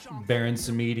brought Baron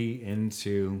Samedi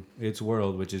into its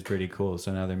world, which is pretty cool.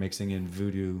 So now they're mixing in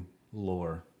voodoo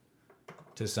lore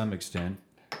to some extent.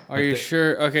 Are you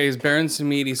sure? Okay, he's Baron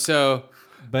Samedi. So,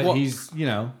 But Well-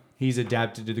 he's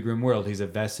adapted to the Grimm world. He's a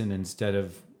Vessin instead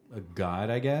of a god,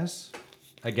 I guess.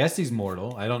 I guess he's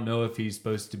mortal. I don't know if he's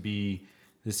supposed to be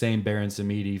the same Baron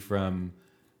Samedi from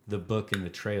the book and the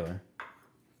trailer.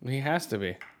 he has to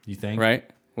be, You think? right?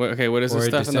 Okay, what is Or this a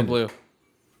stuff in the descendant. blue?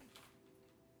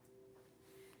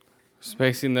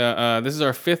 Spacing the, this is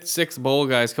our 5th, 6th bowl,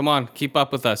 guys. Come on, keep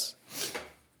up with us.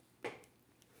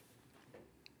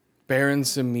 Baron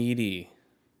Samedi.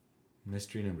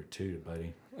 Mystery number 2,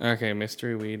 buddy. Okay,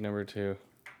 mystery weed number 2.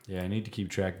 Yeah, I need to keep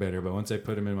track better, but once I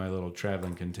put them in my little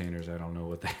traveling containers, I don't know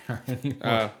what they are anymore.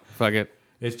 Oh, fuck it.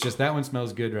 It's just that one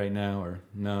smells good right now, or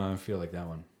no, I feel like that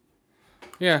one.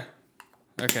 Yeah.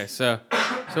 Okay, so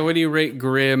what do you rate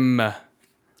Grimm?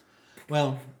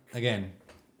 Well, again,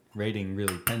 rating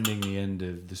really pending the end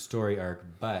of the story arc,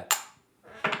 but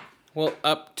Well,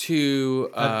 up to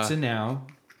up to now,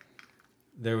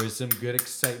 there was some good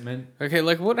excitement. okay,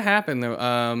 like what happened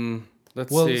though?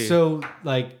 Let's Well, see. so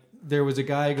like there was a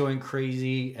guy going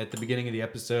crazy at the beginning of the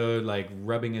episode, like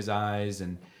rubbing his eyes,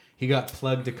 and he got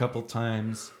plugged a couple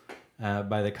times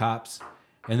by the cops.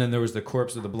 And then there was the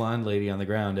corpse of the blonde lady on the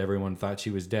ground. Everyone thought she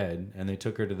was dead, and they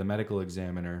took her to the medical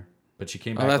examiner, but she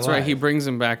came back. Oh, that's right. alive. He brings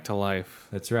him back to life.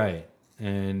 That's right.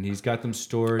 And he's got them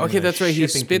stored. Okay, in a that's right. He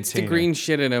shipping spits the container. green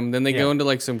shit at him. Then they go Yeah. into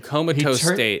like some comatose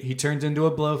state. He turns into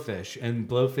a blowfish, and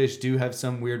blowfish do have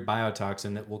some weird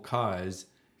biotoxin that will cause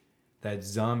that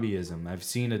zombieism. I've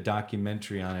seen a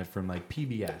documentary on it from like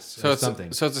PBS So or it's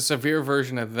something. so it's a severe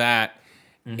version of that.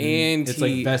 And It's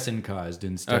he, like Vessin caused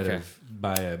instead Okay. of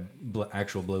by a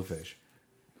actual blowfish.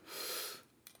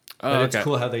 oh, But it's okay.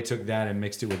 cool how they took that and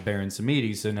mixed it with Baron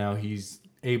Samedi, so now he's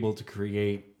able to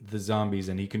create the zombies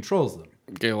and he controls them.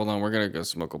 Okay, hold on. We're gonna go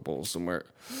smoke a bowl somewhere.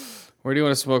 Where do you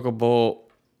want to smoke a bowl?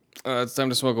 It's time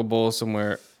to smoke a bowl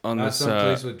somewhere on Not this.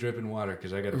 someplace with dripping water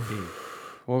because I got to pee.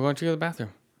 Well, why don't you go to the bathroom?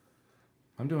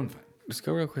 I'm doing fine. Just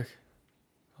go real quick.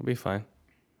 I'll be fine.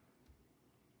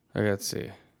 Okay, let's see.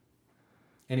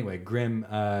 Anyway, Grimm,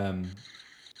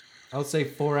 I'll say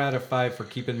 4 out of 5 for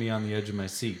keeping me on the edge of my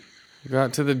seat. Go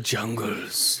out to the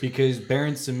jungles. Because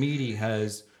Baron Samedi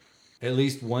has at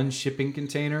least one shipping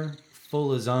container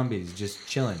full of zombies just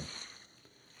chilling.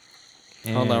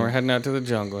 Hold on, And we're heading out to the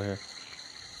jungle here.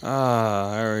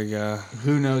 Ah, there we go.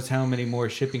 who knows how many more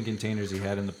shipping containers he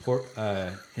had in the port,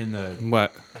 in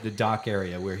What? the dock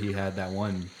area where he had that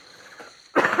one.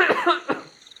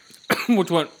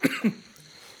 Which one?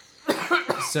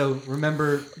 So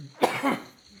remember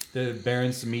the Baron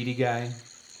Samedi guy,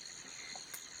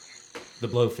 the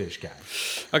blowfish guy.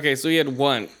 Okay, so he had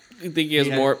one. You think he has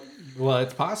He had- more? Well,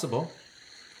 it's possible.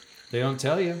 They don't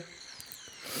tell you.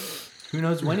 Who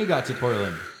knows when he got to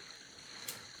Portland?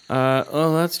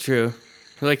 Oh, that's true.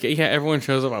 Like, yeah, everyone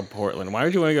shows up on Portland. Why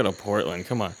would you want to go to Portland?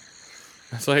 Come on.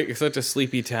 It's like such a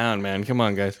sleepy town, man. Come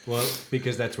on, guys. Well,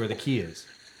 because that's where the key is.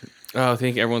 Oh, I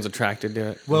think everyone's attracted to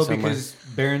it. in Well, some way. because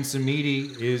Baron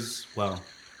Samedi is, well,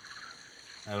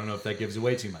 I don't know if that gives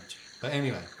away too much. But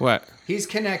anyway, What? he's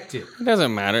connected. It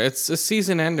doesn't matter. It's a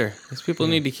season ender. These people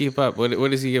need to keep up. What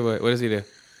does he give away? What does he do?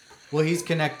 Well, he's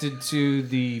connected to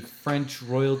the French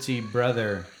royalty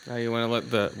brother. Oh, you want to let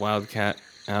the wild cat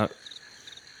out?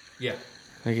 Yeah.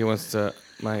 I think he wants to.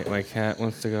 My cat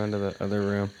wants to go into the other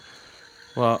room.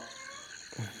 Well,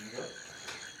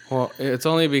 it's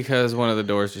only because one of the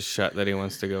doors is shut that he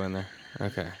wants to go in there.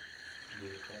 Okay.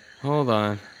 Hold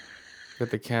on. Get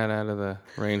the cat out of the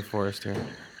rainforest here.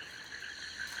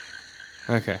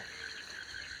 Okay.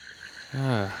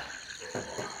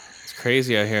 It's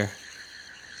crazy out here.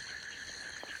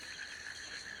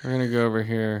 We're gonna go over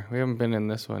here. We haven't been in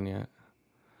this one yet.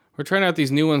 We're trying out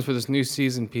these new ones for this new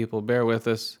season, people. Bear with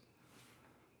us.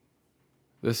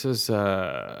 This is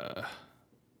I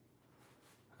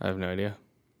have no idea.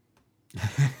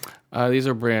 These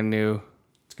are brand new.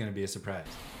 It's going to be a surprise.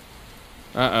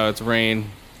 Uh-oh, it's rain.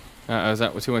 Uh-oh, is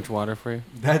that too much water for you?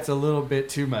 That's a little bit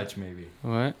too much, maybe.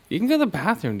 What? You can go to the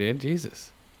bathroom, dude.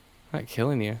 Jesus. I'm not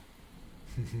killing you.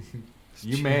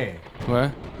 You may.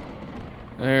 What?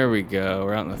 There we go.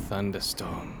 We're out in the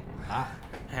thunderstorm. Ah.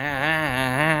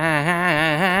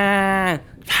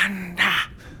 Thunder.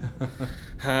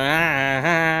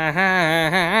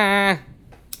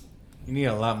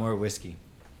 whiskey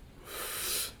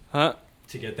Huh?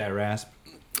 to get that rasp.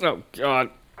 Oh God.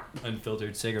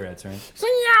 Unfiltered cigarettes, right?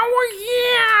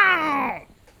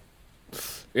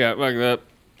 Yeah, like that.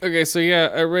 Okay, so yeah,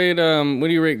 I rate what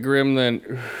do you rate Grim then?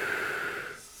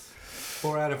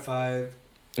 4 out of 5.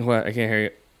 What? I can't hear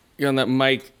you. You're on that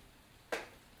mic.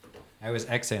 I was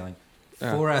exhaling.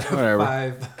 Oh, 4 out of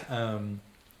whatever.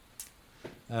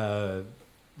 5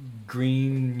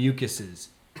 green mucuses.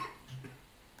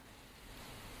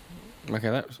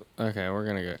 Okay, okay. We're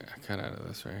gonna get cut out of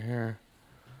this right here.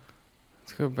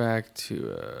 Let's go back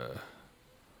to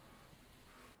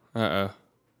Uh-oh.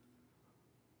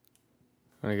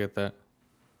 I get that.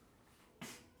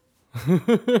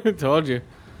 I told you.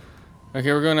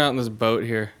 Okay, we're going out in this boat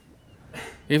here.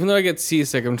 Even though I get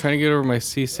seasick, I'm trying to get over my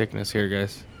seasickness here,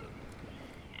 guys.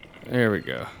 There we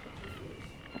go.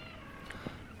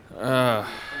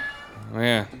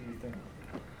 Man.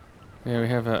 Yeah, we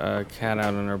have a cat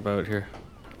out on our boat here.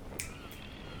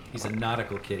 He's a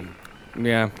nautical kitty.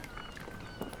 Yeah.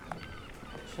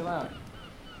 Chill out.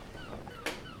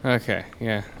 Okay,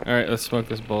 yeah. Alright, let's smoke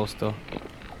this bowl still.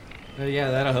 Yeah,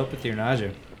 that'll help with your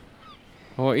nausea.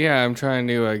 Well, yeah, I'm trying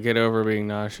to get over being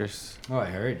nauseous Oh, I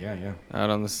heard. Yeah. out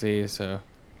on the sea, so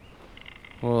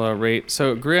we'll rate.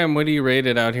 So, Grim, what do you rate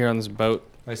it out here on this boat?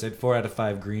 I said 4 out of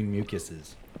 5 green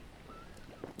mucuses.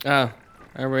 I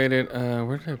rated.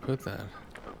 Where did I put that?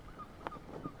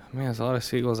 Man, there's a lot of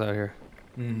seagulls out here.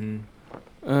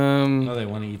 Oh, they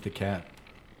want to eat the cat.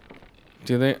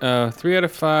 Do they? 3 out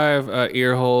of 5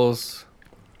 ear holes.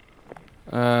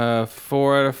 4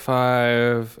 out of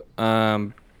 5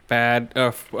 bad. 3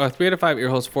 out of 5 ear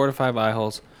holes. 4 to 5 eye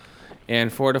holes,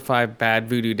 and 4 to 5 bad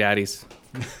voodoo daddies.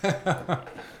 Yeah.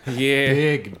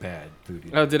 Big bad voodoo.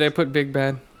 Oh, did I put big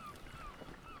bad?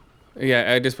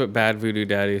 Yeah, I just put bad voodoo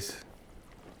daddies.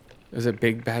 Is it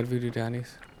big bad voodoo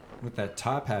daddies? With that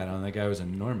top hat on, that guy was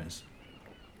enormous.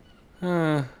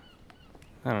 I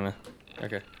don't know.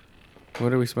 Okay.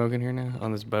 What are we smoking here now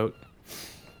on this boat?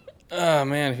 Oh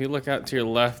man, if you look out to your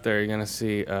left there, you're gonna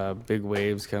see big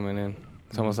waves coming in.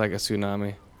 It's almost like a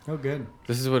tsunami. Oh, good.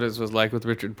 This is what it was like with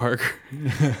Richard Parker.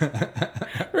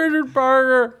 Richard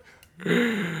Parker!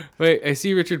 Wait, I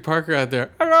see Richard Parker out there.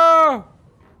 Hello!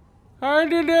 How are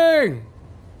you doing?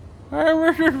 I'm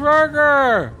Richard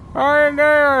Parker! How are you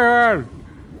doing?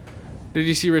 Did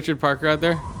you see Richard Parker out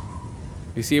there?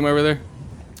 You see him over there?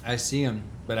 I see him,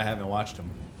 but I haven't watched him.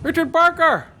 Richard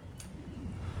Parker!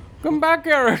 Come back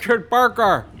here, Richard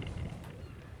Parker!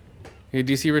 Hey,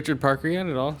 do you see Richard Parker yet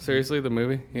at all? Seriously, the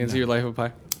movie? You didn't see Your Life of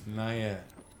Pi? Not yet.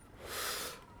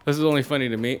 This is only funny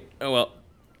to me. Oh well.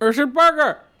 Richard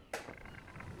Parker!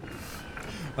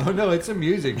 Oh no, it's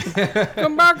amusing.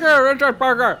 Come back here, Richard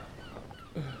Parker!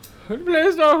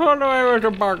 Please don't run away,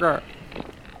 Richard Parker!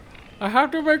 I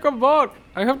have to make a boat.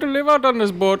 I have to live out on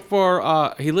this boat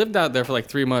for, he lived out there for like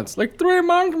 3 months. Like 3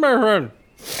 months, my friend!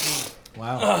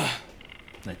 Wow.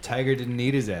 That tiger didn't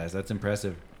eat his ass. That's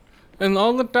impressive. And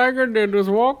all the tiger did was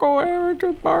walk away,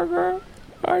 Richard Parker.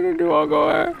 Why did you walk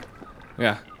away?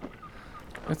 Yeah.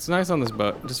 It's nice on this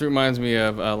boat. Just reminds me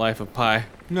of Life of Pi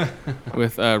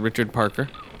with Richard Parker.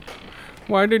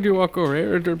 Why did you walk away,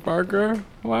 Richard Parker?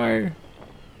 Why?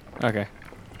 Okay.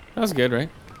 That was good, right?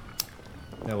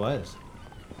 That was.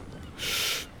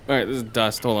 Alright, this is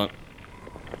dust. Hold on.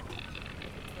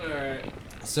 Alright.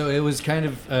 So it was kind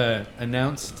of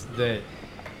announced that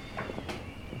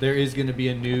there is going to be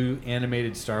a new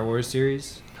animated Star Wars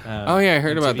series. Oh yeah, I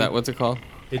heard on about TV. that. What's it called?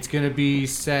 It's going to be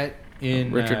set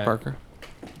in Richard Parker.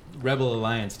 Rebel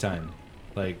Alliance time.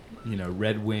 Like, you know,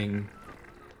 Red Wing.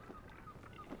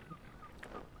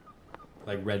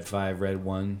 Like Red 5, Red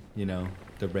 1, you know,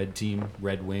 the Red Team,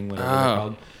 Red Wing, whatever they're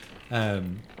called.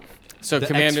 So the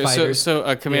Commander, X-Fighters.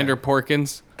 Commander Yeah.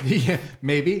 Porkins. Yeah,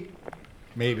 maybe.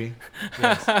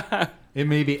 Yes. It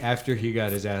may be after he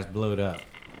got his ass blowed up.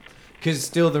 Because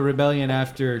still the rebellion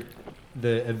after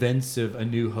the events of A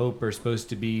New Hope are supposed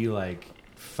to be like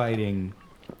fighting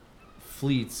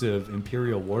fleets of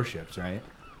Imperial warships, right?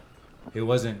 It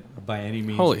wasn't by any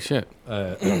means Holy shit!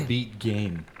 a beat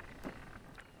game.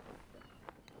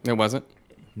 It wasn't.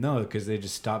 No, because they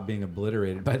just stopped being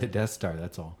obliterated by the Death Star,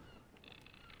 that's all.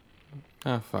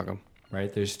 Oh fuck them.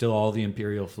 Right? There's still all the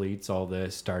Imperial fleets, all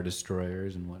the Star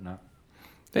Destroyers and whatnot.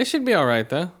 They should be all right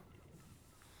though.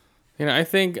 You know, I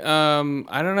think I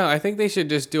don't know. I think they should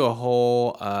just do a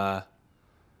whole,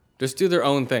 just do their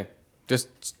own thing.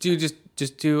 Just do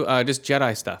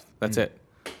Jedi stuff. That's it.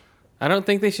 I don't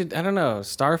think they should. I don't know,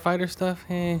 Starfighter stuff.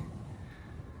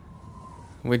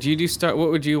 Would you do What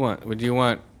would you want? Would you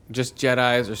want just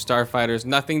Jedis or Starfighters?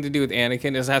 Nothing to do with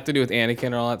Anakin. Does it have to do with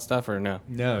Anakin or all that stuff, or no?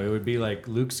 No, it would be like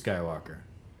Luke Skywalker.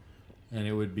 and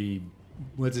it would be,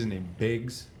 what's his name?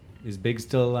 Biggs? Is Biggs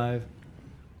still alive?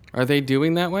 Are they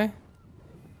doing that way?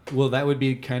 Well, that would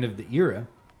be kind of the era.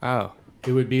 Oh,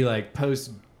 It would be like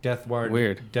post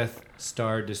Weird. Death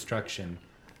Star destruction,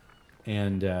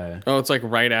 and oh, it's like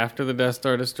right after the Death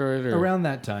Star destroyed, or around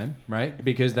that time, right?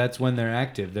 Because that's when they're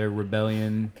active. They're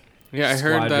rebellion. yeah, I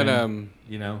heard that. squadron,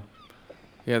 you know,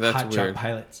 Yeah, that's hot shot weird.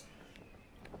 pilots.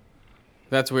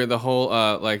 That's weird. The whole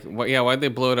like, what? Yeah, why'd they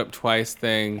blow it up twice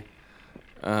thing?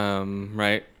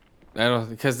 Right? I don't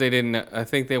because they didn't. I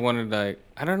think they wanted like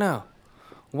I don't know.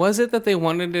 Was it that they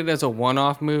wanted it as a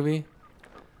one-off movie?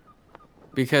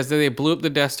 Because they blew up the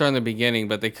Death Star in the beginning,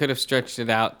 but they could have stretched it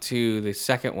out to the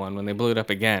second one when they blew it up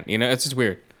again. You know, it's just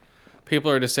weird. People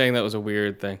are just saying that was a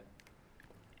weird thing.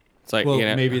 It's like, Well, you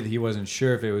know, maybe he wasn't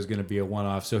sure if it was going to be a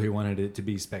one-off, so he wanted it to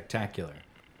be spectacular.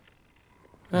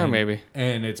 oh, maybe.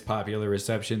 And its popular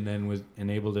reception then was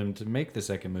enabled him to make the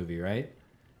second movie, right?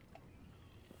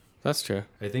 That's true.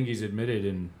 I think he's admitted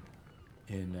in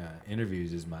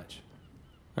interviews as much.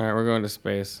 All right, we're going to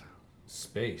space.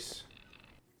 Space.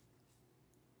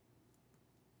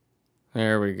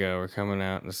 There we go. We're coming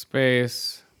out into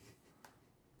space.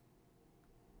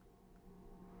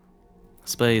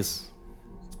 Space,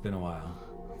 It's been a while.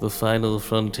 the final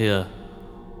frontier.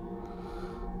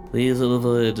 These are the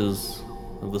voyages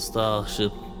of the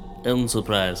Starship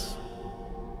Enterprise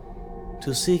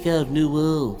to seek out new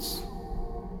worlds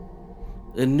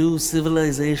and new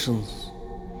civilizations,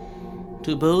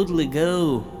 to boldly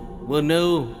go where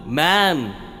no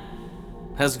man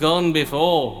has gone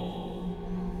before.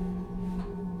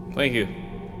 Thank you.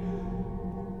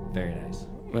 Very nice.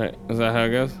 Right, is that how it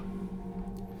goes?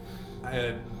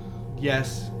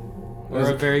 Yes.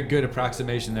 Or a very good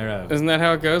approximation thereof. Isn't that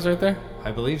how it goes right there?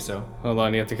 I believe so. Hold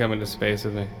on, you have to come into space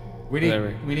with me. We There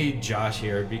need we need Josh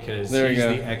here because There we he's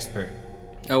go. the expert.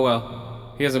 Oh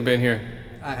well, he hasn't been here.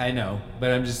 I know,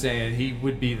 but I'm just saying he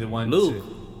would be the one Luke.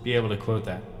 to be able to quote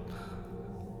that.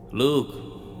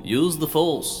 Luke, use the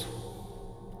Force.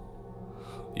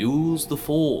 Use the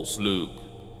Force, Luke.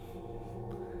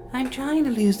 I'm trying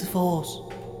to use the Force.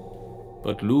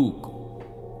 But Luke,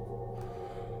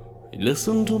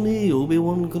 listen to me,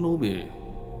 Obi-Wan Kenobi,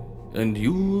 and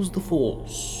use the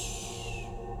Force.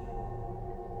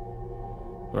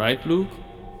 Right, Luke?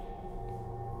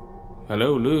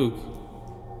 Hello, Luke.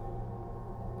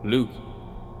 Luke,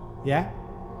 Yeah?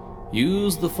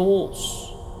 use the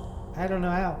Force. I don't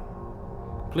know how.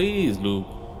 Please, Luke.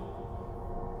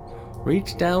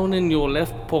 Reach down in your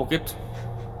left pocket,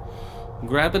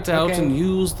 grab it out, Okay. and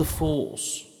use the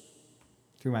Force.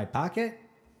 Through my pocket?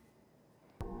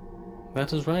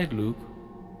 That is right, Luke.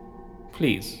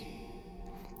 Please.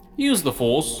 Use the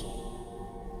Force.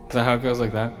 Is that how it goes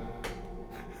like that?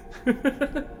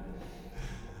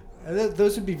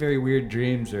 Those would be very weird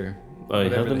dreams or I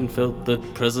whatever haven't they- felt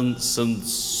that presence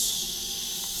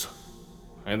since.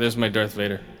 Alright, there's my Darth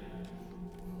Vader.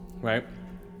 Right?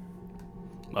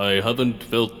 I haven't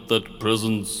felt that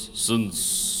presence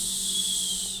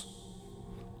since.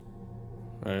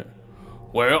 Right.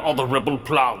 Where are the rebel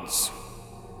plans?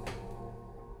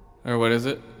 Or what is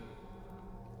it?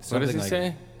 What does something he like-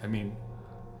 say? I mean,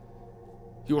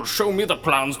 You'll show me the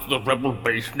plans to the rebel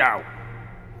base now.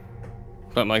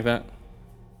 Something like that.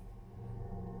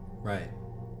 right.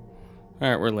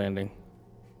 Alright, we're landing.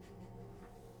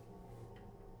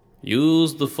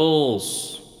 Use the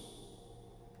Force.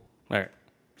 Alright.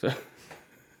 So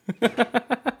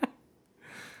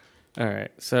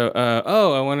Alright. So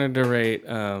I wanted to rate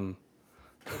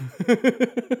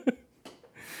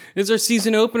It's our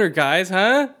season opener, guys,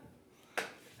 huh?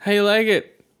 How you like it?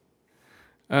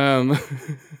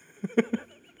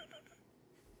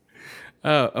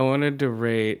 Oh, I wanted to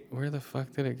rate. Where the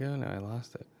fuck did it go? Now I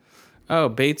lost it. Oh,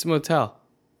 Bates Motel.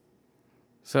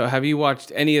 So, have you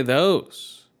watched any of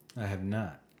those? I have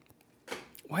not.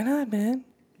 Why not, man?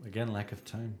 Again, lack of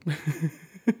time.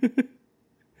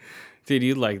 Dude,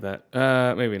 you'd like that.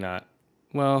 Maybe not.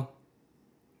 Well,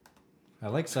 I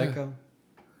like Psycho.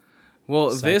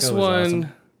 well, Psycho this is one.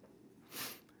 awesome.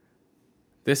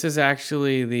 This is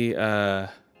actually the.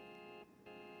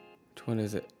 Which one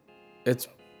is it? It's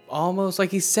almost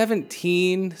like he's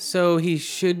 17, so he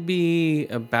should be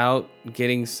about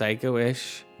getting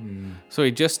psycho-ish. So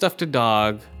he just stuffed a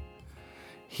dog.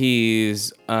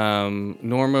 He's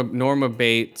Norma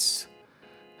Bates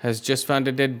has just found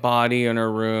a dead body in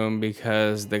her room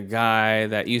because the guy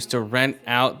that used to rent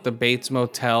out the Bates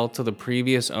Motel to the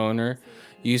previous owner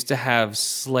used to have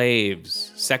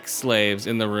slaves, sex slaves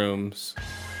in the rooms.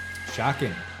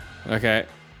 Shocking. Okay.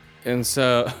 And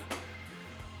so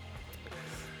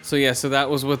yeah, so that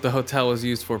was what the hotel was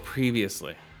used for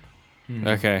previously.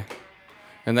 Okay.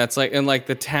 And that's like, and like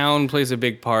the town plays a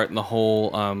big part in the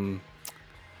whole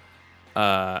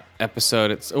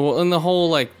episode. It's well, in the whole,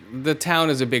 like, the town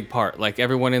is a big part. Like,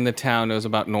 everyone in the town knows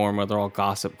about Norma. They're all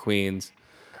gossip queens.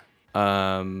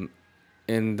 And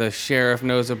the sheriff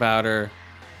knows about her.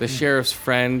 The sheriff's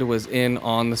friend was in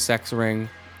on the sex ring,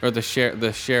 or the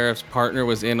sheriff's partner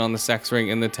was in on the sex ring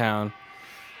in the town.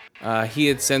 He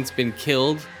had since been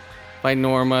killed by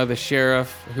Norma, the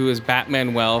sheriff, who is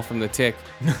Batman Well from The Tick.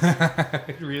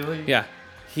 Really? Yeah.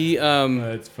 He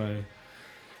That's funny.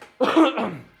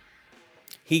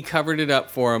 he covered it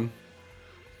up for him.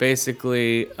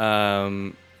 Basically,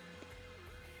 a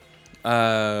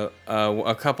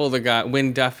couple of the guys,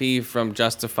 Wynn Duffy from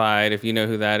Justified, if you know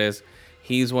who that is,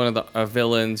 he's one of the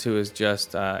villains who is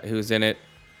just who's in it.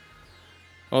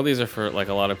 Well, these are for like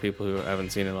a lot of people who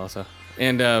haven't seen it also,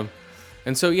 and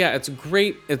so yeah, it's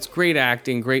great. It's great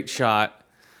acting, great shot,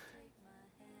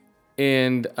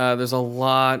 and there's a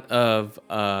lot of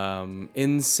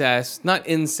incest, not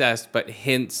incest, but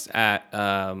hints at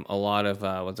a lot of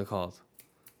what's it called?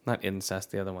 Not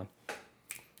incest, the other one.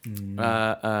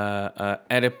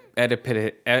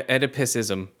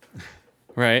 Oedipism,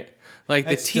 right? Like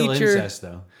That's the still teacher. incest,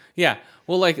 though. Yeah,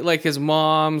 well, like his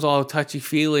mom's all touchy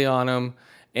feely on him,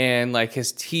 and like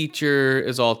his teacher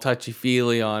is all touchy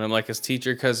feely on him. Like his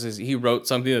teacher, because he wrote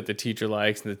something that the teacher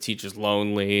likes, and the teacher's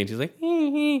lonely, and she's like,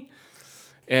 hee.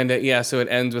 And yeah, so it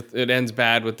ends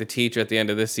bad with the teacher at the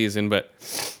end of this season, but.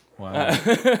 Wow.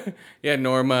 Yeah,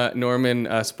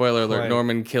 Norman, spoiler alert, Quite.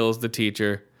 Norman kills the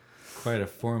teacher. Quite a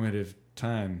formative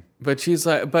time. But she's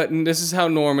like, but this is how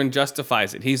Norman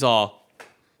justifies it. He's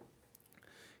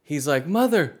like,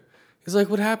 Mother. He's like,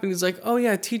 what happened? He's like, oh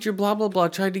yeah, teacher blah, blah, blah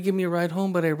tried to give me a ride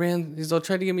home, but I ran. He's all,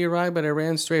 tried to give me a ride, but I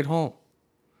ran straight home.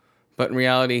 But in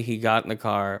reality, he got in the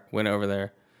car, went over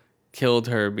there, killed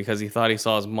her because he thought he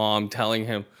saw his mom telling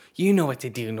him, you know what to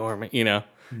do, Norman. You know,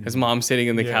 his mom sitting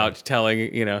in the couch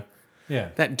telling, you know,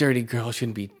 that dirty girl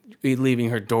shouldn't be leaving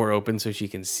her door open so you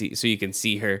can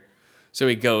see her. So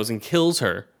he goes and kills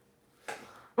her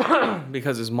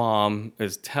because his mom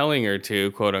is telling her to,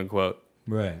 quote unquote.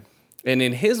 Right. And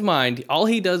in his mind, all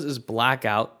he does is black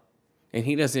out, and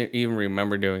he doesn't even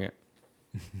remember doing it.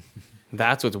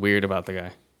 That's what's weird about the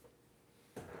guy.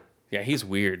 Yeah, he's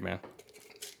weird, man.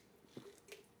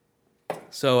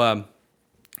 So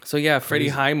yeah, Freddie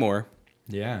Highmore.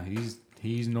 Yeah, he's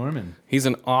Norman. He's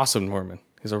an awesome Norman.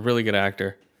 He's a really good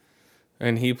actor,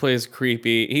 and he plays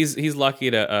creepy. He's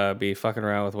lucky to be fucking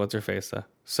around with what's her face though.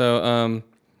 So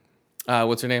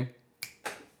what's her name?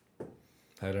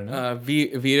 I don't know.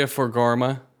 Vida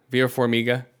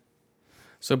Farmiga.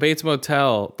 So Bates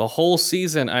Motel, the whole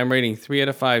season, I'm rating 3 out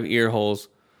of 5 ear holes,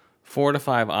 4 out of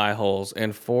 5 eye holes,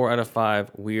 and 4 out of 5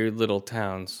 weird little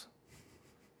towns.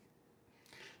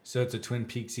 So it's a Twin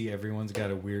Peaksy, everyone's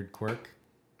got a weird quirk?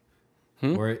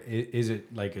 Or is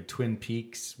it like a Twin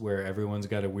Peaks where everyone's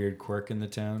got a weird quirk in the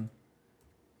town?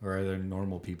 Or are there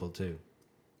normal people too?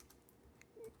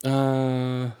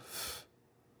 Well,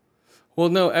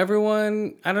 no,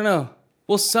 everyone, I don't know.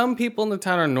 Well, some people in the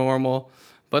town are normal,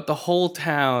 but the whole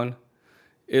town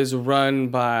is run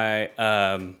by,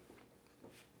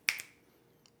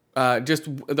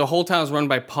 the whole town is run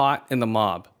by pot and the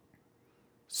mob.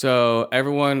 So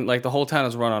everyone, like the whole town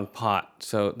is run on pot.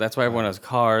 So that's why everyone has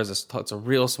cars. It's a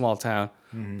real small town.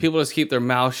 Mm-hmm. People just keep their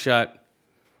mouth shut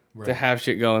to have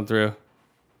shit going through.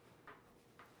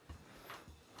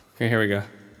 Okay, here we go.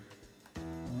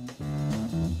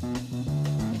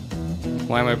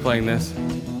 Why am I playing this?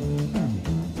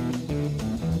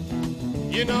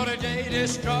 You know the day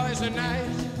destroys the night.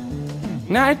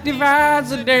 Night divides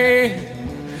the day.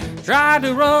 Try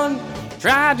to run,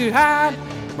 try to hide.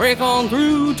 Break on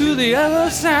through to the other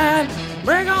side.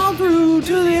 Break on through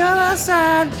to the other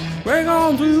side. Break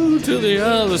on through to the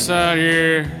other side,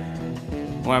 yeah.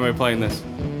 Why am I playing this?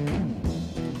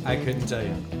 I couldn't tell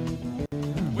you.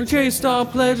 We chased our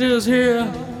pleasures here.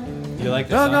 You like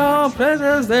the Dug our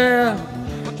pleasures there.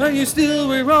 But you still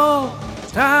we roll.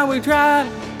 Time we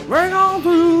tried. Break on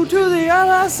through to the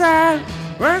other side.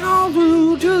 Break on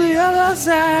through to the other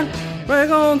side.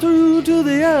 Break on through to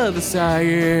the other side,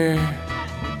 yeah.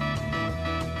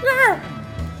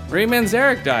 Ray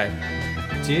Manzarek died.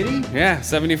 Did he? Yeah,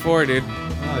 74, dude.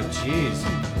 Oh, jeez.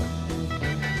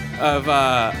 Of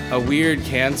a weird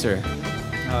cancer.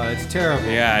 Oh, that's terrible.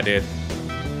 Yeah, dude.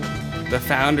 The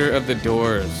founder of The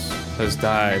Doors has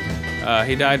died.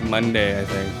 He died Monday, I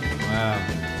think. Wow.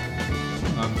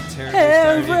 I'm terribly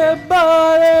sorry.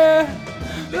 Everybody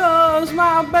loves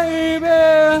my baby.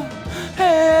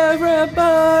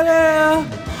 Everybody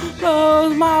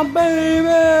loves my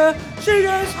baby.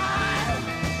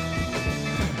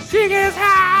 She She gets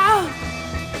high.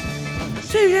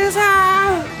 She gets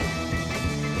high.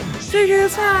 She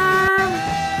gets high.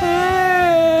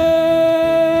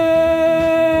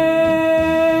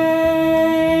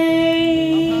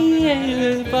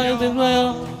 Fighting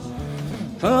well.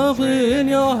 Up in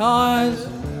your eyes.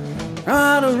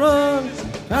 Try to run.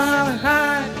 Try to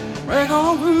hide. Break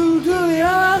on through to the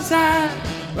other side.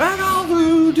 Break on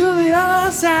through to the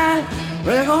other side.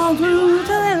 Break on through to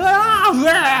the other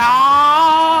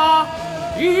side.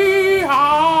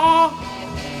 Yeehaw.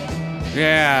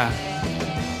 Yeah.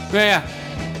 Yeah.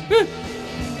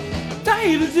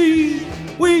 Day to day,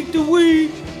 week to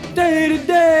week, day to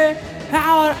day,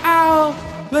 hour to hour,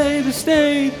 play to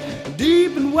stay,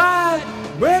 deep and wide.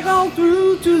 Break on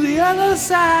through to the other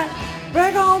side.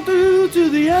 Break on through to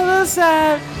the other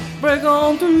side. Break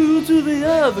on through to the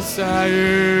other side.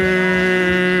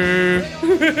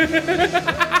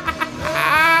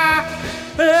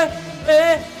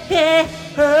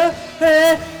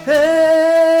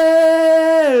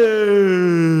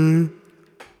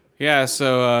 Yeah,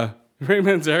 so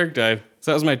Raymond Zarek died. So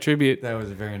that was my tribute. That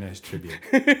was a very nice tribute.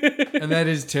 And that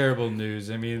is terrible news.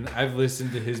 I mean, I've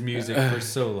listened to his music for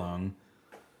so long.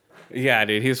 Yeah,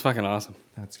 dude, he was fucking awesome.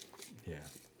 That's,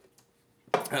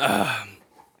 yeah.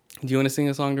 Do you want to sing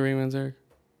a song to Raymond Zarek?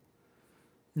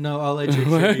 No, I'll let your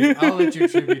tribute. I'll let your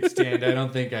tribute stand. I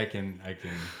don't think I can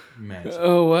match.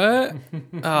 Oh, what?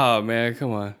 Oh, man,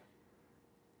 come on.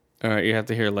 All right, you have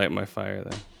to hear Light My Fire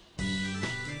then.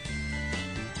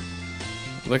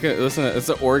 Listen, it's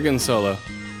an organ solo.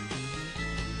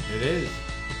 It is.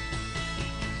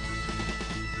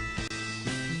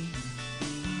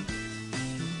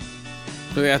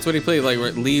 So that's what he played, like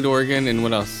lead organ and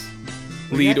what else?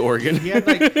 Lead organ.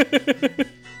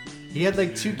 He had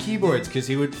like two keyboards because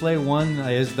he would play one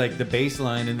as like the bass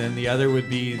line and then the other would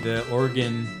be the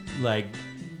organ like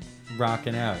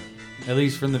rocking out. At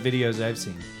least from the videos I've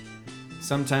seen.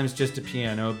 Sometimes just a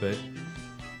piano, but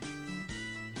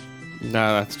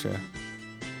no, that's true.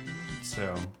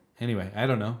 so anyway, I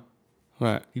don't know.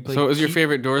 What? He played So what was your key-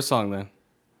 favorite Doors song then?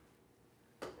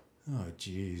 Oh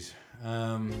jeez.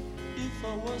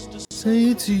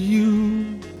 Say it to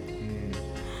you,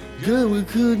 girl, we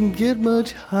couldn't get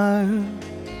much higher.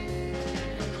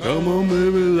 Come on,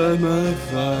 baby, light my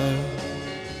fire.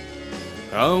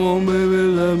 Come on, baby,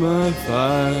 light my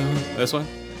fire. This one?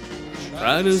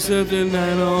 Try to set the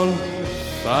night on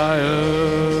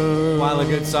fire. While a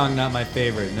good song, not my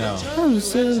favorite, no. Time to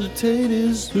hesitate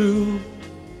is through.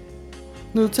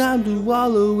 No time to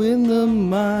wallow in the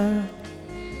mire.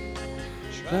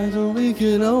 Times when we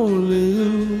can only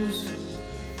lose.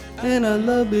 And our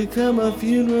love become a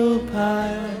funeral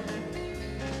pyre.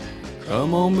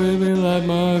 Come on, baby, light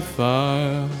my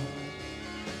fire.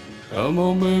 Come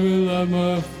on, baby, light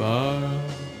my fire.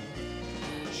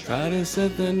 Try to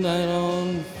set the night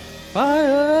on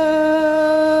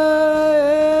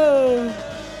fire.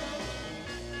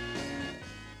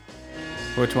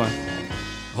 Which one?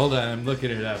 Hold on, I'm looking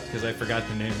it up because I forgot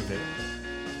the name of it.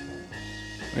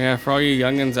 Yeah, for all you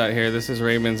youngins out here, this is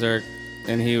Raymond Zarek,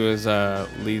 and he was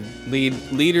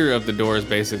leader of the Doors,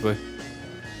 basically.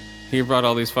 He brought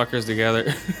all these fuckers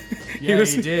together. Yeah,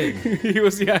 he did. He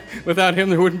was, yeah. Without him,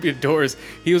 there wouldn't be Doors.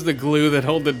 He was the glue that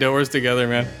held the Doors together,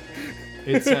 man.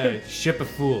 It's a Ship of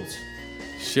Fools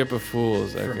Ship of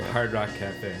Fools. from Okay. Hard Rock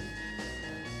Cafe.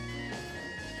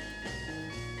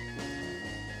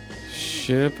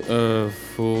 Ship of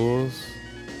Fools.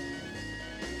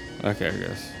 Okay, I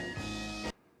guess.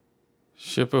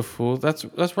 Ship of Fools.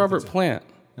 That's Robert Plant.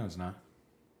 No, it's not.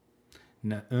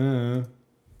 No.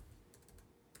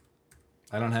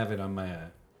 I don't have it on my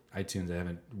iTunes. I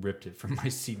haven't ripped it from my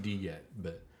CD yet,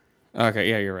 but Okay,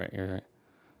 yeah, you're right. You're right.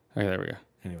 Okay, there we go.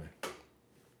 anyway.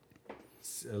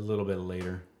 It's a little bit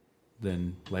later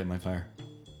than Light My Fire.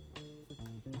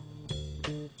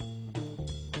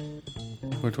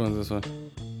 Which one's this one?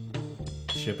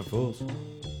 Ship of Fools.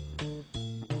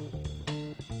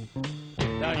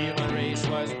 The human race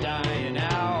was dying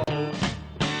out.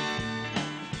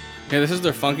 Yeah, this is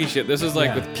their funky shit. This is like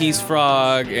Yeah. with Peace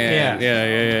Frog and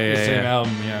yeah. The same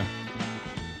album, yeah.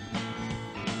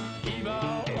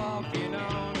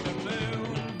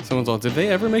 Someone's all, did they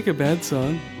ever make a bad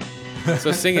song?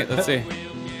 So sing it. Let's see.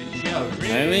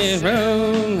 Let me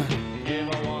roam.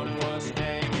 Everyone was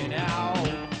hanging out.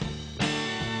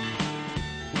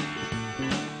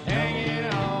 Hanging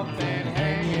off and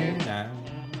hanging.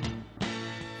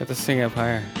 Have to sing up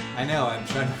higher. I know, I'm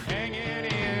trying to. Hanging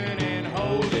in and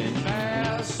holding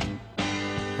fast.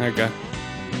 There we go.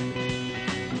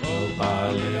 Oh,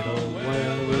 my little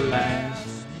world will last.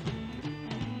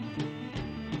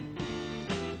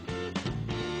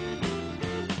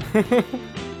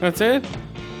 That's it?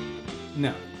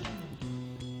 No.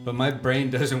 But my brain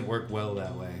doesn't work well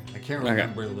that way. I can't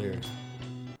remember the lyrics.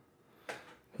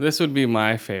 This would be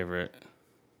my favorite.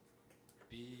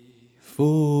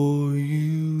 Before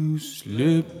you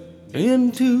slip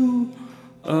into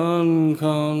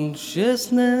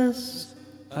unconsciousness,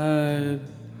 I'd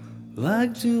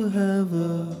like to have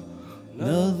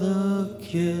another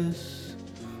kiss,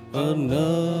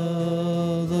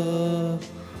 another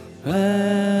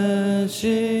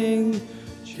flashing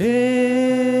kiss,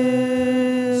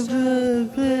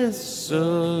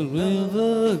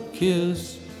 another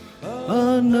kiss,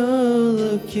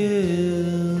 another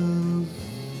kiss.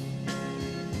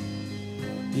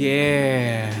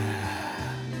 Yeah.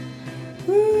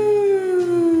 Woo.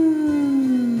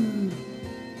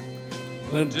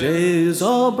 The days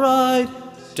are bright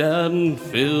and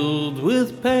filled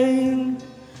with pain,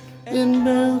 and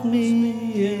melt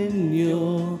me in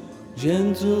your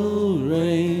gentle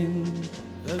rain.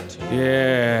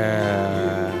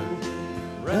 Yeah.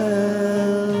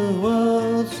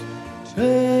 Railroads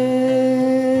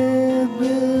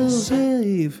will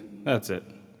save. That's it.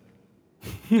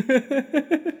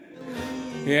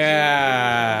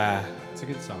 Yeah. It's a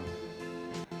good song.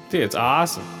 Dude, it's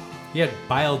awesome. He had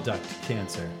bile duct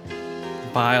cancer.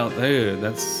 Dude,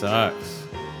 that sucks.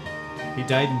 He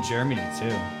died in Germany too.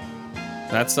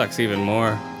 That sucks even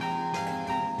more.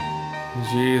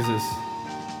 Jesus.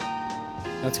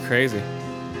 That's crazy.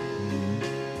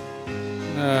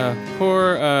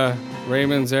 Poor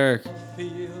Raymond Zarek.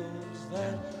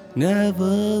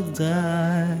 Never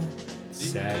die.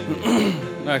 Sad.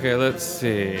 Okay, let's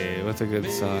see. What's a good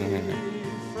song here?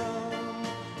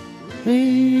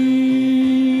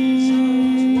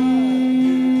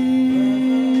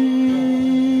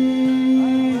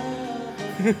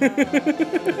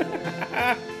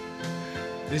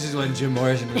 This is when Jim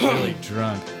Morrison was really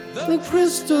drunk. The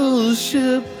crystal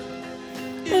ship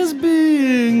is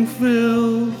being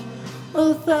filled.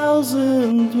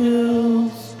 1,000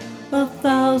 thrills,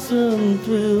 1,000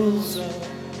 thrills.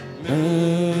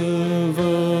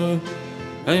 Never.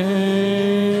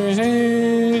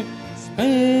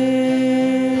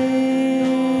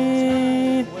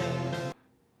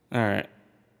 All right.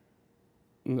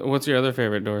 What's your other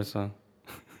favorite Doors song?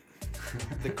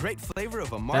 The great flavor of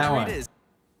a That margarita one. is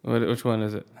Which one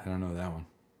is it? I don't know that one.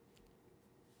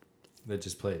 That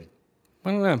just played.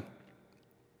 One of them.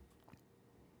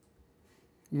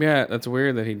 Yeah, that's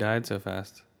weird that he died so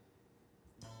fast.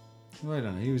 Well, I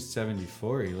don't know. He was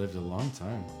 74. He lived a long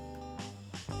time.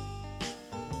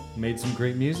 Made some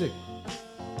great music.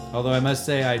 Although I must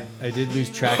say, I did lose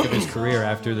track of his career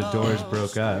after the Doors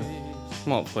broke up.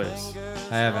 Well, please.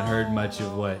 I haven't heard much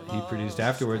of what he produced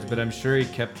afterwards, but I'm sure he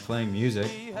kept playing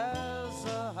music.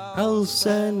 House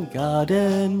and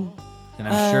garden. And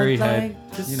I'm sure he I'd had,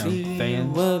 like to you know, see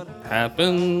fans. What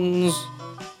happens?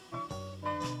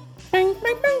 Bing,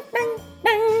 bing, bing, bing,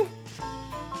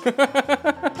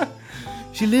 bing.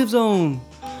 She lives on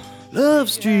Love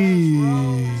Street.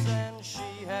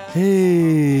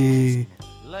 Hey.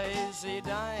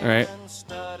 All right.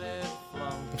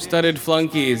 Studded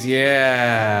flunkies.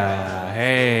 Yeah.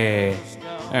 Hey.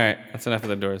 All right. That's enough of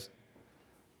the Doors.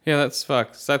 Yeah, that's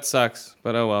fucked. That sucks.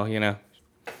 But oh well, you know.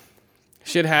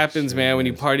 Shit happens, man, when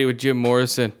you party with Jim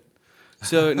Morrison.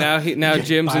 So now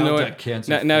Jim's bile annoying. duct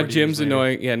cancer Now 40 Jim's years later.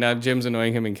 annoying. Yeah, now Jim's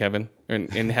annoying him and Kevin, or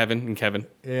in heaven and Kevin.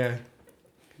 Yeah.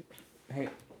 Hey,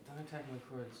 don't attack my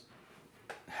cords.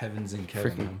 Heavens and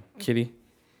Kevin. Freaking kitty.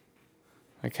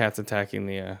 My cat's attacking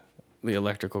the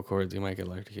electrical cords. You might get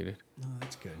electrocuted. Oh,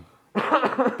 that's good. All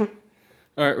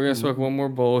right, we're gonna smoke one more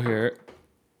bowl here.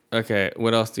 Okay,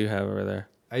 what else do you have over there?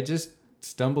 I just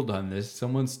stumbled on this.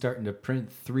 Someone's starting to print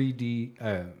 3D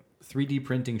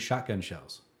printing shotgun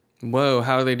shells. Whoa,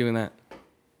 how are they doing that?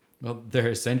 Well, they're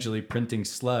essentially printing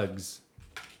slugs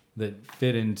that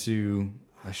fit into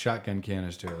a shotgun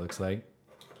canister, it looks like.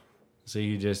 So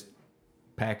you just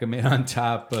pack them in on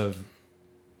top of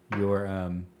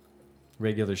your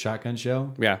regular shotgun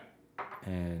shell, Yeah.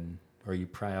 or you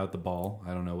pry out the ball.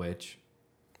 I don't know which.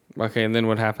 Okay, and then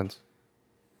what happens?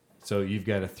 So you've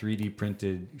got a 3D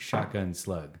printed shotgun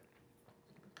slug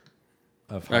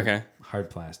of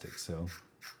hard plastic. So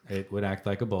it would act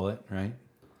like a bullet, right?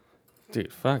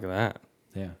 Dude, fuck that.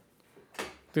 Yeah.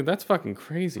 Dude, that's fucking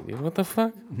crazy, dude. What the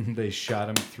fuck? They shot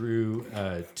him through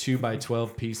a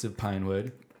 2x12 piece of pine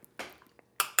wood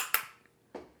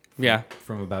Yeah.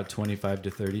 from about 25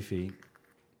 to 30 feet.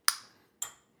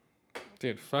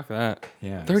 Dude, fuck that.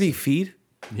 Yeah. 30 feet?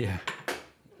 Yeah.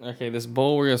 Okay, this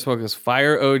bowl we're gonna smoke is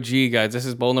Fire OG, guys. This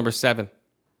is bowl number 7.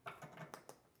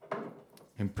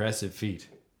 Impressive feat.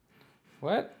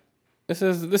 What?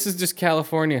 This is just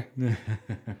California.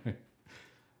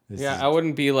 I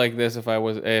wouldn't be like this if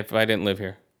I didn't live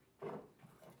here.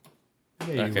 Yeah,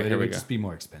 you Okay, would. here It we would go. just be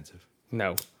more expensive.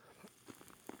 No.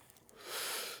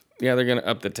 Yeah, they're gonna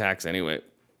up the tax anyway.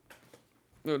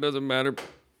 So it doesn't matter.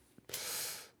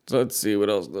 So let's see, what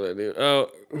else did I do?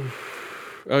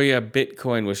 Oh yeah,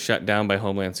 Bitcoin was shut down by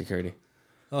Homeland Security.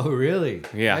 Oh, really?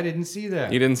 Yeah. I didn't see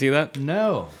that. You didn't see that?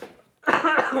 No.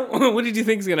 What did you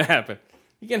think is gonna happen?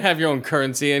 You can have your own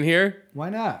currency in here. Why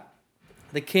not?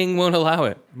 The king won't allow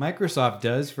it. Microsoft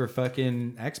does for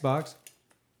fucking Xbox.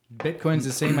 Bitcoin's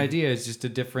the same idea. It's just a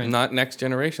different. Not next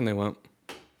generation, they won't.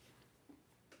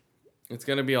 It's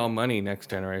gonna be all money next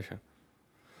generation.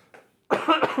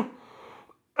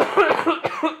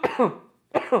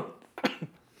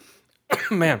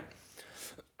 Man,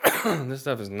 this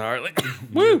stuff is gnarly.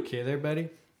 You okay there, buddy?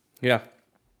 Yeah.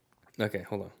 Okay,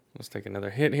 hold on. Let's take another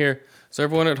hit here. So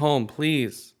everyone at home,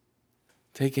 please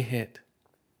take a hit.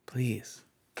 Please.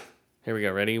 Here we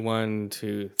go. Ready? 1,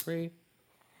 2, 3.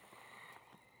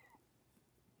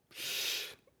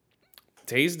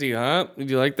 Tasty, huh? Did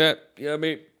you like that? Yeah,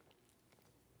 mate.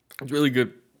 It's really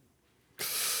good.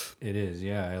 It is.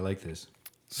 Yeah, I like this.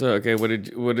 So, okay, what did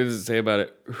it say about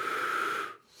it?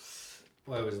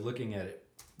 Well, I was looking at it,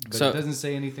 but So- it doesn't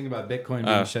say anything about Bitcoin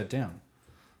being shut down.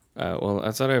 Well,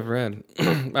 that's what I've read.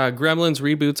 Gremlins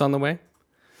reboot's on the way.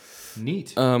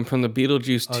 Neat. From the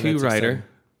Beetlejuice 2 that's writer.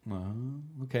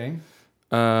 Okay.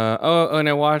 And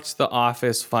I watched The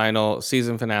Office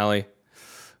season finale.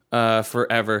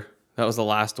 Forever. That was the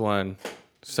last one.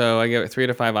 So I give it 3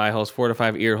 to 5 eye holes, 4 to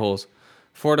 5 ear holes,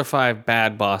 4 to 5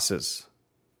 bad bosses.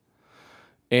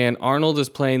 And Arnold is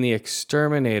playing the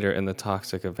Exterminator in The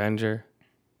Toxic Avenger.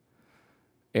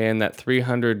 And that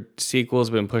 300 sequel has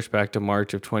been pushed back to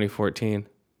March of 2014.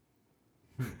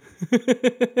 Well,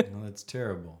 that's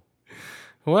terrible.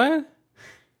 What?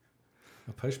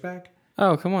 A pushback?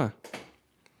 Oh, come on.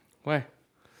 Why?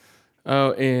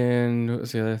 Oh, and what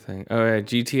was the other thing? Oh, yeah,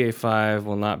 GTA 5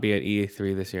 will not be at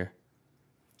E3 this year.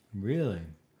 Really?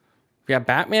 Yeah,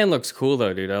 Batman looks cool,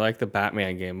 though, dude. I like the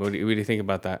Batman game. What do you think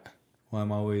about that? Well,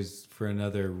 I'm always for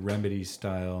another Remedy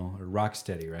style or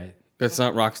Rocksteady, right? It's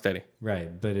not Rocksteady.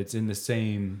 Right, but it's in the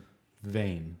same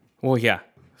vein. Well, yeah.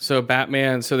 So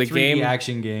Batman, so the 3D game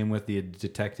action game with the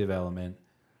detective element.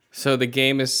 So the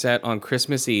game is set on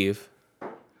Christmas Eve,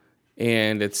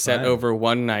 and it's set Right. over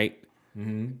one night,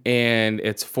 and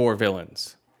it's 4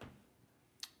 villains.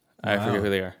 I Wow. forget who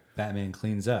they are. Batman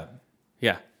cleans up.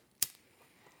 Yeah.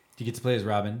 Do you get to play as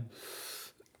Robin?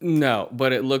 No,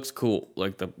 but it looks cool.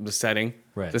 Like the setting.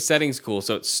 Right. The setting's cool.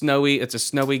 So it's snowy. It's a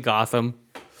snowy Gotham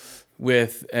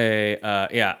with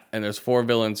and there's 4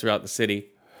 villains throughout the city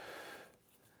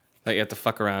that you have to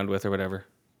fuck around with or whatever.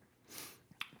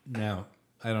 Now,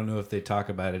 I don't know if they talk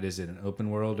about it. Is it an open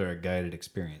world or a guided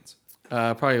experience?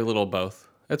 Probably a little both.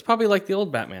 It's probably like the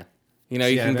old Batman. You know,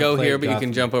 See, you I can haven't go played here, but you Gotham.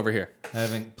 can jump over here. I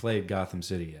haven't played Gotham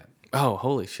City yet. Oh,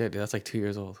 holy shit, dude. That's like 2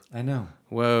 years old. I know.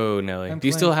 Whoa, Nelly. I'm Do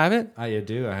you still playing- have it? I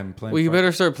do. I haven't played. Well, you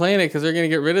better start playing it because they're going to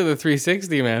get rid of the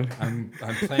 360, man. I'm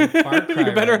playing Far Cry.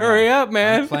 You better right hurry now. up,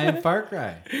 man. I'm playing Far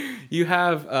Cry. You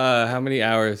have how many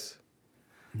hours?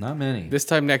 Not many. This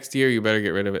time next year, you better get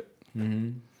rid of it.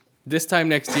 Mm-hmm. This time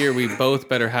next year, we both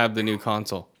better have the new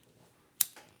console,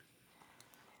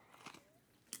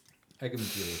 I can deal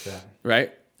with that.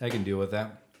 right? I can deal with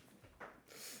that.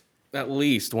 At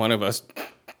least one of us.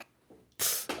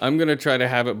 I'm going to try to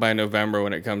have it by November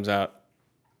when it comes out.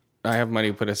 I have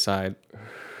money put aside.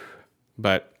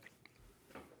 But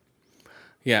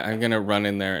yeah, I'm going to run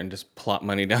in there and just plop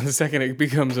money down the second it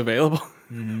becomes available.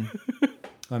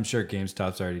 I'm sure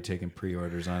GameStop's already taken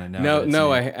pre-orders on it now. No, that it's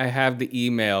no, in. I have the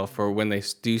email for when they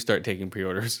do start taking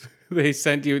pre-orders. Did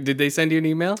they send you an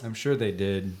email? I'm sure they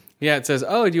did. Yeah, it says,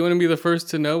 oh, do you want to be the first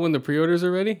to know when the pre-orders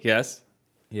are ready? Yes.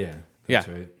 Yeah. Yeah. That's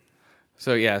right.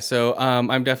 So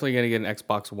I'm definitely going to get an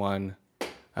Xbox One.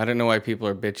 I don't know why people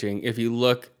are bitching. If you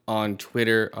look on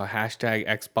Twitter, hashtag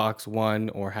Xbox One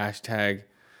or hashtag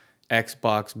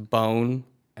Xbox Bone,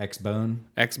 X-Bone.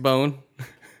 Xbone,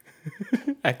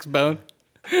 Xbone.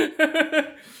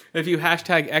 If you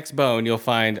hashtag Xbone, you'll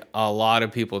find a lot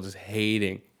of people just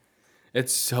hating.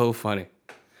 It's so funny.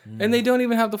 And they don't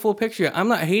even have the full picture yet. I'm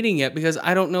not hating yet because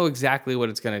I don't know exactly what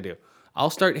it's going to do.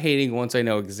 I'll start hating once I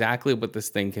know exactly what this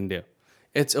thing can do.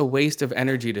 It's a waste of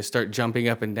energy to start jumping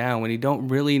up and down when you don't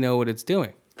really know what it's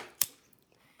doing.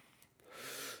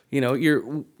 You know,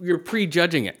 you're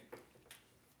prejudging it.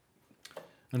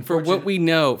 For what we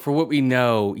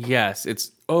know, yes,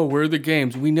 it's, oh, where are the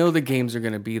games? We know the games are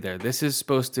going to be there. This is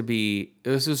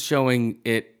showing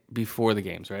it before the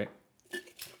games, right?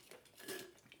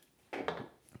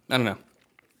 I don't know.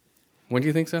 When do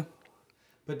you think so?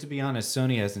 But to be honest,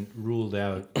 Sony hasn't ruled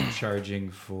out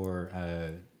charging for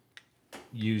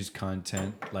used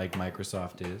content like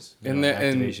Microsoft is.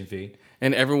 Activation fee.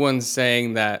 And everyone's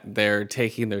saying that they're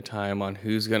taking their time on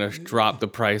who's going to drop the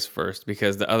price first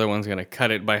because the other one's going to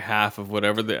cut it by half of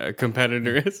whatever the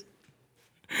competitor is.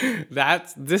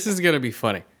 This is going to be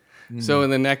funny. So in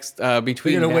the next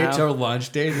between We're gonna now, wait till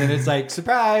launch date, and then it's like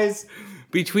surprise.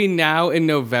 between now and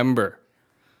November,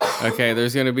 okay,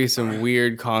 there's going to be some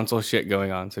weird console shit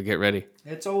going on. So get ready.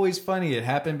 It's always funny. It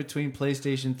happened between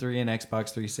PlayStation 3 and Xbox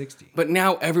 360. But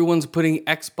now everyone's putting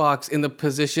Xbox in the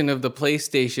position of the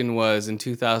PlayStation was in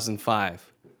 2005.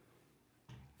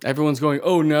 Everyone's going,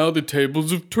 oh, now the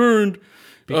tables have turned.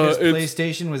 Because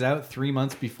PlayStation was out 3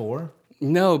 months before?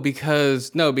 No,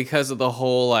 because of the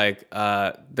whole,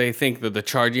 they think that the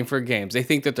charging for games, they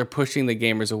think that they're pushing the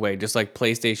gamers away, just like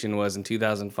PlayStation was in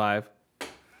 2005.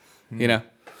 You know?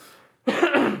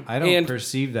 I don't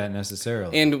perceive that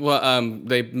necessarily. And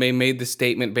they made the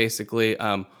statement basically,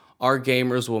 our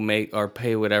gamers will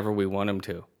pay whatever we want them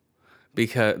to,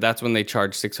 because that's when they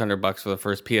charge $600 for the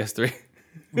first PS3.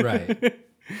 Right.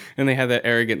 And they had that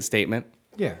arrogant statement.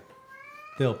 Yeah.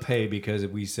 They'll pay because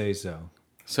we say so.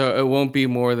 So it won't be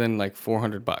more than like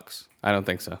 $400. I don't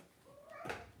think so.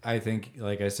 I think,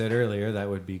 like I said earlier, that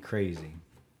would be crazy.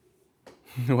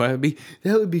 That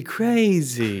would be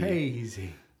crazy.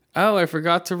 Crazy. Oh, I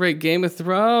forgot to rate Game of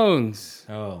Thrones.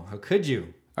 Oh, how could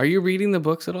you? Are you reading the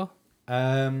books at all?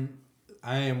 I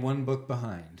am one book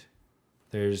behind.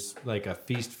 There's like a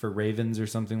Feast for Ravens or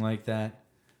something like that.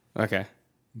 Okay.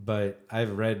 But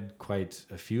I've read quite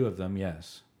a few of them,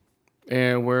 yes.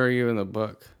 And where are you in the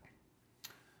book?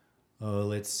 Oh,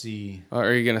 let's see. Or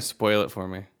are you going to spoil it for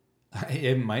me?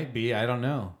 It might be. I don't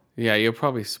know. Yeah, you'll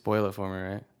probably spoil it for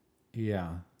me, right? Yeah.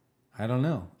 I don't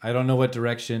know. I don't know what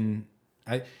direction...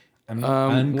 I'm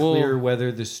unclear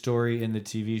whether the story in the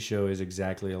TV show is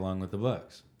exactly along with the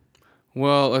books.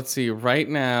 Well, let's see. Right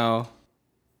now...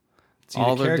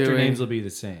 all the character names will be the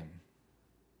same.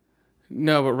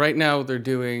 No, but right now they're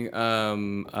doing... what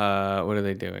are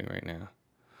they doing right now?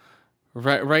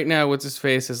 Right now,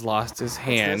 What's-His-Face has lost his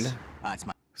hand.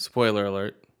 Spoiler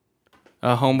alert.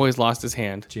 Homeboy's lost his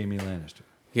hand. Jaime Lannister.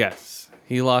 Yes,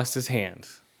 he lost his hand.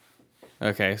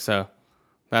 Okay, so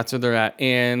that's where they're at.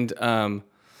 And Tywin,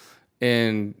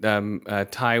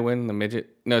 the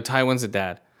midget. No, Tywin's the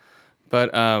dad.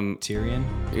 But Tyrion?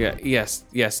 Yeah, yes.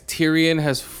 Tyrion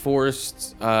has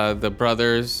forced the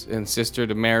brothers and sister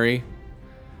to marry.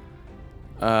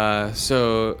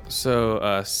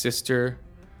 Sister.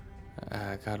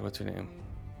 God, what's her name?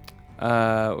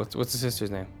 What's the sister's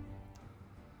name?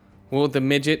 Well, the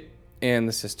midget and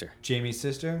the sister. Jaime's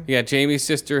sister? Yeah, Jaime's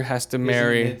sister has to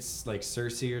marry. It's like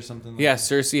Cersei or something. Yeah,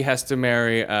 Cersei has to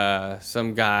marry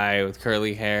some guy with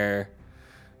curly hair,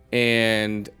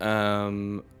 and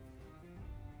then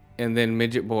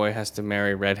midget boy has to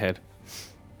marry redhead.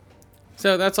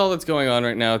 So that's all that's going on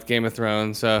right now with Game of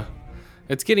Thrones. So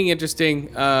it's getting interesting.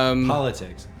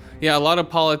 Politics. Yeah, a lot of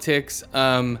politics.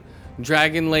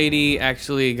 Dragon Lady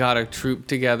actually got a troop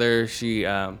together. She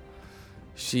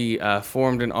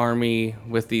formed an army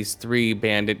with these 3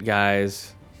 bandit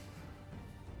guys.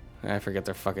 I forget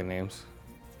their fucking names.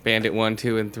 Bandit 1,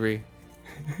 2, and 3.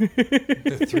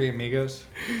 The 3 amigos?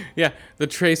 Yeah, the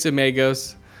Tres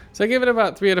Amigos. So I give it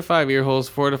about 3 out of 5 ear holes,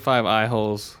 4 out of 5 eye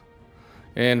holes,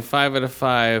 and 5 out of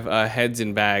 5 heads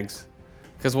in bags.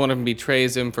 Because one of them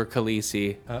betrays him for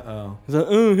Khaleesi. Uh-oh. He's like,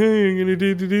 oh, hey, I'm going to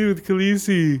do with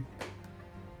Khaleesi.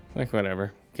 Like,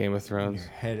 whatever. Game of Thrones.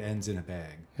 Your head ends in a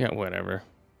bag. Yeah, whatever.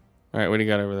 All right, what do you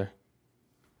got over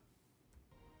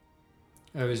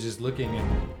there? I was just looking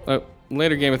and... Oh,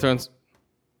 later, Game of Thrones.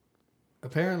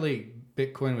 Apparently,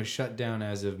 Bitcoin was shut down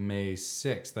as of May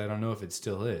 6th. I don't know if it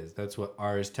still is. That's what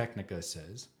Ars Technica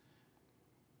says.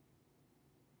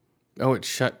 Oh, it's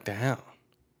shut down.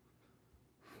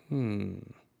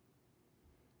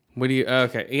 What do you...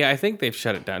 Okay, yeah, I think they've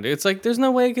shut it down, dude. It's like, there's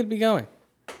no way it could be going.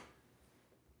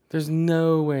 There's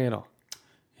no way at all.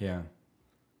 Yeah.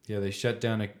 Yeah, they shut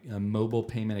down a mobile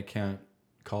payment account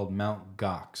called Mt.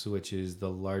 Gox, which is the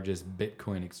largest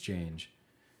Bitcoin exchange.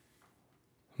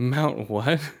 Mount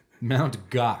what? Mt.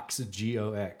 Gox,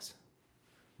 G-O-X.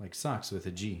 Like socks with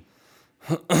a G.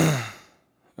 Oh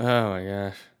my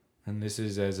gosh. And this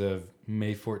is as of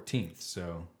May 14th,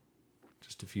 so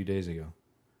just a few days ago.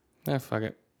 Ah, fuck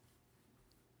it.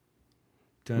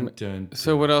 Dun, dun,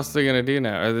 So what else are they going to do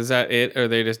now? Is that it? Or are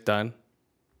they just done?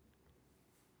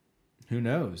 Who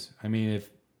knows? I mean, if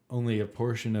only a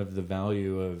portion of the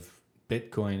value of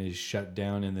Bitcoin is shut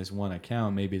down in this one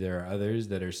account, maybe there are others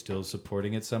that are still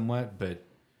supporting it somewhat, but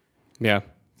yeah,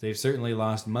 They've certainly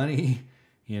lost money,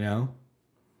 you know?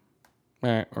 All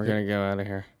right, we're going to go out of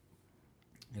here.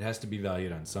 It has to be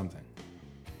valued on something.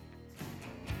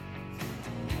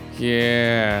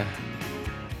 Yeah.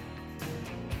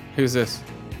 Who's this?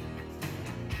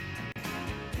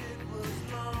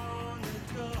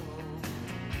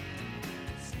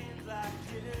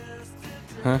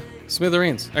 Huh?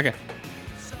 Smithereens. Okay.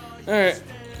 All right.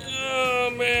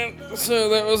 Oh man. So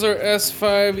that was our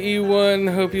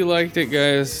S5E1. Hope you liked it,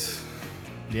 guys.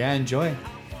 Yeah, enjoy.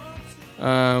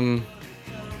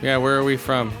 Yeah. Where are we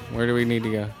from? Where do we need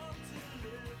to go?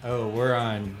 Oh, we're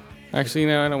on. Actually,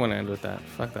 no. I don't want to end with that.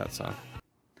 Fuck that song.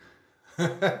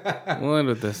 We'll end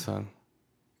with this song.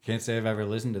 Can't say I've ever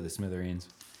listened to the Smithereens.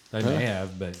 I Huh? may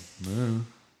have, but.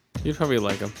 You'd probably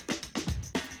like them.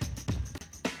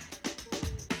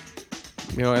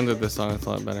 End with this song. It's a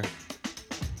lot better.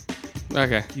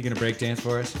 Okay. You gonna break dance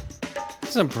for us?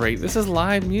 This isn't break. This is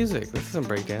live music. This isn't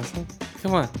break dancing.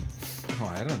 Come on.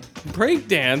 Oh, I don't. Break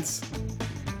dance.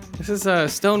 This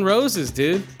is Stone Roses,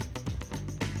 dude.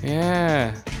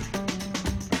 Yeah.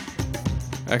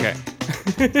 Okay.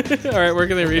 All right. Where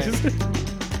can they reach us?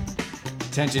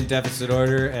 Attention deficit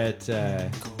order at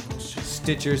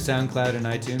Stitcher, SoundCloud, and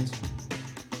iTunes.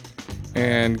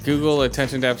 And Google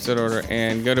attention deficit order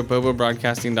and go to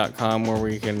bobobroadcasting.com where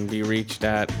we can be reached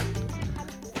at.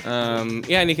 And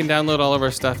you can download all of our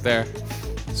stuff there.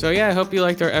 So yeah, I hope you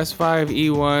liked our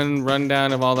S5E1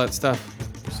 rundown of all that stuff.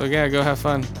 So yeah, go have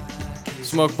fun.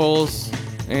 Smoke bowls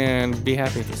and be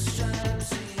happy.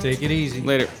 Take it easy.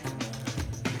 Later.